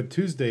going to do it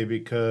Tuesday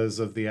because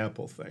of the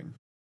Apple thing.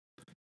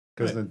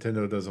 Because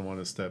Nintendo doesn't want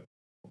to step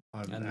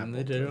on Apple. And then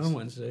they did it on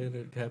Wednesday, and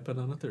it happened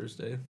on a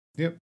Thursday.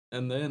 Yep.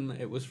 And then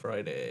it was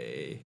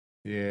Friday.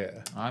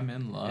 Yeah. I'm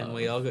in love. And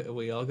we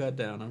all got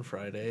down on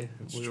Friday.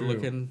 We were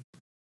looking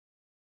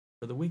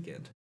for the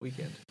weekend.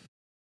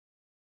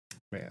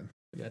 Man.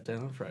 We got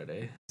down on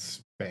Friday.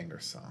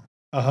 Banger song.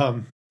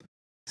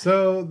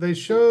 So they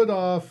showed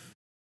off.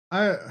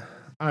 I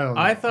don't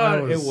know. I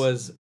thought it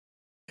was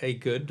a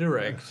good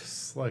Direct.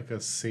 It's like a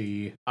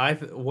C.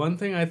 One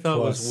thing I thought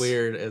was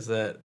weird is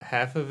that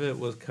half of it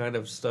was kind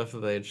of stuff that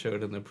they had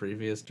showed in the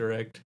previous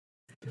Direct.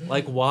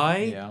 Like,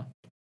 why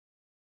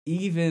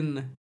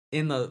even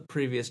in the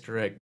previous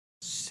Direct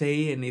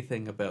say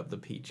anything about the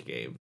Peach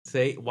game?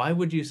 Why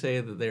would you say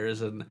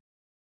that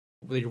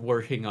you're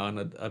working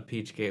on a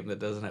Peach game that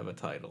doesn't have a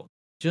title?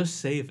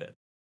 Just save it.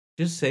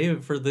 Just save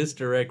it for this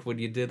Direct when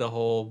you did a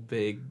whole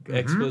big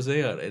expose on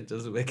it. It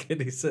doesn't make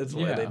any sense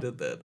why they did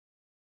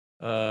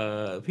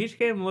that. Peach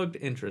game looked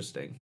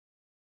interesting.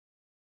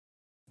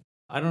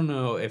 I don't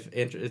know if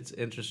it's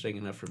interesting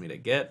enough for me to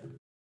get,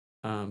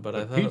 but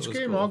I thought Peach it was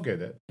game, cool. I'll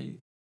get it.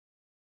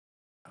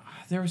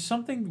 There was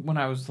something when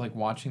I was like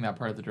watching that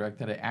part of the Direct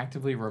that it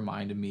actively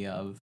reminded me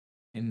of,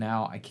 and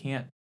now I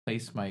can't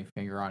place my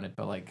finger on it,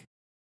 but like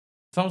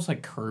it's almost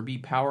like Kirby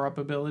power-up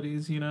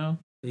abilities, you know?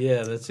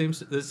 Yeah, that seems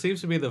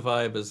to be the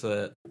vibe, is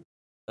that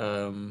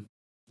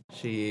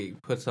she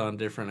puts on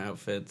different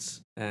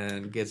outfits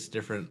and gets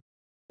different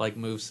like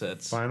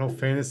movesets. Final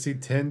Fantasy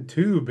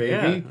X-2, baby.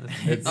 Yeah,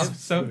 it's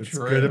so it's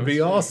true. It's gonna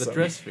be awesome. The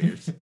dress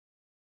spheres.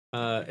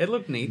 It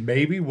looked neat.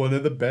 Maybe one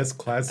of the best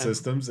class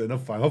systems in a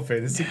Final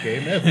Fantasy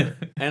game ever.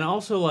 And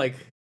also, like,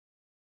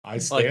 I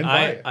stand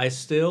by it. I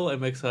still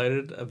am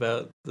excited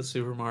about the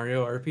Super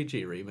Mario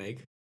RPG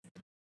remake.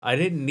 I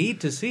didn't need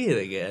to see it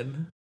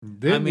again.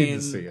 Didn't need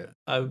to see it.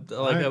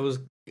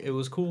 It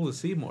was cool to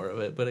see more of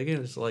it, but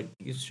again, it's like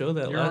you showed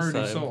that You're last time.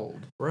 already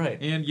sold, right?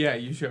 And yeah,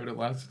 you showed it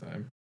last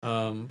time.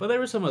 But there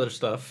was some other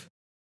stuff.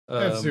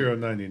 F-Zero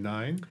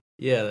 99.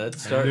 Yeah,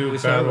 that's new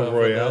battle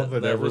royale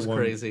that was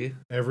crazy.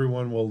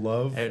 Everyone will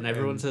love, and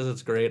everyone says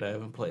it's great. I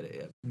haven't played it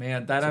yet.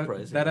 Man,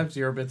 that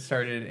F-Zero bit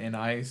started, and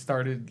I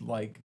started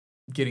like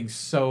getting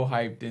so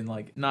hyped and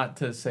like not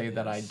to say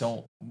that I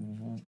don't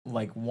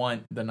like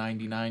want the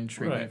 99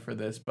 treatment for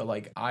this, but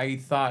like I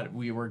thought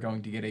we were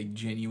going to get a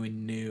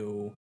genuine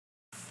new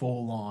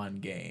full-on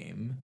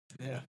game.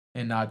 Yeah.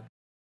 And not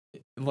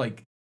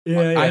like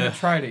Yeah, I haven't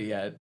tried it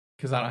yet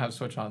because I don't have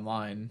Switch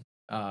Online.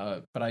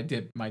 But I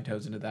dip my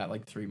toes into that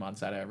like 3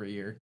 months out of every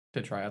year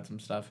to try out some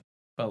stuff.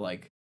 But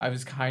like I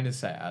was kind of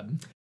sad.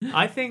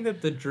 I think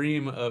that the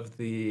dream of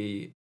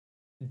the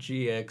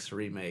GX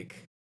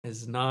remake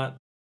is not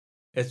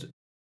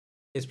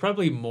it's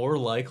probably more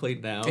likely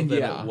now than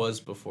it was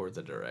before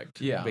the Direct.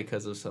 Yeah.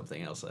 Because of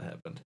something else that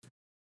happened.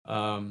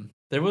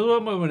 There was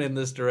one moment in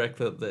this Direct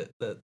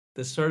that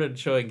this started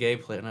showing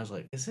gameplay, and I was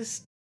like, "Is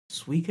this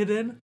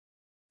Suikoden?"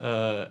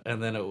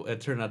 And then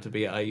it turned out to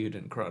be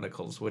Ayuden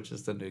Chronicles, which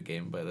is the new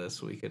game by the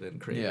Suikoden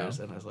creators,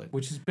 and I was like,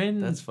 which has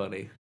been that's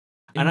funny.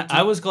 And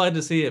I was glad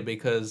to see it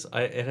because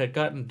it had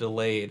gotten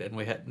delayed, and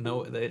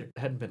there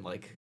hadn't been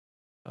like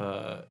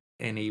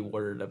any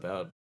word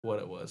about what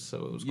it was,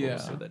 so it was cool to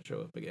see that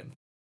show up again.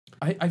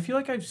 I feel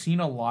like I've seen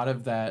a lot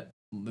of that,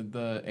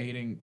 the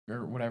Aiden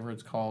or whatever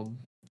it's called,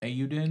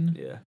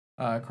 Ayuden,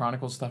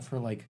 Chronicles stuff for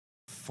like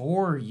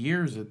 4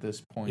 years at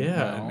this point.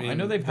 Yeah, I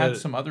know they've had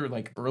some other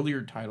like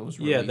earlier titles.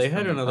 Yeah, they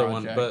had another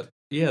one, but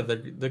yeah,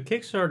 the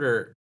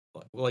Kickstarter,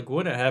 like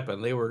when it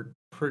happened, they were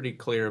pretty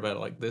clear about it,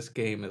 like this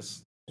game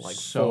is like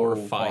so 4 or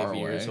 5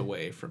 years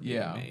away from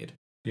being made.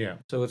 Yeah,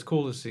 so it's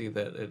cool to see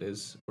that it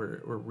is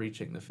we're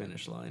reaching the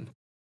finish line.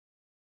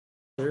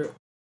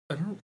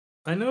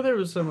 I know there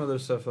was some other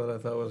stuff that I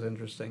thought was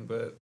interesting,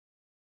 but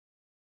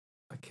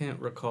I can't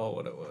recall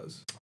what it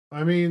was.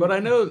 I mean,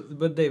 but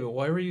David,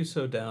 why were you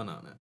so down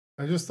on it?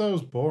 I just thought it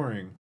was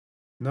boring.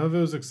 None of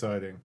it was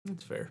exciting.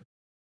 That's fair.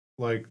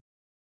 Like,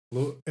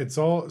 it's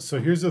all. So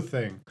here's the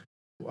thing.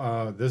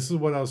 This is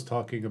what I was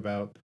talking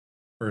about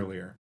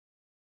earlier.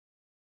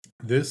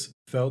 This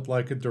felt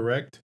like a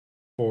direct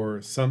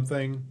for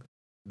something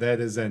that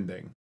is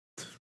ending.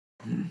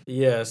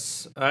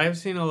 Yes, I've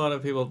seen a lot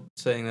of people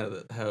saying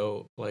that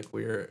how like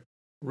we're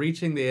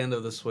reaching the end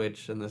of the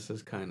Switch, and this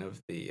is kind of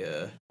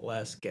the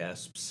last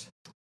gasps.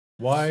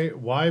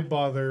 Why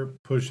bother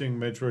pushing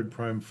Metroid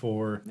Prime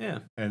 4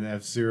 and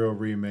F-Zero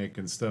remake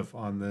and stuff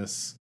on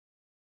this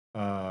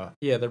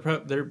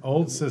they're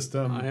old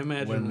system? I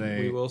imagine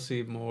we will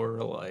see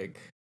more like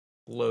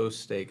low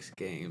stakes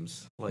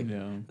games. Like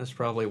that's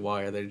probably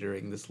why they're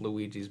doing this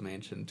Luigi's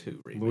Mansion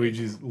 2 remake.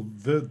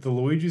 The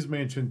Luigi's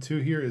Mansion 2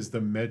 here is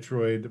the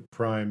Metroid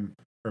Prime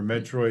or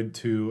Metroid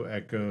 2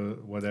 Echo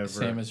whatever.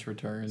 Samus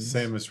Returns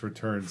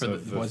for the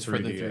 3DS. For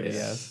the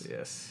 3DS.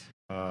 Yes.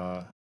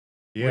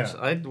 Yeah.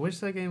 I wish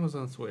that game was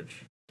on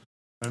Switch.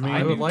 I mean,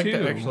 I would like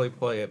to actually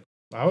play it.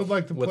 I would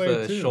like to play it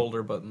too. With a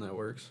shoulder button that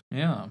works.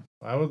 Yeah.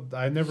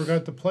 I never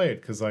got to play it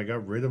because I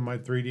got rid of my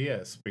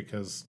 3DS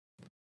because,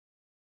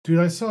 dude,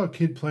 I saw a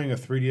kid playing a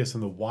 3DS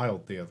in the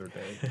wild the other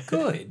day.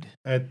 Good.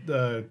 At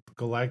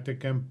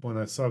when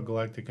I saw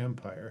Galactic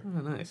Empire.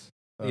 Oh, nice.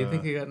 Do you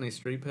think he got any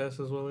street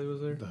passes while he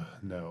was there?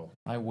 No.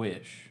 I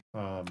wish.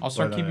 I'll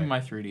start keeping my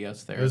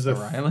 3DS there. There's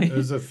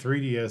a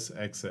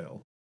 3DS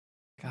XL.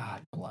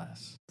 God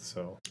bless.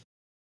 So.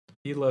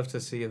 You'd love to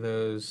see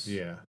those.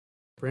 Yeah.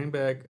 Bring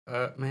back,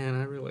 man,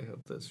 I really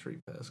hope that Street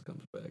Pass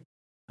comes back.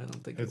 I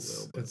don't think it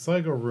will. But... It's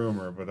like a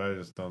rumor, but I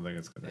just don't think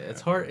it's going to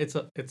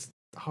happen. It's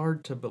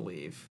hard to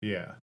believe.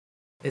 Yeah.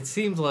 It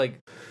seems like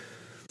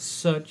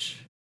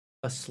such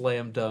a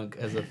slam dunk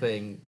as a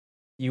thing.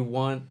 You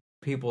want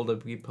people to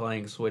be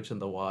playing Switch in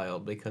the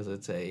wild because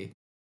it's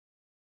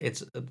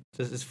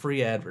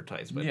free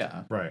advertisement.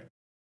 Yeah. Right.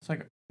 It's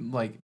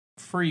like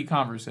free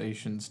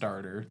conversation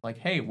starter. Like,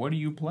 hey, what are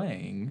you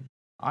playing?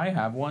 I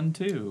have one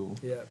too.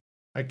 Yeah.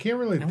 I can't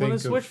really think when the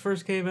Switch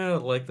first came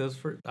out, like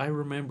I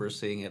remember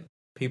seeing it,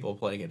 people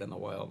playing it in the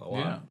wild a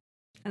lot. Yeah.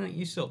 And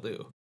you still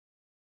do.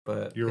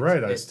 But you're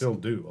right, I still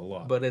do a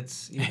lot. But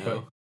it's,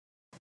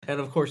 and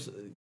of course,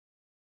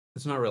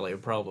 it's not really a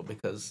problem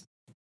because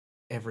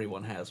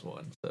everyone has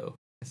one, so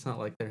it's not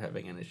like they're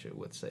having an issue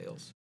with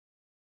sales.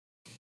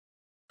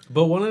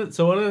 But one of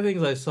the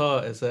things I saw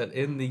is that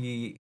in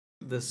the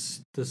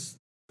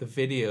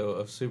video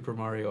of Super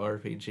Mario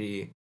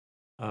RPG,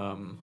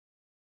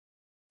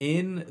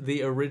 in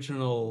the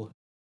original,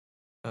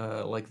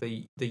 like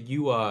the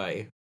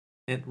UI,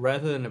 and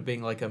rather than it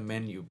being like a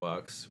menu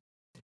box,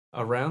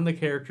 around the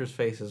characters'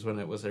 faces when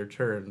it was their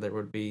turn, there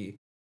would be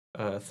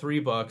 3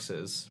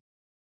 boxes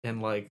in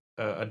like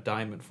a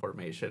diamond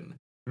formation,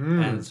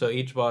 and so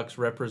each box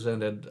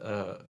represented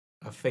a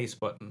face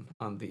button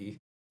on the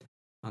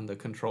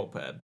control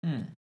pad.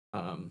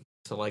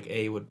 So like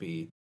A would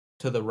be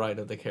to the right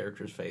of the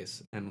character's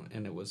face, and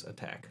it was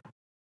attack.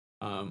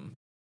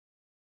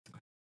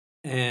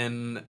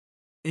 And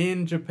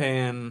in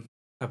Japan,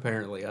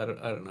 apparently, I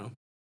don't know,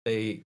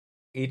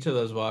 each of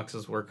those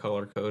boxes were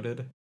color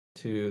coded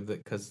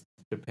because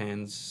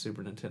Japan's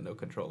Super Nintendo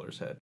controllers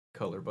had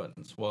color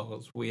buttons,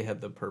 while we had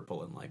the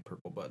purple and light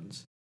purple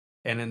buttons.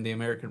 And in the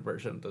American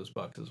version, those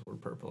boxes were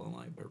purple and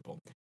light purple.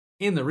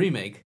 In the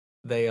remake,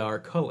 they are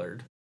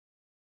colored.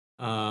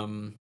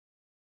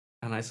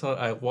 and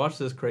I watched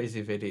this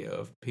crazy video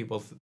of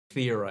people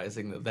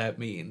theorizing that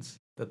means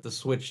that the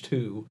Switch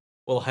 2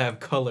 will have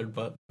colored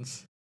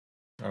buttons.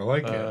 I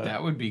like it.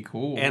 That would be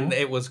cool. And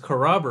it was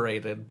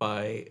corroborated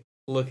by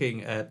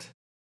looking at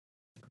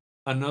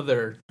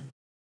another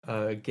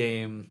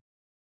game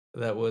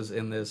that was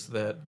in this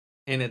that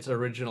in its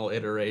original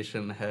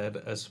iteration had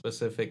a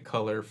specific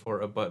color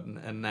for a button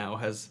and now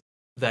has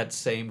that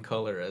same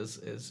color as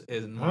is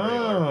in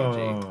Mario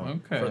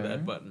RPG for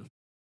that button.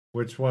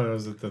 Which one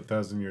was it? The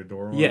 1,000-Year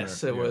Door one?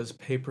 Yes, it was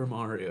Paper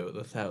Mario: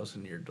 The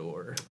 1,000-Year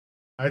Door.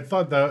 I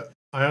thought that.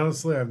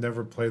 I've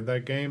never played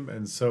that game,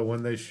 and so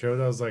when they showed,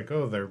 I was like,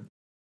 oh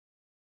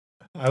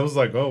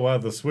wow,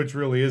 the Switch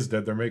really is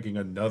dead. They're making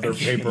another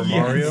Paper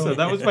Mario. So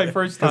that was my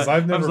first time.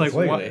 I've never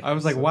played it. I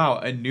was like, wow,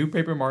 a new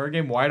Paper Mario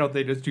game? Why don't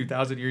they just do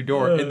 1,000-Year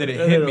Door? And then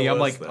it hit me. I'm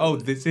like, oh,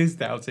 this is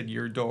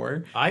 1,000-Year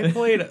Door. I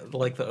played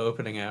like the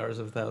opening hours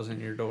of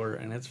 1,000-Year Door,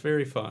 and it's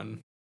very fun.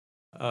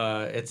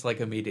 It's like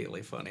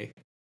immediately funny.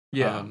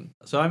 Yeah.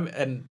 So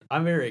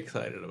I'm very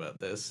excited about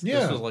this. Yeah.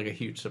 This was like a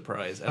huge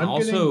surprise, and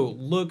also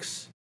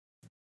looks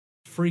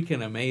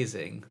freaking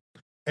amazing.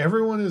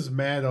 Everyone is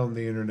mad on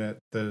the internet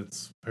that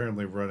it's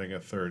apparently running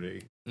at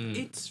 30.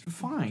 It's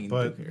fine.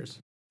 But who cares?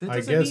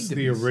 I guess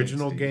the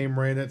original game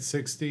ran at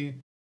 60,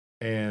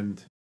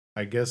 and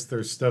I guess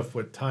there's stuff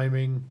with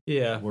timing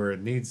where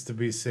it needs to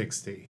be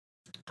 60.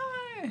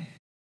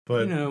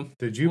 But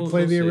did you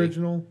play the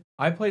original?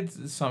 I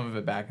played some of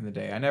it back in the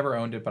day. I never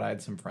owned it, but I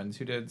had some friends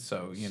who did.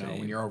 So,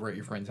 when you're over at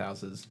your friends'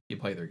 houses, you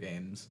play their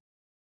games.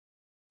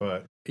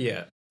 But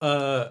yeah.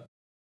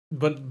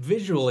 But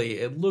visually,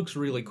 it looks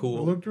really cool.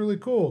 It looked really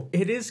cool.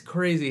 It is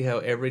crazy how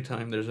every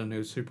time there's a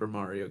new Super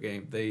Mario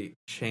game, they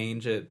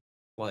change it,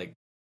 like,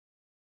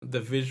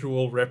 the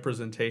visual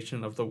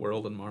representation of the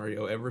world in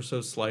Mario ever so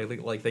slightly.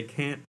 Like, they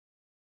can't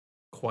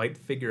quite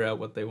figure out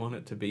what they want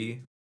it to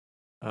be.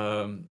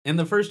 In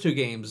the first two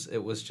games,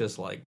 it was just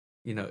like,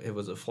 it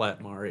was a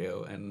flat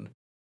Mario and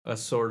a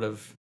sort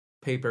of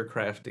paper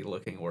crafty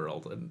looking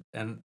world.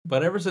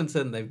 But ever since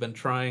then, they've been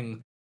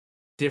trying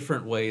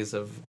different ways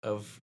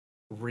of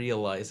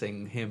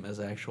realizing him as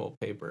actual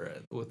paper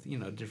with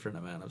different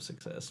amount of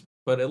success,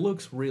 but it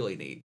looks really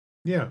neat.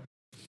 Yeah,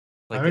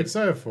 I'm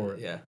excited for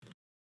it. Yeah,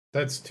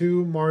 that's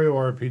two Mario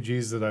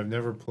RPGs that I've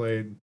never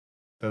played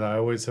that I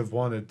always have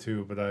wanted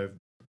to, but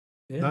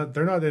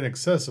they're not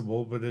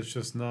inaccessible, but it's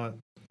just not.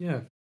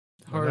 Yeah,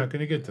 I'm not going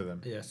to get to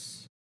them.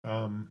 Yes.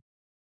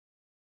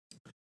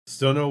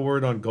 Still no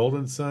word on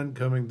Golden Sun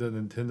coming to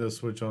Nintendo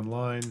Switch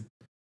Online.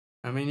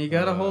 I mean, you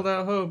gotta hold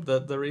out hope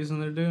that the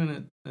reason they're doing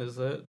it is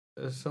that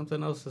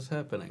something else is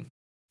happening.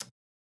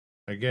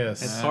 I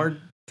guess. It's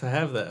hard to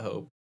have that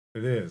hope.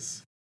 It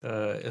is.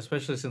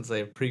 Especially since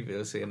they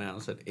previously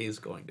announced it is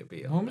going to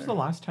be on When was the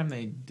last time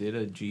they did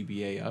a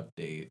GBA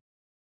update?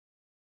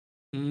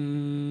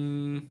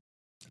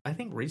 I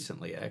think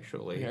recently,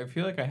 actually. I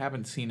feel like I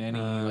haven't seen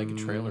any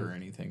trailer or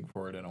anything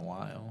for it in a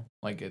while.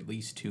 Like at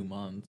least 2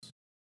 months.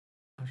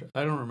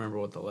 I don't remember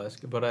what the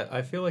last, but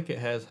I feel like it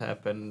has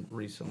happened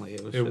recently.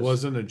 It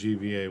wasn't a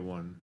GBA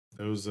one.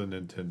 It was a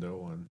Nintendo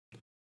one.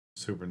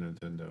 Super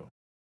Nintendo.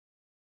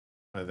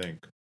 I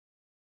think.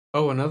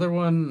 Oh, another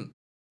one.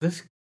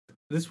 This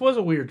was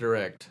a weird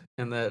direct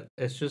in that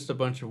it's just a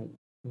bunch of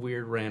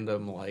weird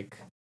random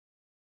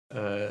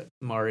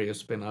Mario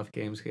spin-off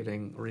games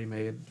getting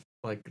remade.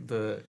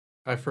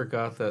 I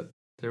forgot that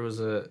there was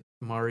a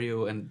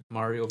Mario and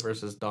Mario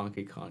versus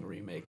Donkey Kong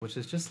remake, which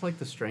is just like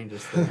the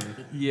strangest thing.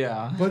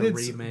 Yeah. But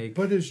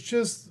it's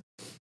just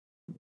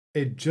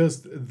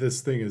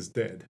this thing is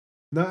dead.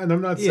 And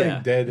I'm not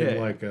saying dead in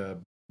like a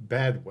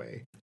bad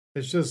way.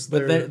 It's just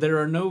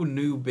there are no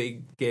new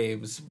big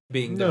games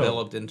being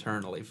developed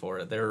internally for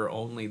it. There are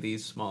only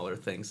these smaller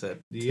things that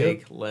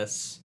take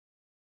less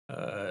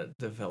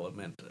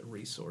development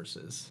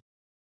resources.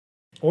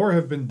 Or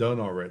have been done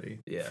already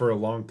for a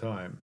long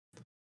time.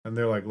 And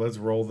they're like, let's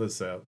roll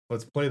this out.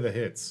 Let's play the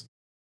hits.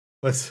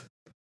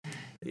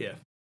 Yeah.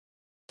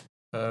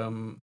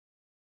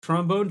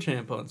 Trombone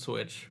Champ on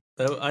Switch.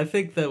 I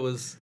think that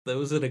was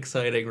an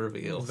exciting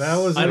reveal. That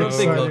was an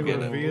exciting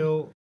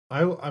reveal.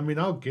 I mean,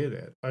 I'll get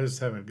it. I just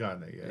haven't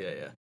gotten it yet.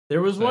 Yeah.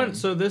 There was one.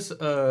 So this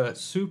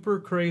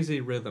Super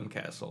Crazy Rhythm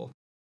Castle.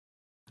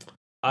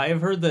 I've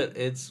heard that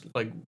it's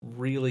like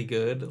really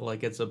good.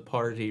 Like it's a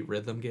party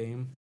rhythm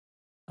game.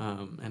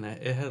 And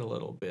it had a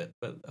little bit,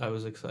 but I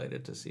was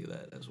excited to see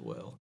that as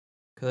well.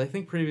 Because I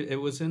think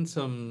it was in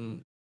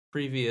some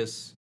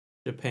previous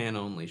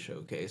Japan-only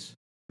showcase.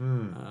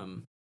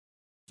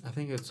 I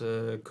think it's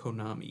a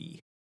Konami.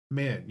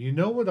 Man, you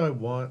know what I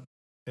want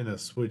in a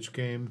Switch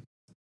game?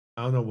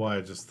 I don't know why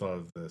I just thought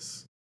of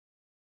this.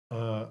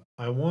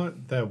 I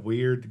want that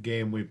weird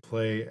game we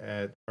play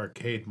at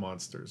Arcade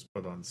Monsters,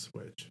 but on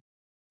Switch.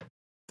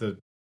 The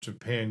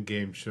Japan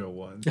Game Show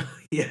one.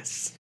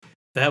 Yes.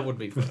 That would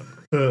be fun.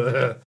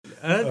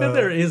 I think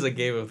there is a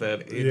game of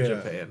that in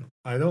Japan.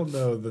 I don't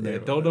know the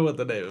name. Don't know what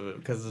the name of it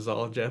because it's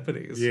all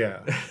Japanese.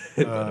 Yeah,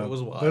 but it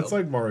was wild. That's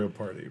like Mario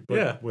Party,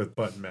 but with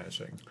button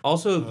mashing.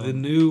 Also, the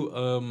new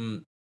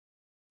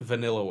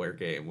Vanillaware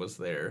game was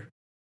there.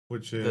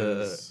 which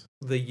is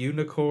the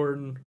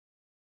unicorn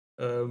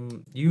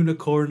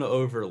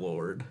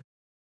overlord.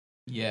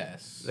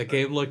 Yes. The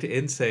game looked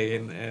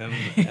insane and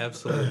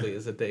absolutely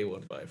is a day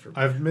one buy for me.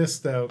 I've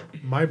missed out.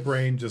 My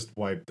brain just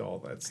wiped all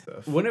that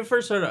stuff. When it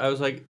first started, I was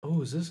like,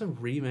 "Oh, is this a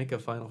remake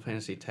of Final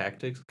Fantasy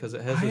Tactics?" Because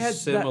it has a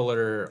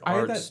similar art I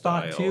had that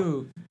style. thought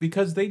too,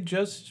 because they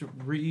just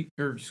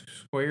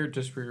Square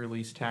just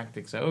re-released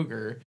Tactics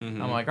Ogre.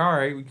 Mm-hmm. I'm like, all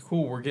right,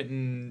 cool, we're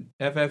getting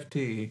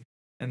FFT,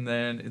 and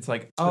then it's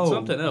like, oh,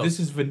 something else. This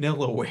is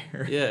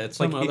Vanillaware. Yeah, it's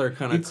some other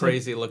kind of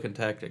crazy looking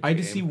Tactics. I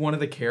just see one of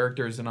the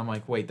characters, and I'm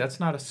like, wait, that's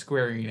not a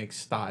Square Enix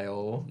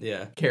style.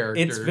 Character.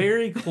 It's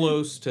very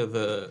close to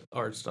the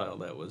art style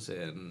that was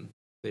in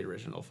the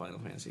original Final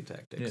Fantasy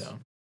Tactics. Yeah.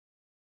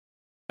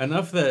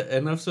 Enough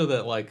so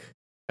that like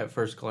at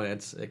first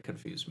glance it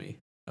confused me.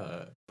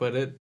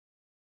 But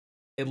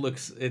it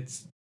looks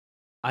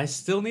I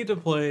still need to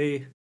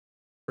play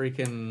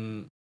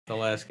freaking the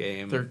last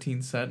game.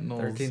 13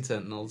 Sentinels. 13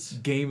 Sentinels.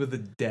 Game of the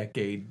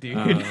decade,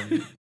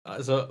 dude.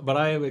 But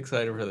I am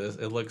excited for this.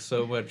 It looks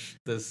so much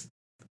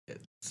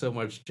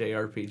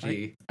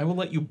JRPG. I will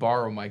let you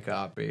borrow my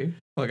copy.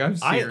 Like, I'm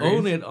serious. I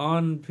own it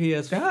on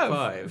PS5.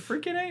 Yeah,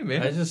 freaking A,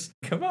 man.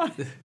 Come on.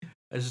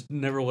 I just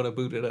never want to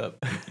boot it up.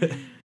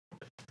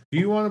 Do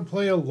you want to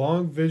play a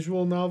long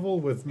visual novel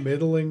with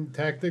middling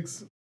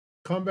tactics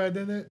combat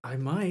in it? I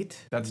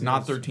might. That's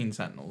not 13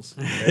 Sentinels.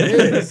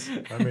 It is.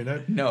 I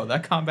mean, no,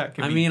 that combat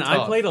can be tough.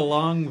 I played a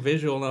long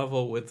visual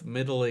novel with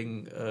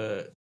middling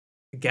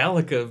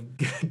Galaga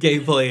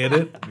gameplay in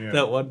it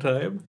that one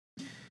time.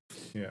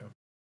 Yeah.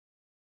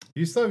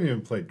 You still haven't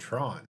even played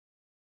Tron.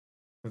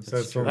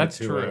 That's only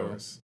 2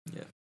 hours.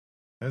 Yeah.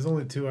 That's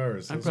only 2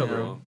 hours. I'm probably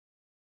wrong.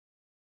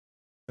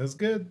 That's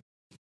good.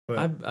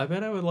 But I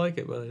bet I would like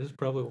it, but I just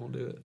probably won't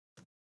do it.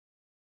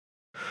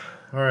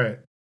 All right.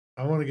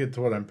 I want to get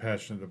to what I'm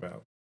passionate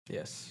about.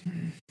 Yes.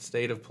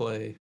 State of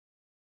Play.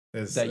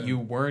 That you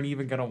weren't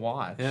even going to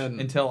watch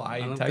until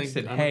I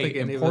texted, I don't think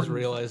any of us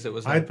realized it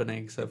was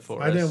happening except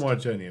for us. I didn't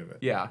watch any of it.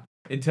 Yeah.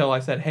 Until I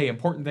said, hey,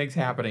 important things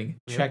happening.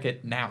 Yep. Check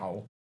it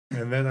now.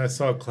 And then I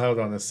saw Cloud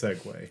on a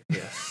Segway.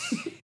 Yes.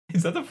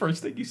 Is that the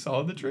first thing you saw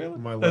in the trailer?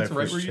 My life That's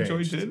right was where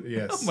changed. You joined in?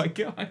 Yes. Oh my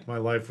god. My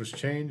life was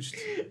changed.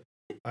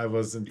 I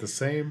wasn't the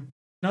same.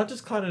 Not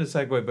just Cloud in a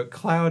Segway, but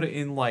Cloud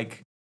in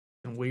like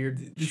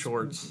weird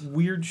shorts.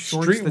 Weird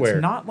shorts. Streetwear.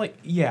 That's not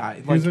like He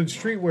was in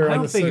streetwear. I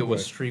don't think it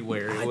was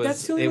streetwear.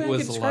 That's the only way I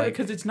can describe it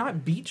because it's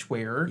not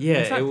beachwear. Yeah,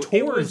 it's not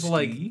it was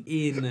like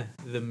in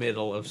the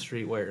middle of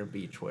streetwear and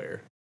beachwear.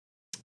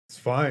 It's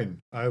fine.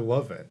 I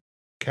love it.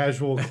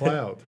 Casual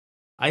Cloud.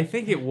 I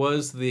think it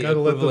was the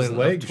equivalent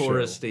of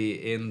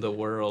touristy in the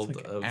world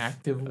of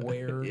active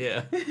wear.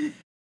 Yeah,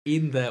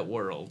 in that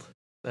world,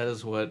 that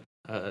is what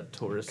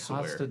tourists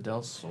Costa wear.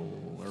 del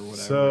Sol or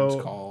whatever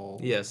it's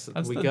called. Yes,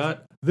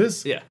 got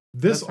this. Yeah,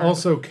 this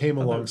also came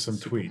along some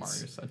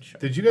tweets.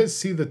 Did you guys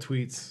see the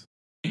tweets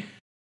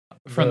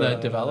from the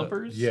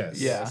developers?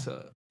 Yes. Yeah.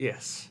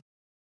 Yes.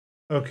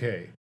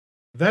 Okay,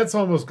 that's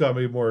almost got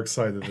me more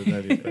excited than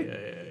anything.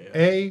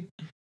 Yeah.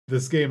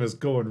 This game is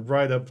going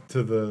right up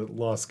to the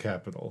Lost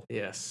Capital.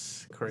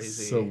 Yes,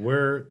 crazy. So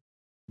we're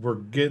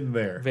getting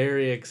there.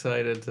 Very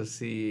excited to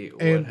see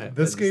what happens.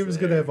 This game is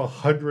going to have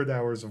 100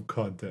 hours of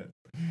content.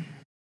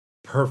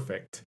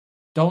 Perfect.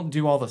 Don't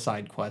do all the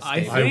side quests.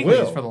 I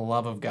will. For the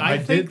love of God. I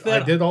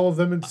did all of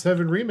them in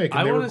 7 Remake,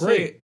 and they were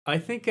great. I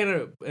think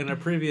in a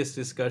previous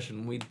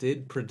discussion, we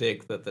did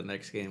predict that the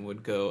next game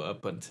would go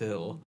up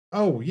until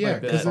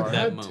because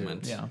that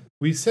moment. Yeah.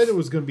 We said it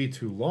was going to be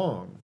too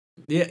long.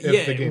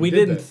 Yeah, we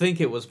didn't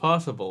think it was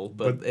possible,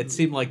 but it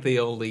seemed like the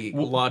only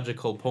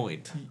logical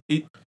point.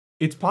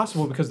 It's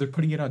possible because they're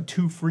putting it on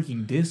 2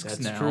 freaking discs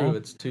now. That's true.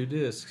 It's 2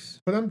 discs.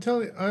 But I'm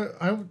telling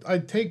you, I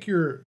take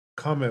your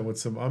comment with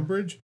some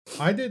umbrage.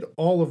 I did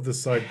all of the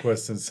side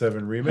quests in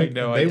 7 Remake.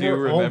 No, I do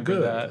remember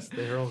good. That.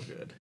 They were all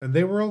good. And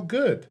they were all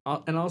good.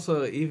 And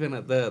also, even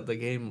at the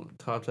game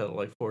topped out at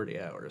like 40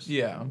 hours.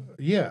 Yeah.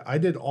 Yeah, I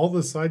did all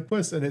the side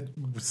quests, and it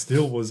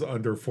still was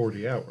under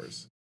 40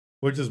 hours.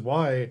 Which is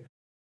why,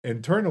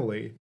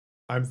 internally,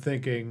 I'm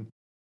thinking,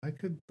 I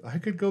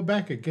could go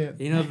back again.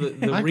 You know,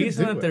 the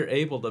reason that they're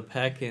able to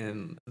pack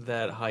in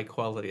that high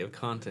quality of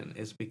content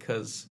is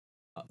because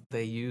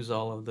they use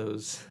all of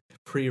those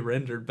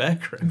pre-rendered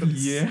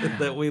backgrounds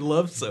that we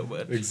love so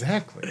much.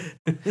 Exactly.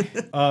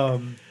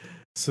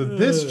 So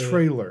this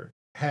trailer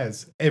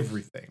has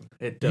everything.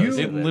 It does.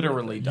 It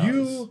literally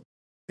does.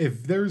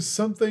 If there's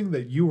something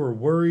that you were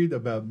worried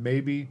about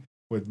maybe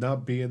would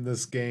not be in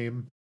this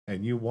game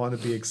and you want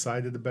to be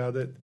excited about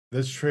it,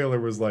 this trailer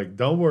was like,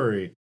 don't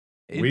worry.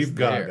 We've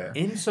got it.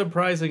 In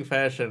surprising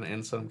fashion,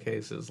 in some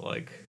cases,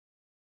 like...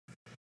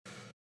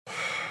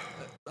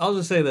 I'll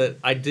just say that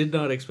I did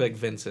not expect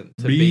Vincent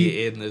to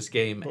be in this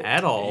game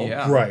at all.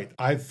 Yeah. Right.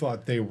 I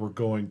thought they were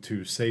going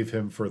to save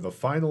him for the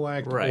final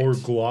act or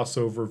gloss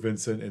over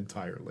Vincent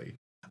entirely.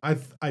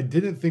 I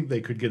didn't think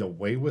they could get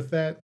away with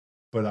that,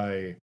 but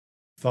I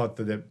thought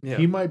that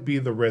he might be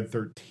the Red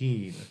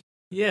 13.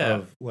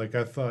 Yeah. I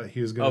thought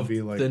he was going to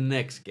be like... the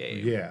next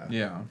game. Yeah.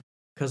 Yeah.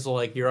 Because,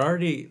 like,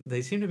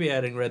 they seem to be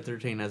adding Red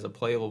 13 as a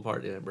playable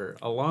party member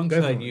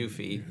alongside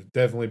Yuffie.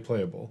 Definitely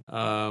playable.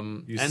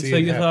 And You so see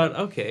it you thought,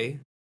 happen. okay,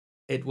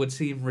 it would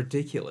seem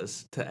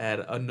ridiculous to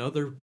add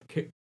another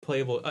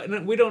playable.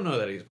 We don't know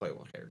that he's a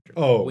playable character.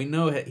 Oh, we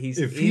know he's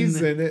if he's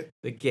in it,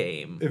 the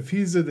game. if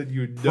he's in it,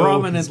 you know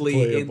prominently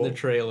he's in playable. the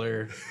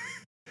trailer.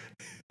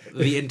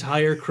 The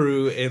entire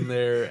crew in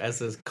there as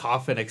this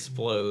coffin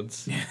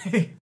explodes.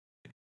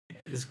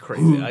 It's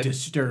crazy. Who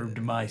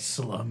disturbed my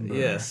slumber?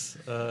 Yes,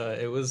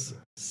 it was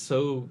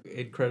so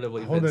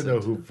incredibly. I want to know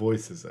Vincent. who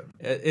voices him.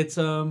 It's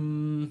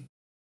I'm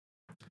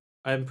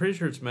pretty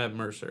sure it's Matt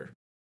Mercer.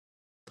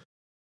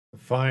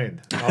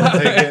 Fine, I'll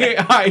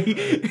take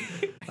it.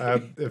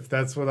 If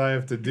that's what I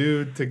have to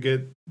do to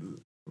get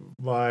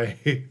my.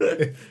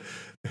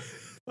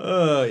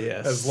 Oh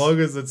yes. As long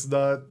as it's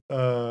not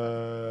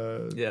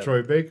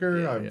Troy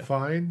Baker, I'm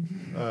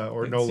fine.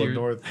 Or Nolan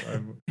North.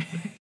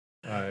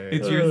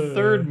 It's your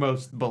third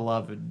most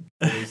beloved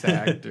voice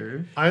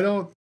actor. I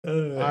don't.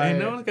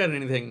 no one's got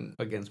anything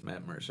against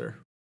Matt Mercer.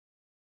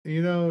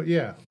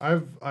 Yeah,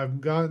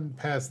 I've gotten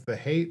past the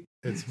hate.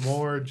 It's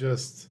more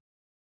just.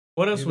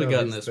 What else we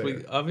got in this?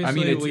 We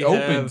obviously it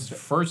opens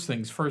first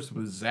things first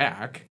with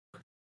Zach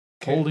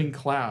holding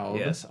Cloud.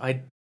 Yes,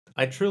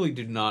 I truly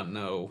do not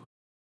know.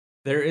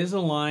 There is a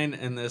line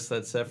in this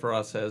that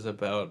Sephiroth says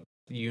about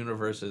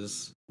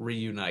universes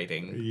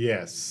reuniting.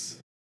 Yes.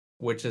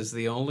 Which is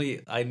the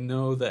only I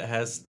know that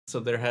has. So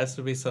there has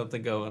to be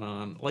something going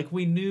on. Like,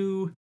 we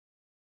knew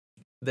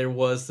there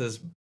was this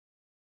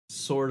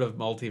sort of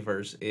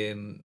multiverse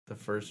in the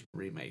first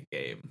remake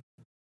game,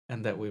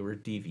 and that we were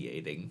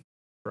deviating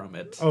from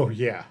it. Oh,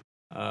 yeah.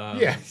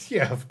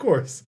 Yeah, of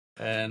course.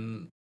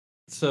 And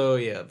so,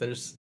 yeah,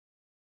 there's.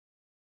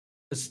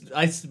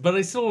 I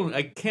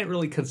can't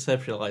really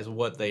conceptualize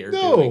what they are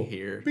doing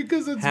here.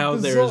 Because it's how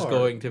bizarre. There's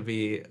going to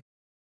be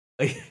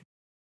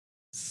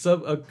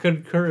a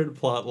concurrent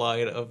plot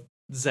line of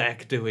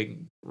Zack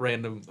doing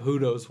random who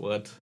knows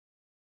what.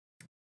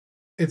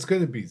 It's going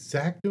to be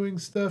Zack doing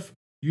stuff.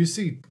 You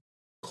see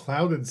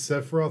Cloud and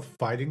Sephiroth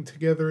fighting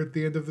together at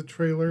the end of the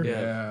trailer.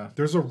 Yeah.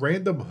 There's a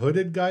random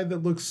hooded guy that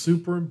looks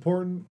super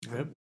important.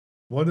 Yep.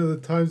 One of the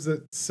times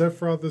that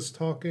Sephiroth is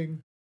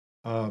talking.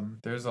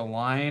 There's a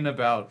line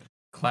about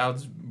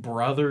Cloud's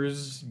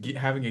brothers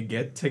having a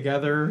get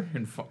together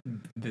and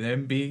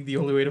them being the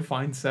only way to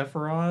find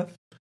Sephiroth.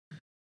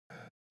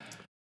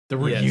 The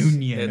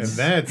reunion, and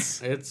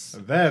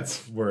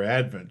that's where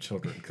Advent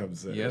Children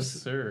comes in. Yes,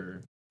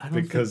 sir.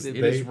 Because it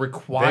is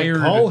required. They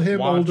call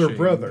him older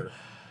brother.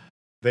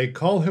 They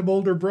call him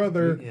older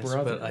brother. Yes,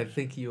 but I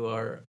think you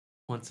are.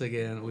 Once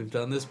again, we've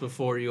done this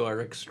before. You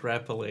are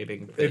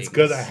extrapolating things. It's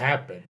gonna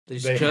happen.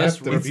 It's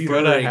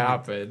gonna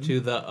happen to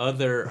the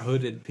other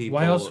hooded people.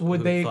 Why else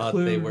would they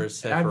include they were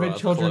Advent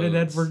Children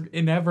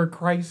in Ever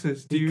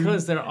Crisis, dude?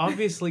 Because they're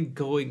obviously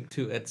going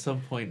to at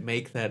some point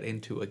make that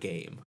into a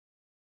game.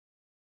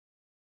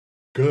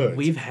 Good.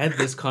 We've had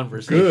this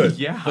conversation. Good.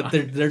 Yeah. But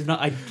they're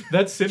not.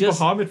 That Sid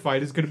Muhammad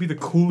fight is going to be the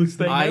coolest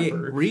thing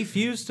ever. I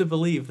refuse to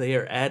believe they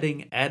are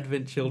adding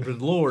Advent Children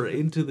lore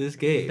into this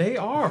game. They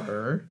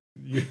are.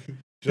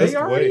 They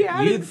already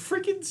added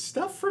freaking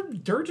stuff from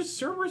Dirge's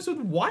servers with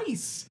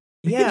Weiss.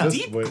 Yeah.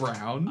 Deep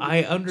Ground.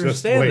 I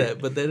understand that,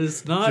 but that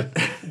is not.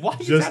 Why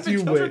is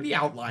Advent Children the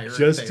outlier?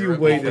 Just you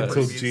wait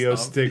until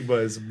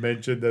Geostigma is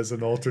mentioned as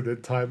an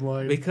alternate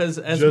timeline. Because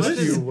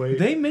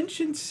they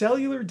mentioned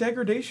cellular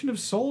degradation of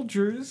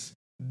soldiers.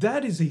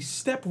 That is a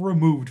step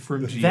removed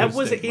from Geostigma. That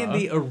was in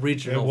the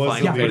original Final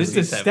Fantasy. Yeah, but it's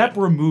a step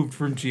removed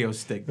from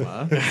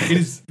Geostigma. It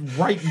is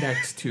right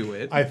next to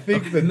it. I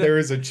think that there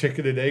is a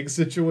chicken and egg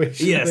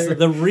situation. Yes, there.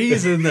 The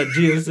reason that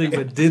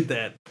Geostigma did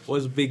that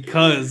was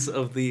because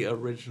of the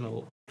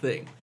original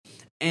thing.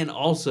 And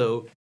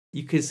also,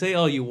 you could say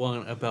all you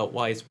want about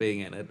Weiss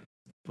being in it,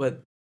 but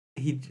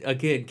he,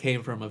 again,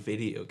 came from a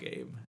video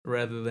game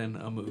rather than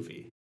a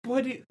movie.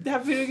 But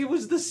that video game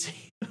was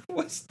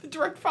was the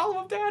direct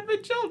follow-up to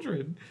Advent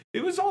Children.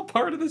 It was all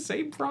part of the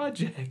same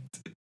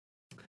project.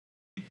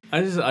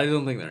 I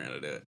don't think they're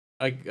gonna do it.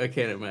 I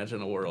can't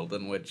imagine a world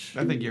in which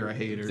I think you're a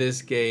hater.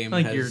 This game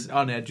has you're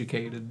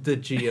uneducated. The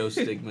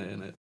Geostigma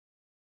in it.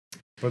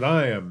 But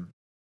I am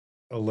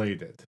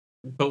elated.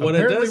 But what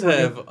apparently it does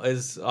have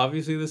is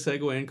obviously the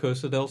segue in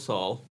Costa del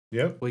Sol.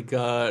 Yep. We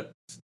got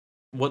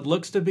what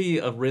looks to be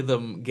a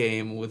rhythm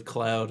game with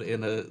Cloud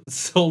in a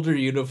soldier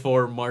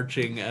uniform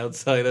marching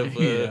outside of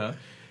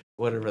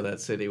whatever that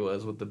city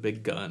was with the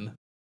big gun.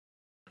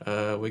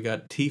 We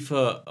got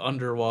Tifa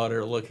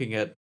underwater looking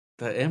at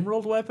the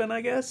emerald weapon,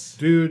 I guess?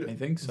 Dude, I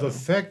think so. The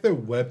fact that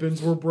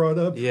weapons were brought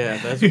up. Yeah,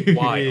 that's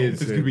wild.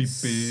 It's going to be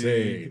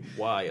big.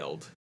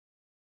 Wild.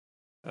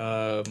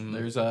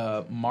 There's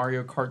a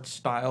Mario Kart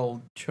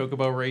style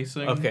chocobo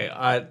racing. Okay,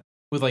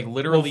 with like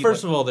literally. Well,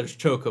 first of all, there's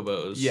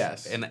chocobos.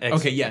 Yes. And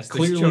yes.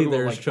 Clearly,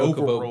 there's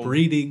chocobo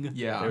breeding.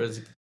 Yeah.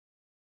 There's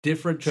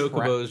different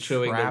chocobos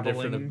showing their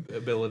different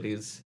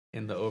abilities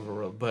in the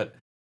overworld. But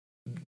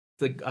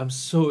I'm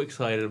so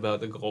excited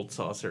about the gold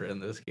saucer in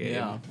this game.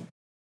 Yeah.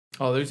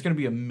 Oh, there's gonna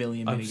be a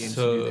million I'm mini games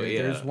so- to do there.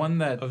 yeah. There's one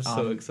that I'm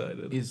so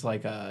excited. is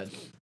like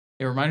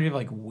it reminded me of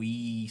like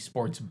Wii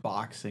Sports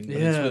Boxing, but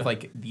it's Yeah. with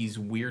like these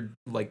weird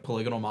like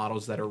polygonal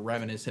models that are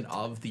reminiscent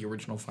of the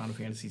original Final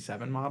Fantasy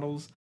VII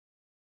models.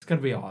 It's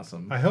gonna be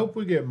awesome. I hope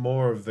we get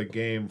more of the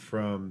game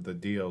from the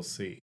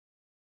DLC.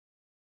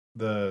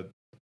 The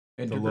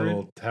Intergrid?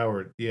 little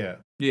tower, yeah.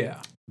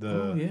 Yeah.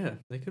 Oh yeah,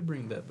 they could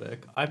bring that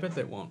back. I bet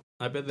they won't.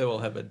 I bet they will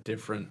have a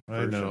different I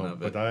version know,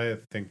 of it. but I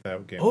think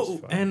that game was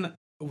fun. And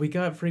we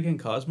got freaking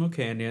Cosmo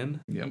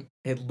Canyon. Yep.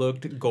 It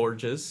looked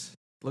gorgeous.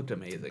 Looked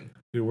amazing.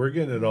 Dude, we're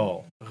getting it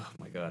all. Oh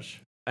my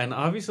gosh. And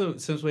obviously,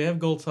 since we have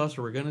Gold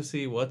Saucer, we're gonna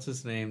see what's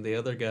his name, the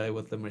other guy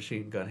with the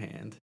machine gun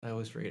hand. I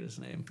always forget his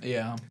name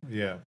Yeah.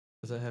 Yeah.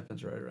 because that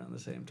happens right around the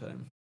same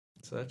time.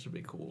 So that should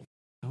be cool.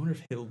 I wonder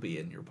if he'll be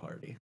in your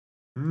party.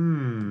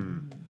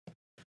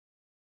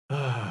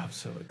 I'm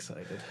so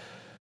excited.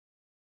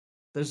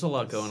 There's a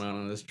lot going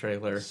on in this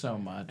trailer. So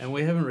much. And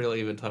we haven't really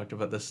even talked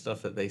about the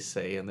stuff that they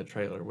say in the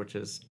trailer, which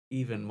is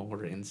even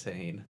more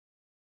insane.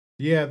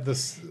 Yeah,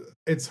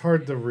 it's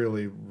hard to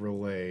really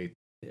relay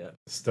Yeah.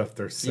 stuff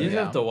they're You saying. just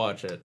have to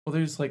watch it. Well,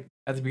 there's like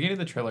at the beginning of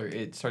the trailer,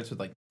 it starts with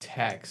like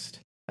text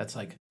that's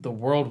like, "The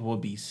world will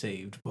be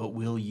saved, but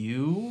will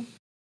you?"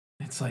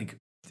 It's like,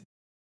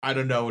 I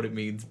don't know what it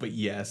means, but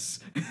yes.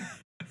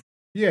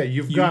 Yeah,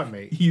 you've got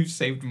me. You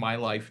saved my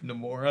life,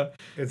 Nomura.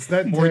 It's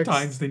that More text,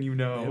 times than you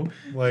know.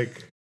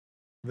 like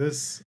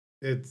this.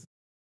 It's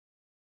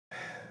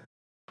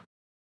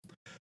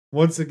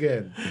once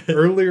again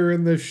earlier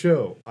in this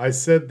show. I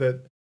said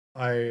that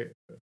I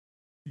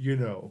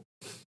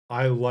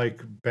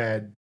like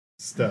bad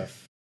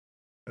stuff,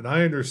 and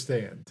I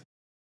understand.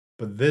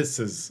 But this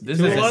is This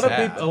To is a lot of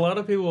sad. people, a lot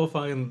of people will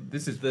find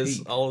This is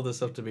peak. all of this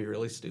stuff to be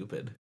really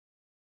stupid.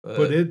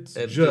 But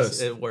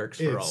it works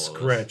for all of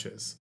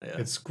scratches. us. Yeah.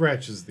 It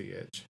scratches the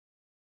itch.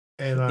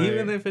 And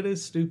Even if it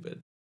is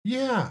stupid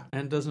yeah.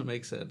 and doesn't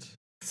make sense.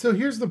 So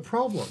here's the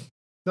problem.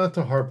 Not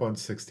to harp on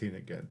 16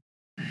 again.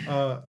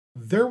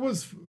 There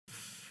was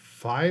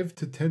 5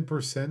 to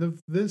 10% of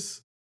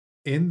this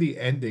in the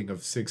ending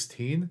of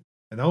 16,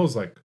 and I was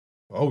like,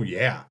 "Oh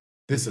yeah,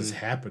 this is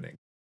happening."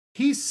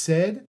 He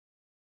said,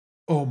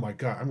 "Oh my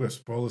god, I'm going to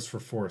spoil this for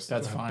Forrest."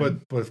 That's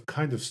fine. But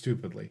kind of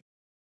stupidly.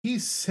 He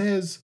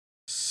says,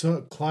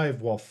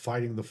 Clive, while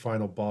fighting the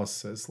final boss,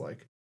 says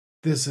like,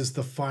 "This is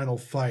the final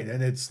fight,"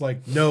 and it's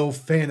like no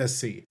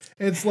fantasy.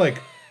 It's like,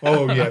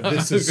 oh yeah,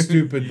 this is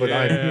stupid, but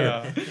I'm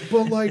here.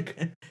 But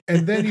like,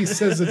 and then he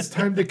says it's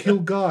time to kill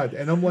God,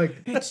 and I'm like,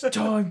 It's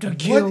time to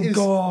kill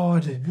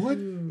God. what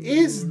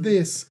is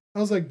this? I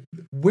was like,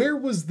 where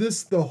was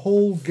this the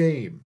whole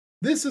game?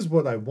 This is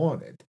what I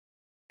wanted,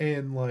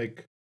 and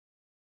like,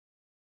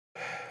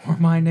 Or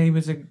my name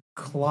isn't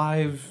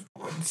Clive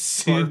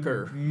Sid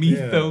Parker.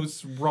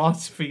 Mythos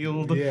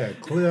Rossfield. yeah,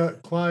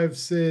 Clive,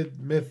 Sid,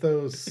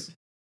 Mythos,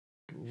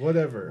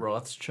 whatever.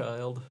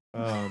 Rothschild.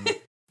 Well,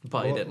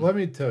 Biden. let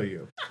me tell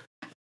you,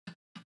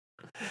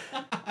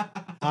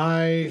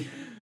 I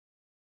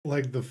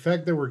like the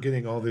fact that we're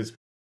getting all these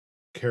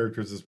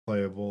characters as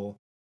playable.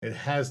 It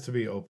has to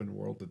be open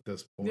world at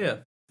this point. Yeah.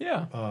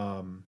 Yeah.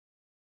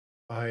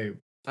 I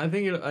still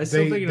think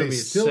it'll be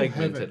still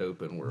segmented haven't-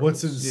 open world.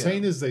 What's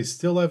insane is they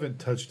still haven't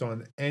touched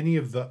on any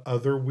of the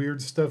other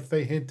weird stuff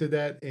they hinted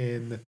at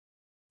in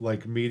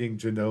like meeting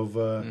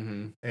Genova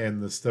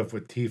and the stuff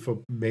with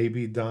Tifa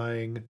maybe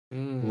dying.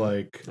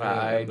 Like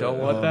I don't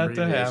want that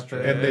to happen.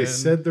 and they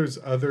said there's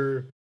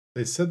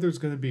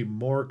going to be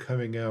more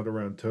coming out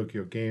around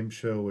Tokyo Game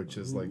Show, which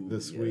is like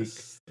this week.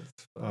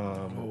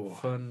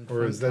 Fun.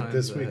 Or is that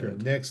this week or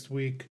next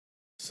week?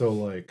 So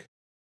like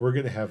we're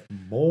going to have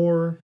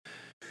more.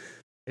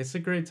 It's a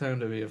great time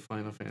to be a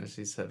Final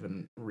Fantasy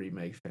VII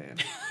remake fan.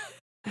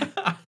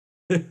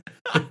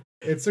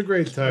 It's a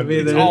great time.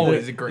 It's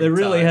always a great There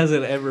really time.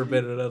 hasn't ever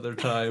been another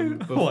time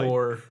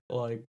before,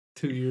 like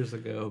 2 years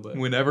ago. But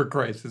Whenever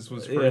Crisis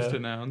was first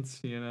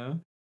announced, you know?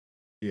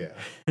 Yeah.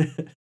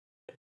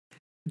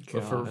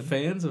 But for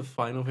fans of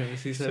Final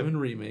Fantasy VII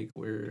remake,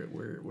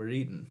 we're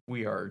eating.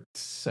 We are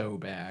so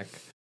back.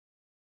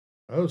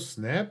 Oh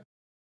snap!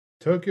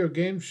 Tokyo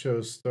Game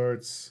Show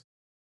starts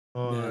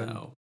on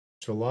No.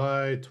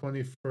 July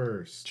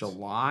 21st.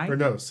 July? Or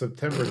no,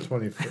 September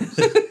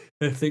 21st.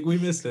 I think we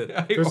missed it.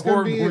 There's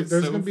gonna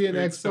be an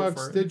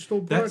Xbox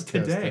digital That's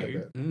broadcast today.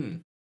 of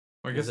it.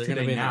 Or I Is guess there today going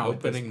to be an now.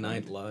 opening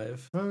night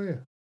live? Oh yeah.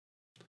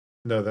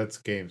 No, that's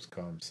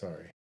Gamescom.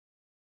 Sorry.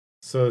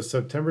 So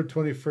September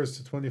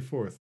 21st to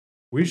 24th.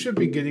 We should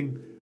be getting.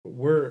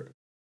 We're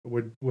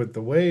with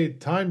the way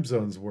time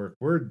zones work.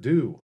 We're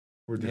due.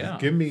 We're due. Yeah.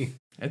 Give me.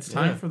 It's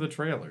time for the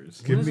trailers.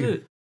 Give What is me.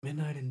 it?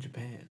 Midnight in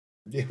Japan.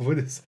 Yeah, what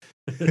is?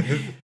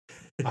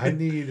 I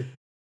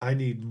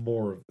need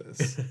more of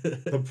this.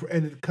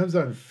 And it comes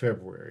out in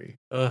February,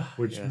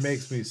 which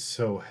makes me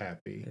so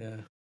happy. Yeah.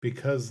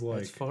 Because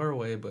like It's far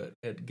away, but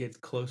it gets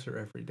closer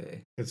every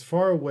day. it's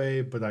far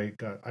away, but I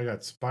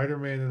got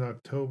Spider-Man in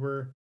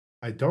October.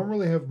 I don't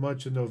really have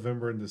much in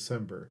November and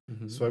December.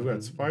 So I've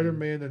got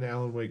Spider-Man and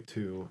Alan Wake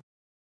 2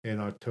 in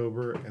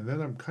October, and then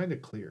I'm kind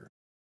of clear.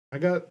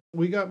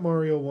 we got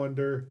Mario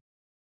Wonder.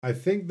 I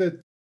think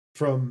that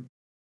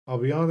I'll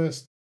be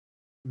honest,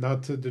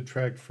 not to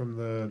detract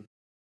from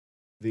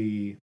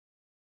the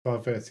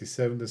Final Fantasy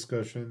VII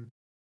discussion,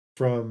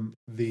 from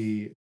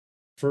the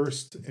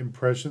first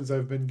impressions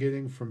I've been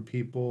getting from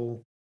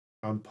people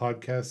on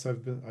podcasts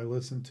I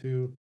listened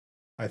to,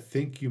 I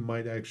think you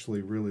might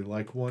actually really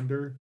like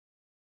Wonder.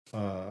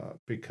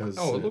 Because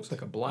it looks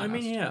like a blast. I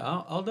mean, yeah,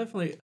 I'll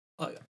definitely.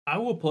 I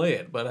will play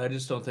it, but I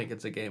just don't think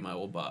it's a game I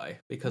will buy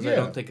because I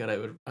don't think that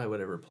I would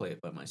ever play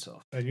it by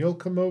myself. And you'll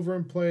come over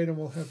and play it, and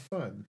we'll have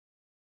fun.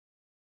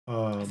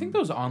 I think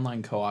those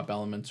online co-op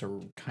elements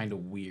are kind of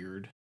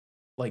weird.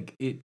 Like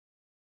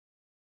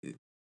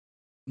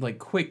like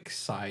quick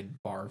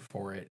sidebar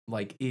for it.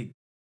 Like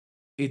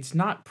it's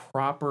not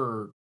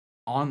proper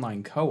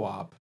online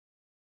co-op.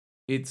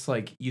 It's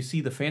like you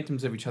see the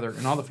phantoms of each other,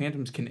 and all the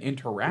phantoms can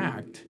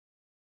interact,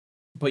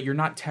 but you're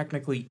not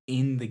technically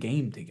in the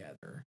game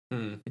together.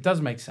 It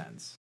doesn't make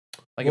sense.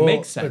 Like it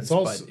makes sense,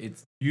 but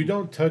it's you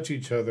don't touch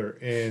each other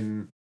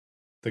in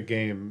the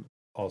game.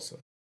 Also,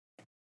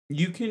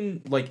 you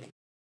can like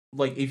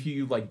if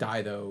you like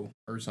die though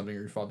or something,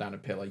 or you fall down a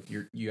pit, like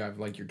you have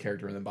like your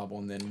character in the bubble,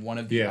 and then one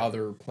of the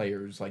other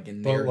players like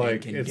in their game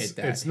can get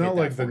that. It's not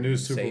like the new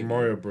Super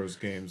Mario Bros.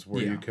 Games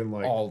where you can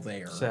like all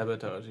there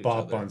sabotage each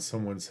bop other. on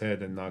someone's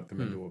head and knock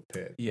them into a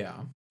pit. Yeah,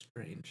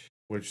 strange.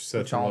 Which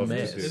Seth loves to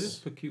do. It is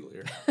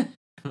peculiar.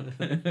 Yeah,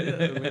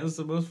 I mean, that's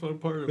the most fun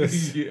part of it.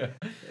 Yeah.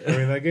 I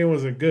mean, that game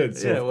wasn't good,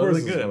 so of course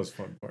it's the most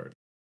fun part.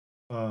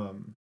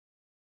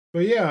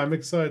 But yeah, I'm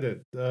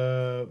excited.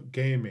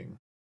 Gaming.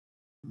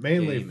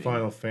 Mainly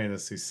Final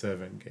Fantasy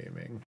VII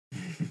gaming.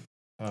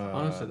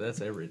 Honestly, that's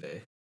every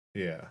day.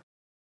 Yeah.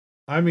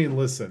 I mean,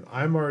 listen,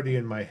 I'm already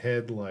in my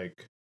head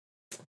like,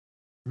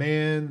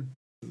 man,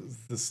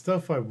 the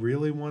stuff I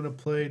really want to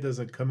play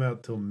doesn't come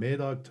out till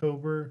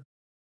mid-October.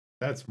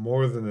 That's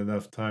more than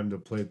enough time to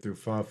play through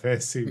Final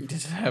Fantasy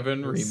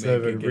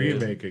VII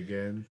Remake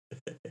again.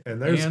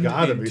 And there's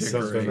got to be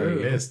something I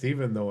missed,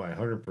 even though I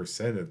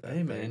 100%ed that.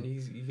 Hey, man,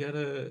 you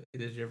gotta.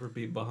 Did you ever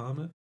beat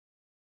Bahamut?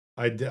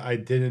 I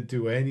didn't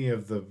do any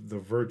of the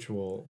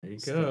virtual there you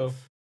stuff. Go.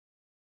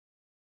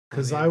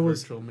 Because I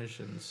was virtual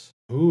missions.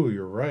 Ooh,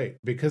 you're right.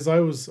 Because I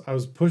was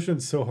pushing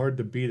so hard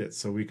to beat it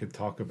so we could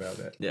talk about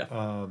it.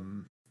 Yeah.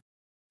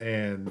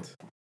 And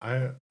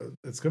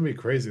it's gonna be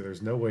crazy.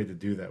 There's no way to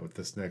do that with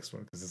this next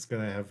one because it's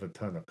gonna have a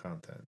ton of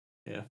content.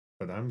 Yeah.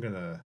 But I'm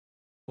gonna.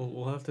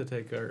 We'll have to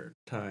take our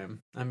time.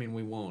 I mean,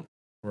 we won't.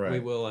 Right. We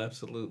will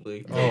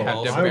absolutely.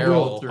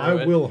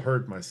 I will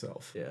hurt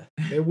myself. Yeah.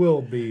 It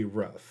will be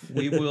rough.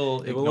 We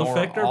will. It will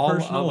affect our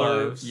personal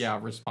lives. Yeah,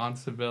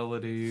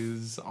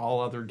 responsibilities.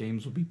 All other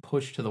games will be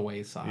pushed to the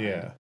wayside.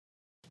 Yeah.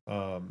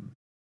 I'm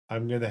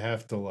gonna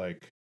have to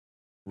like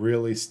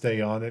really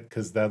stay on it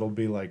because that'll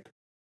be like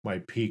my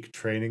peak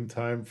training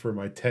time for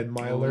my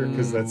 10-miler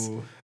because that's.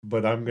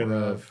 But I'm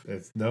gonna.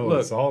 It's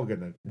all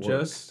gonna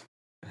work.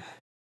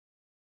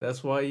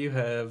 That's why you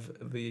have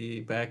the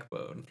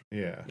backbone.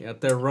 Yeah. You're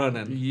out there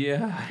running.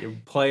 Yeah. You're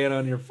playing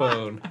on your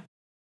phone.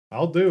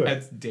 I'll do it.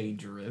 That's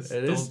dangerous.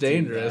 It is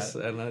dangerous,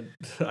 and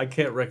I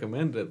can't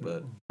recommend it,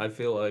 but I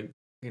feel like,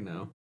 you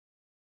got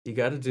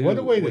to do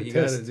what you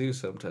got to do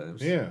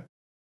sometimes. Yeah.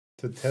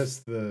 To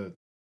test the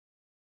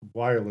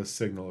wireless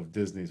signal of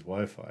Disney's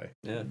Wi-Fi.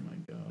 Yeah. Oh my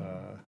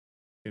God.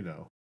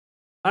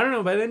 I don't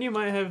know, by then you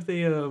might have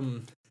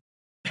the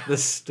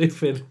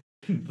stupid...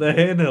 the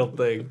handheld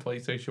thing, the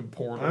PlayStation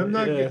Portal. I'm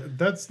not. Yeah.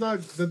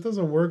 That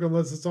doesn't work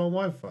unless it's on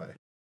Wi-Fi.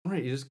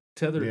 Right, you just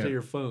tether it to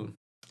your phone.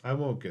 I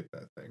won't get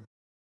that thing.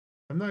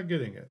 I'm not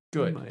getting it.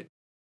 Good.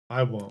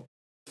 I won't.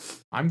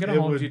 I'm gonna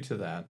hold you to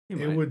that.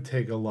 It would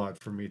take a lot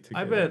for me to.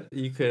 I bet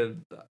you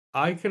could.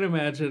 I can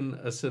imagine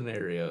a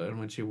scenario in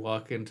which you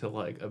walk into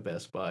like a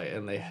Best Buy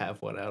and they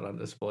have one out on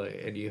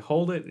display, and you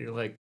hold it and you're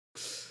like,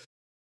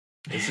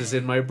 "This is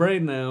in my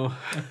brain now."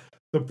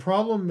 The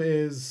problem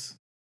is.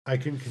 I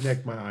can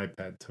connect my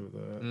iPad to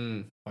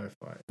the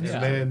Wi-Fi. And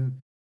then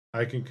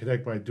I can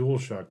connect my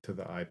DualShock to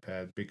the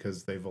iPad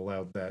because they've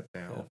allowed that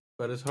now. Yeah,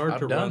 but it's hard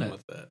to run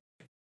with that.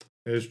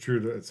 It is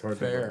true that it's hard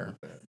to run with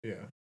that.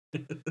 Yeah.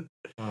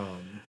 All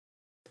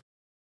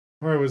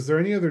right, was there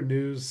any other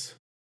news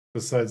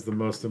besides the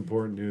most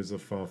important news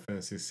of Final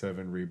Fantasy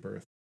VII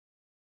Rebirth?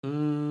 I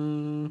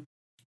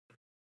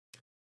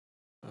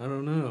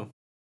don't know.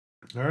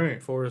 All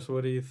right. Forrest,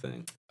 what do you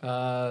think?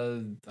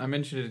 I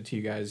mentioned it to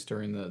you guys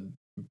during the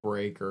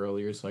break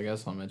earlier, so I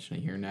guess I'll mention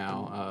it here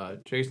now.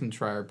 Jason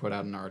Schreier put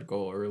out an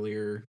article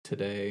earlier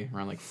today,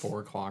 around like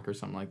 4:00 or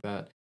something like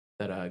that,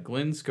 that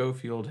Glenn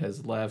Schofield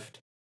has left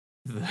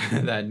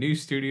that new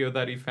studio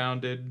that he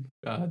founded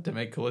to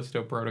make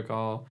Callisto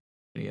Protocol,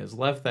 and he has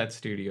left that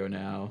studio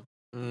now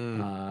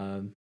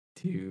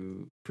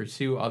to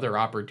pursue other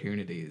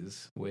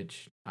opportunities,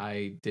 which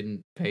I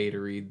didn't pay to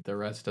read the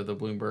rest of the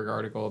Bloomberg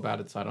article about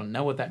it, so I don't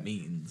know what that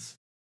means.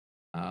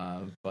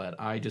 But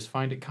I just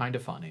find it kind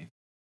of funny.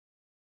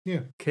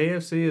 Yeah.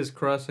 KFC is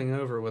crossing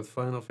over with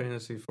Final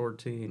Fantasy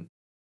XIV.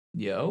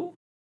 Yo?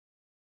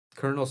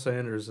 Colonel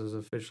Sanders is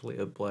officially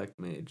a black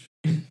mage.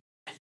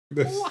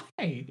 Why?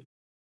 I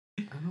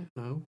don't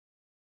know.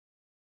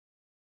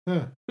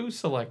 Huh. Who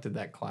selected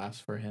that class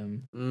for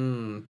him?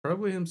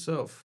 Probably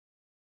himself.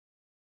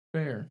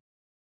 Fair.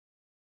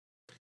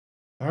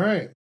 All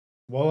right.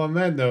 Well, on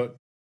that note,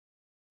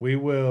 we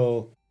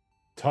will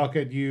talk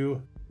at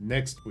you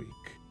next week.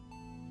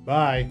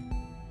 Bye.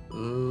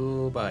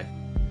 Oh, bye.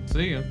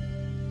 See ya.